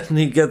 yeah. And then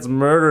he gets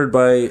murdered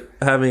by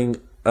having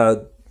a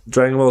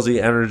Dragon Ball Z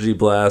energy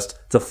blast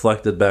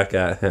deflected back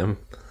at him.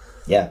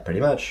 Yeah, pretty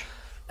much.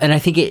 And I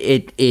think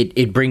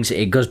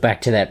it goes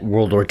back to that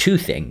World War II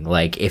thing.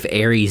 Like, if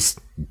Ares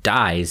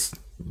dies,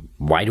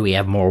 why do we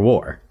have more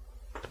war?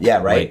 Yeah,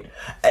 right.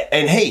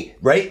 And hey,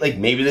 right, like,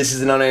 maybe this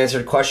is an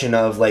unanswered question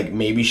of, like,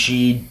 maybe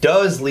she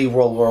does leave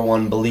World War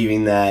I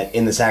believing that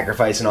in the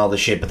sacrifice and all the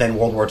shit, but then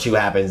World War II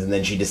happens and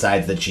then she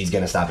decides that she's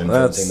going to stop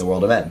influencing the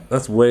world event.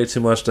 That's way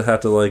too much to have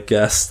to, like,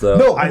 guess, though.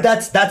 No, but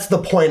that's the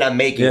point I'm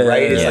making,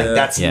 right? It's like,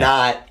 that's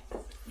not...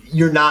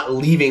 You're not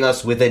leaving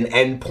us with an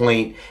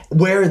endpoint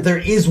where there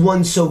is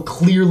one so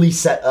clearly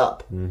set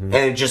up, and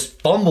it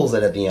just fumbles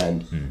it at the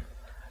end.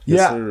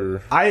 Yeah,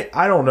 sir.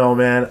 I don't know,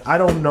 man. I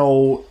don't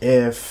know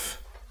if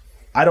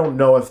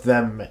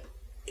them.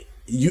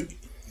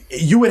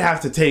 You would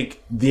have to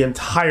take the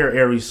entire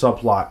Ares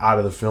subplot out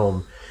of the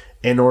film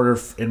in order,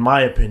 in my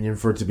opinion,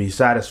 for it to be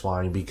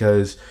satisfying.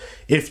 Because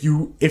if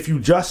you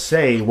just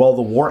say, well,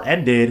 the war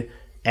ended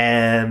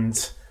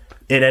and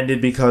it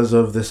ended because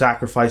of the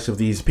sacrifice of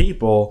these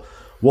people,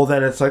 well,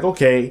 then it's like,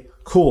 okay,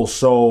 cool.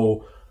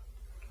 So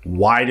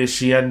why does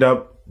she end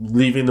up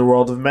leaving the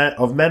world of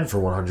men for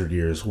 100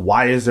 years?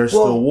 Why is there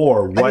still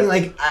war? I mean,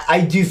 like,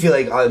 I do feel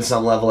like on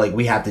some level, like,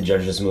 we have to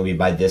judge this movie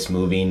by this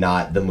movie,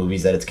 not the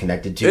movies that it's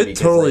connected to. It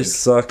totally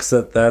sucks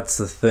that that's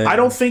the thing. I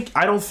don't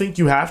think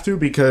you have to,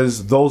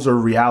 because those are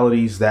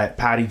realities that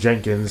Patty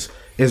Jenkins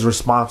is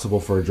responsible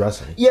for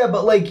addressing. Yeah,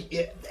 but,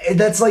 like,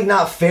 that's, like,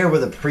 not fair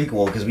with a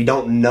prequel, because we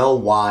don't know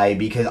why,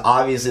 because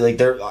obviously,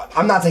 like,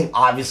 I'm not saying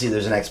obviously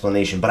there's an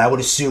explanation, but I would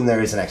assume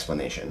there is an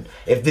explanation.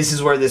 If this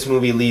is where this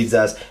movie leads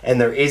us,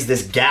 and there is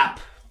this gap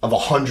of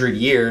 100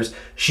 years,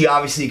 she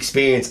obviously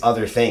experienced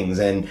other things,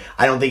 and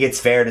I don't think it's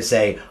fair to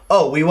say,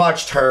 oh, we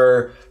watched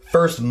her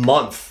first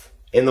month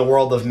in the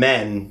world of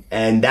men,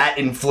 and that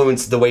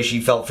influenced the way she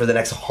felt for the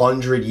next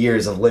 100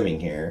 years of living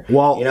here.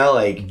 Well, you know,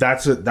 like,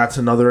 that's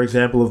another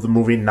example of the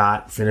movie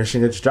not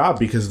finishing its job,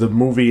 because the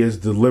movie is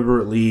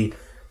deliberately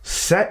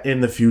set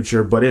in the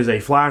future but is a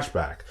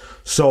flashback.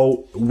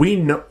 So we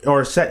know,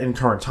 or set in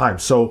current time.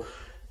 So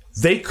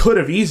they could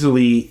have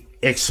easily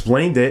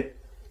explained it,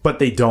 but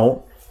they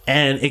don't,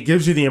 and it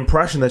gives you the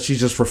impression that she's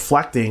just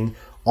reflecting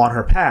on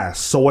her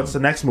past. So what's the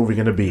next movie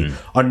going to be?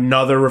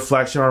 Another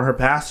reflection on her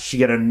past? She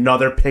get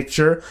another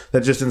picture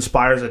that just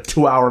inspires a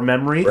 2-hour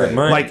memory? Right.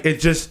 Like,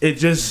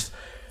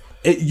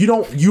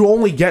 you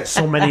only get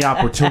so many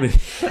opportunities.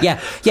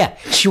 Yeah.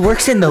 She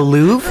works in the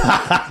Louvre.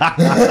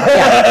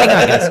 Hang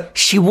on, guys.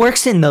 She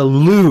works in the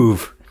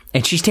Louvre,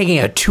 and she's taking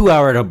a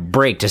 2-hour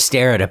break to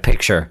stare at a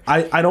picture.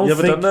 I don't You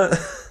ever think done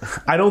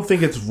that? I don't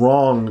think it's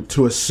wrong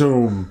to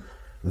assume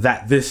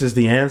that this is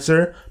the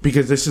answer,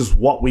 because this is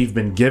what we've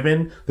been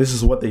given. This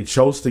is what they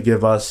chose to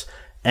give us,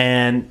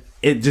 and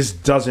it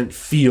just doesn't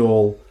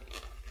feel,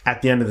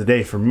 at the end of the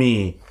day, for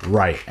me,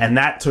 right. And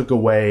that took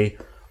away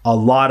a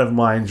lot of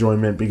my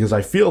enjoyment, because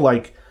I feel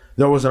like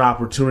there was an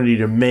opportunity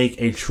to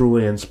make a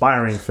truly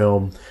inspiring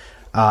film,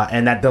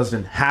 and that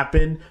doesn't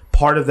happen.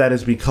 Part of that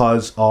is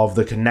because of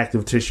the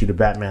connective tissue to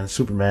Batman and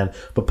Superman,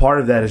 but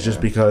part of that is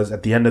just because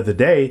at the end of the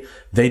day,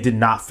 they did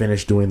not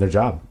finish doing their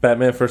job.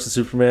 Batman vs.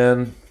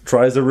 Superman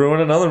tries to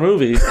ruin another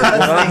movie.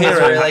 That's the thing is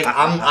where, like,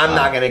 I'm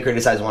not gonna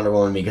criticize Wonder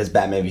Woman because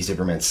Batman v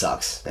Superman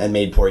sucks and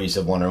made poor use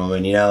of Wonder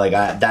Woman. You know, like,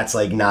 that's,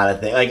 like, not a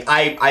thing. Like,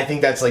 I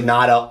think that's, like,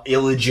 not a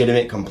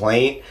illegitimate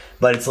complaint,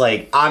 but it's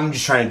like, I'm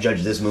just trying to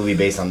judge this movie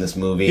based on this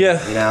movie.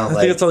 Yeah, you know, I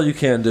think that's all you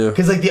can do.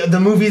 Because, like, the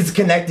movies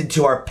connected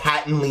to are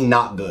patently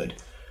not good.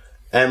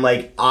 And,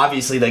 like,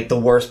 obviously, like, the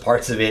worst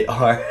parts of it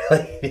are,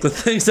 like, The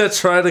things that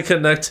try to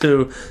connect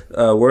to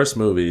worse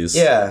movies.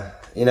 yeah,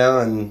 you know,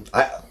 and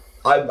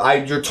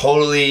you're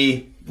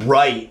totally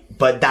right,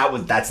 but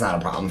that's not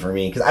a problem for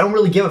me, because I don't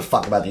really give a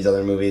fuck about these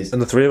other movies.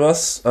 And the three of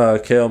us,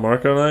 Kale,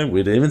 Marco, and I,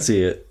 we didn't even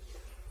see it.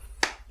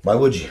 Why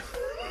would you?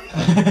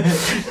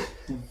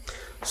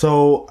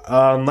 So,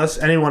 unless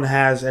anyone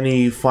has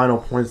any final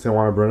points they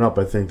want to bring up,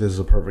 I think this is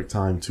a perfect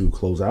time to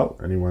close out.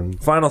 Anyone?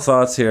 Final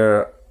thoughts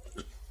here.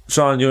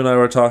 Sean, you and I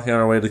were talking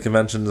on our way to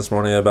convention this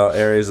morning about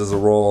Ares as a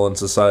role in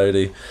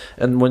society,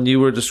 and when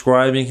you were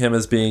describing him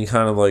as being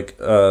kind of like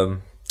a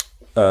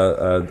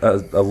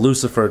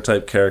Lucifer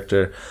type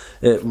character,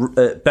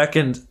 it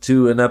beckoned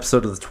to an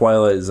episode of the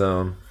Twilight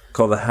Zone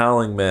called The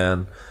Howling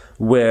Man,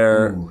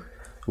 where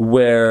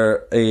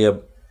a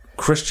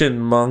Christian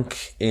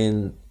monk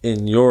in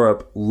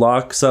Europe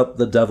locks up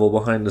the devil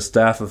behind the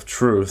Staff of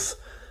Truth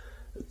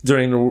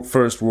during the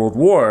First World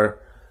War,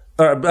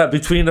 or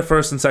between the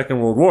First and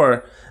Second World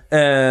War,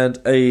 and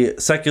a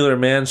secular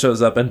man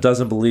shows up and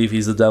doesn't believe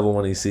he's the devil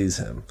when he sees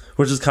him,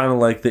 which is kind of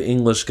like the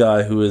English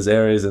guy who is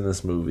Ares in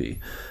this movie.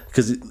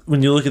 Because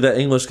when you look at that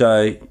English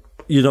guy,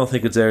 you don't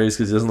think it's Ares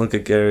because he doesn't look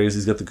like Ares.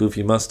 He's got the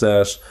goofy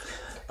mustache.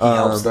 He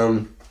helps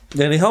them.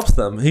 And he helps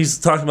them. He's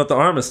talking about the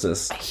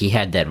armistice. He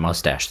had that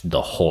mustache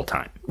the whole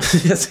time.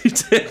 Yes, he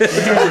did.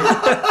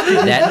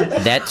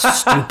 That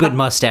stupid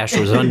mustache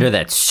was under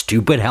that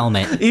stupid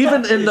helmet.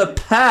 Even in the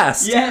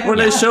past, when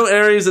they show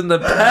Ares in the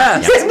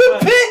past. In the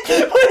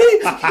pit when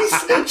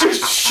he's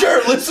just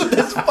shirtless with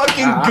this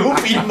fucking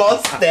goofy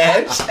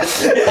mustache.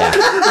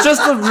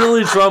 Just to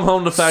really drum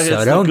home the fact that So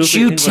it's the don't goofy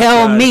you English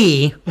tell guy.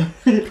 me.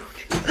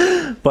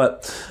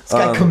 But This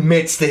guy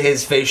commits to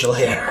his facial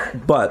hair.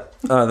 But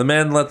the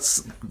man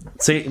lets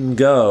Satan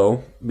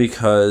go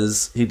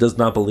because he does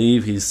not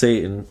believe he's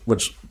Satan,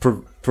 which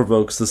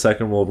provokes the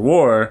Second World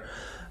War.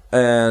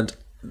 And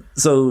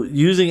so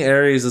using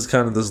Ares as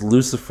kind of this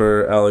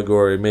Lucifer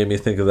allegory made me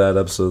think of that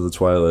episode of The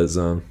Twilight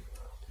Zone.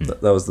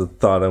 That was the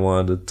thought I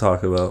wanted to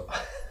talk about.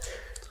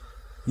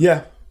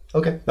 Yeah.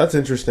 Okay. That's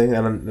interesting,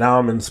 and now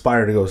I'm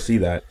inspired to go see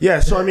that. Yeah,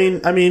 so I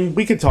mean,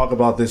 we could talk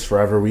about this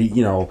forever. We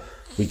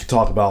could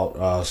talk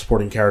about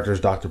supporting characters,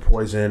 Dr.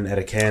 Poison,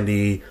 Etta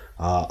Candy.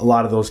 A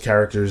lot of those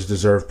characters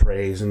deserve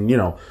praise, and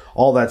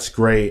all that's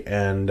great.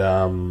 And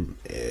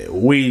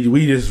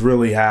we just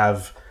really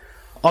have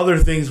other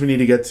things we need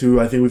to get to.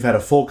 I think we've had a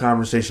full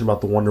conversation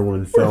about the Wonder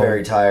Woman film. We're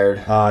very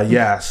tired.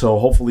 Yeah, so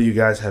hopefully you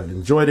guys have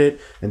enjoyed it,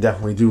 and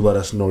definitely do let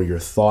us know your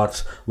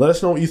thoughts. Let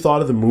us know what you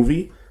thought of the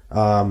movie.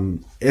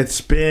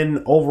 It's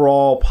been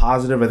overall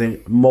positive. I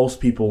think most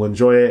people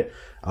enjoy it.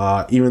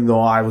 Even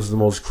though I was the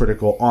most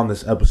critical on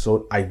this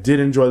episode, I did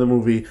enjoy the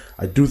movie.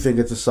 I do think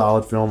it's a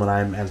solid film, and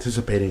I'm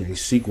anticipating a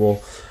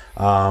sequel.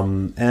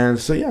 And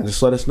so, yeah,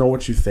 just let us know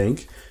what you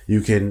think.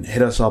 You can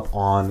hit us up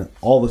on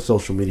all the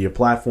social media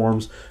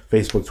platforms,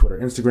 Facebook, Twitter,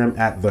 Instagram,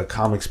 at The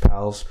Comics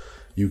Pals.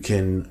 You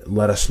can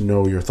let us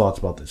know your thoughts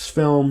about this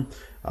film.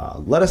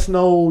 Let us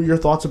know your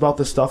thoughts about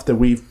the stuff that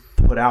we've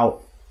put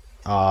out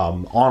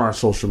on our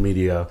social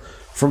media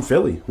from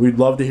Philly. We'd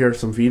love to hear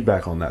some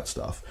feedback on that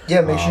stuff.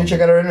 Yeah, make sure you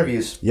check out our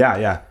interviews.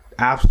 Yeah,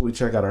 absolutely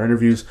check out our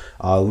interviews.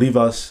 Leave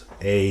us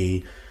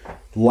a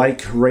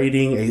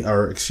rating,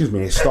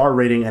 a star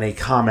rating and a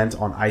comment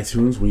on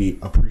iTunes. We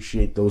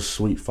appreciate those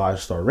sweet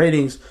 5-star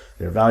ratings.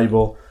 They're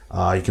valuable.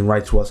 You can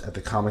write to us at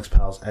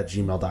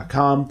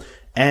thecomicspals@gmail.com.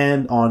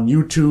 And on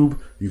YouTube,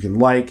 you can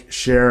like,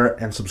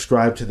 share, and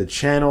subscribe to the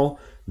channel.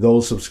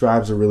 Those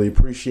subscribes are really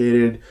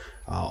appreciated.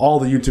 All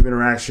the YouTube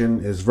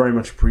interaction is very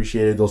much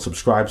appreciated. Those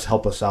subscribes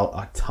help us out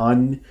a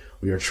ton.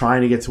 We are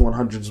trying to get to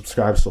 100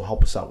 subscribes, so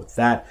help us out with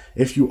that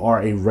if you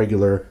are a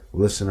regular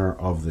listener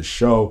of the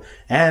show.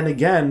 And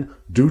again,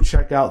 do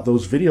check out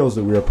those videos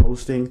that we are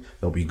posting.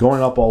 They'll be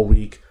going up all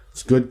week.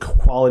 It's good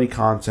quality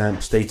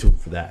content. Stay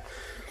tuned for that.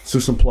 So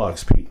some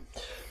plugs, Pete.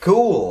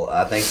 Cool.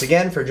 Thanks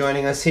again for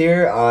joining us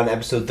here on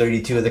episode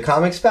 32 of the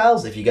Comics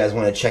Pals. If you guys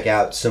want to check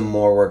out some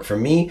more work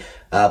from me,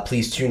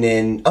 please tune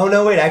in. Oh,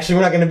 no, wait. Actually,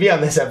 we're not going to be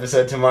on this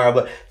episode tomorrow,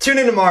 but tune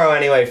in tomorrow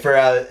anyway for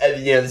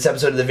this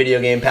episode of the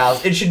Video Game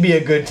Pals. It should be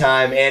a good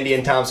time. Andy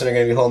and Thompson are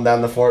going to be holding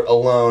down the fort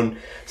alone,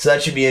 so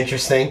that should be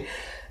interesting.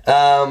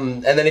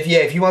 And then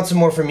if you want some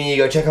more from me,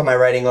 go check out my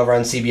writing over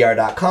on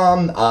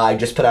CBR.com. I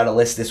just put out a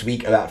list this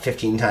week about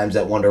 15 times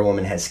that Wonder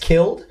Woman has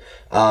killed.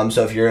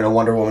 So if you're in a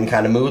Wonder Woman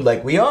kind of mood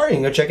like we are, you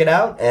can go check it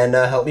out and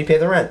help me pay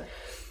the rent.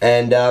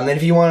 And then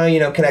if you want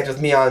to, connect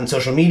with me on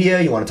social media,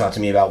 you want to talk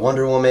to me about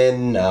Wonder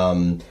Woman,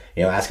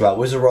 ask about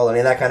Wizard World, any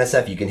of that kind of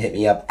stuff, you can hit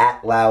me up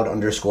at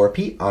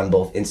loud_Pete on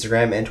both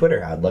Instagram and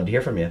Twitter. I'd love to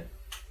hear from you.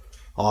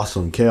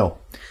 Awesome. Kale.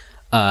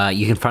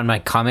 You can find my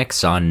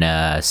comics on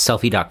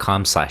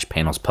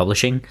selfie.com/panels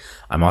publishing.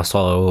 I'm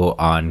also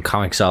on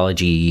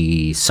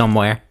Comixology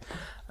somewhere.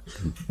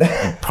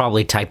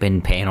 Probably type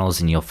in panels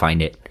and you'll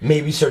find it.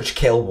 Maybe search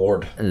Kale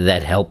Ward.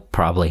 That helped,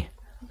 probably.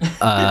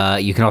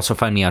 You can also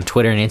find me on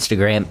Twitter and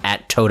Instagram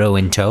at Toto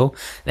in Tow.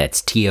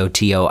 That's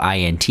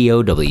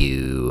TOTOINTOW.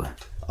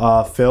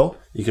 Phil.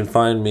 You can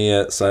find me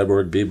at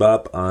Cyborg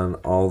Bebop on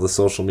all the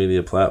social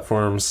media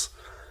platforms.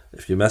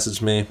 If you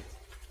message me,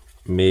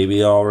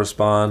 maybe I'll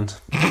respond.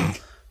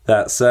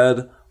 That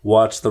said,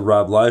 watch the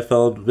Rob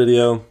Liefeld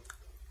video.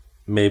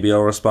 Maybe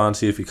I'll respond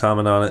to you if you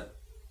comment on it,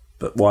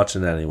 but watch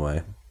it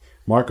anyway.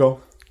 Marco.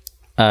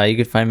 You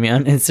can find me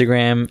on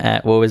Instagram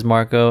at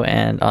WoeIsMarco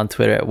and on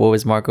Twitter at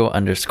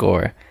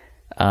WoeIsMarco_.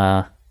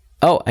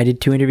 I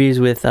did 2 interviews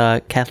with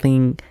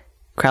Kathleen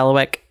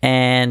Kralowek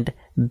and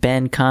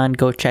Ben Kahn.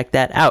 Go check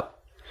that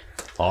out.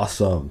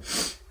 Awesome.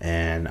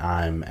 and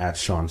I'm at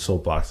Sean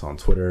Soapbox on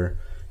Twitter.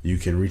 You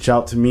can reach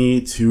out to me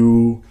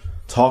to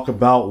talk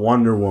about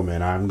Wonder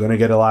Woman. I'm going to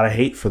get a lot of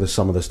hate for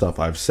some of the stuff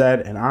I've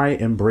said, and I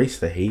embrace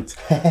the hate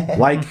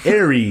like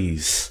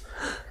Aries.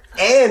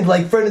 And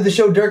like friend of the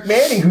show, Dirk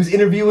Manning, whose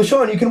interview with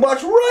Sean you can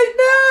watch right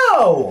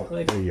now.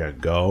 There you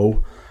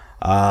go.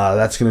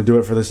 That's going to do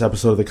it for this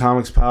episode of the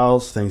Comics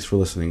Pals. Thanks for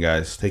listening,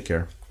 guys. Take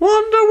care.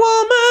 Wonder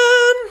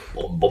Woman!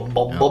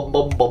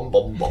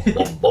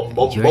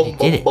 You already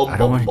did it. I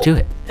don't want to do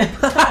it.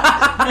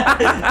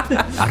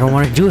 I don't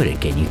want to do it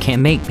again. You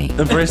can't make me.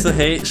 Embrace the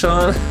hate,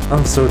 Sean.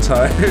 I'm so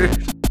tired.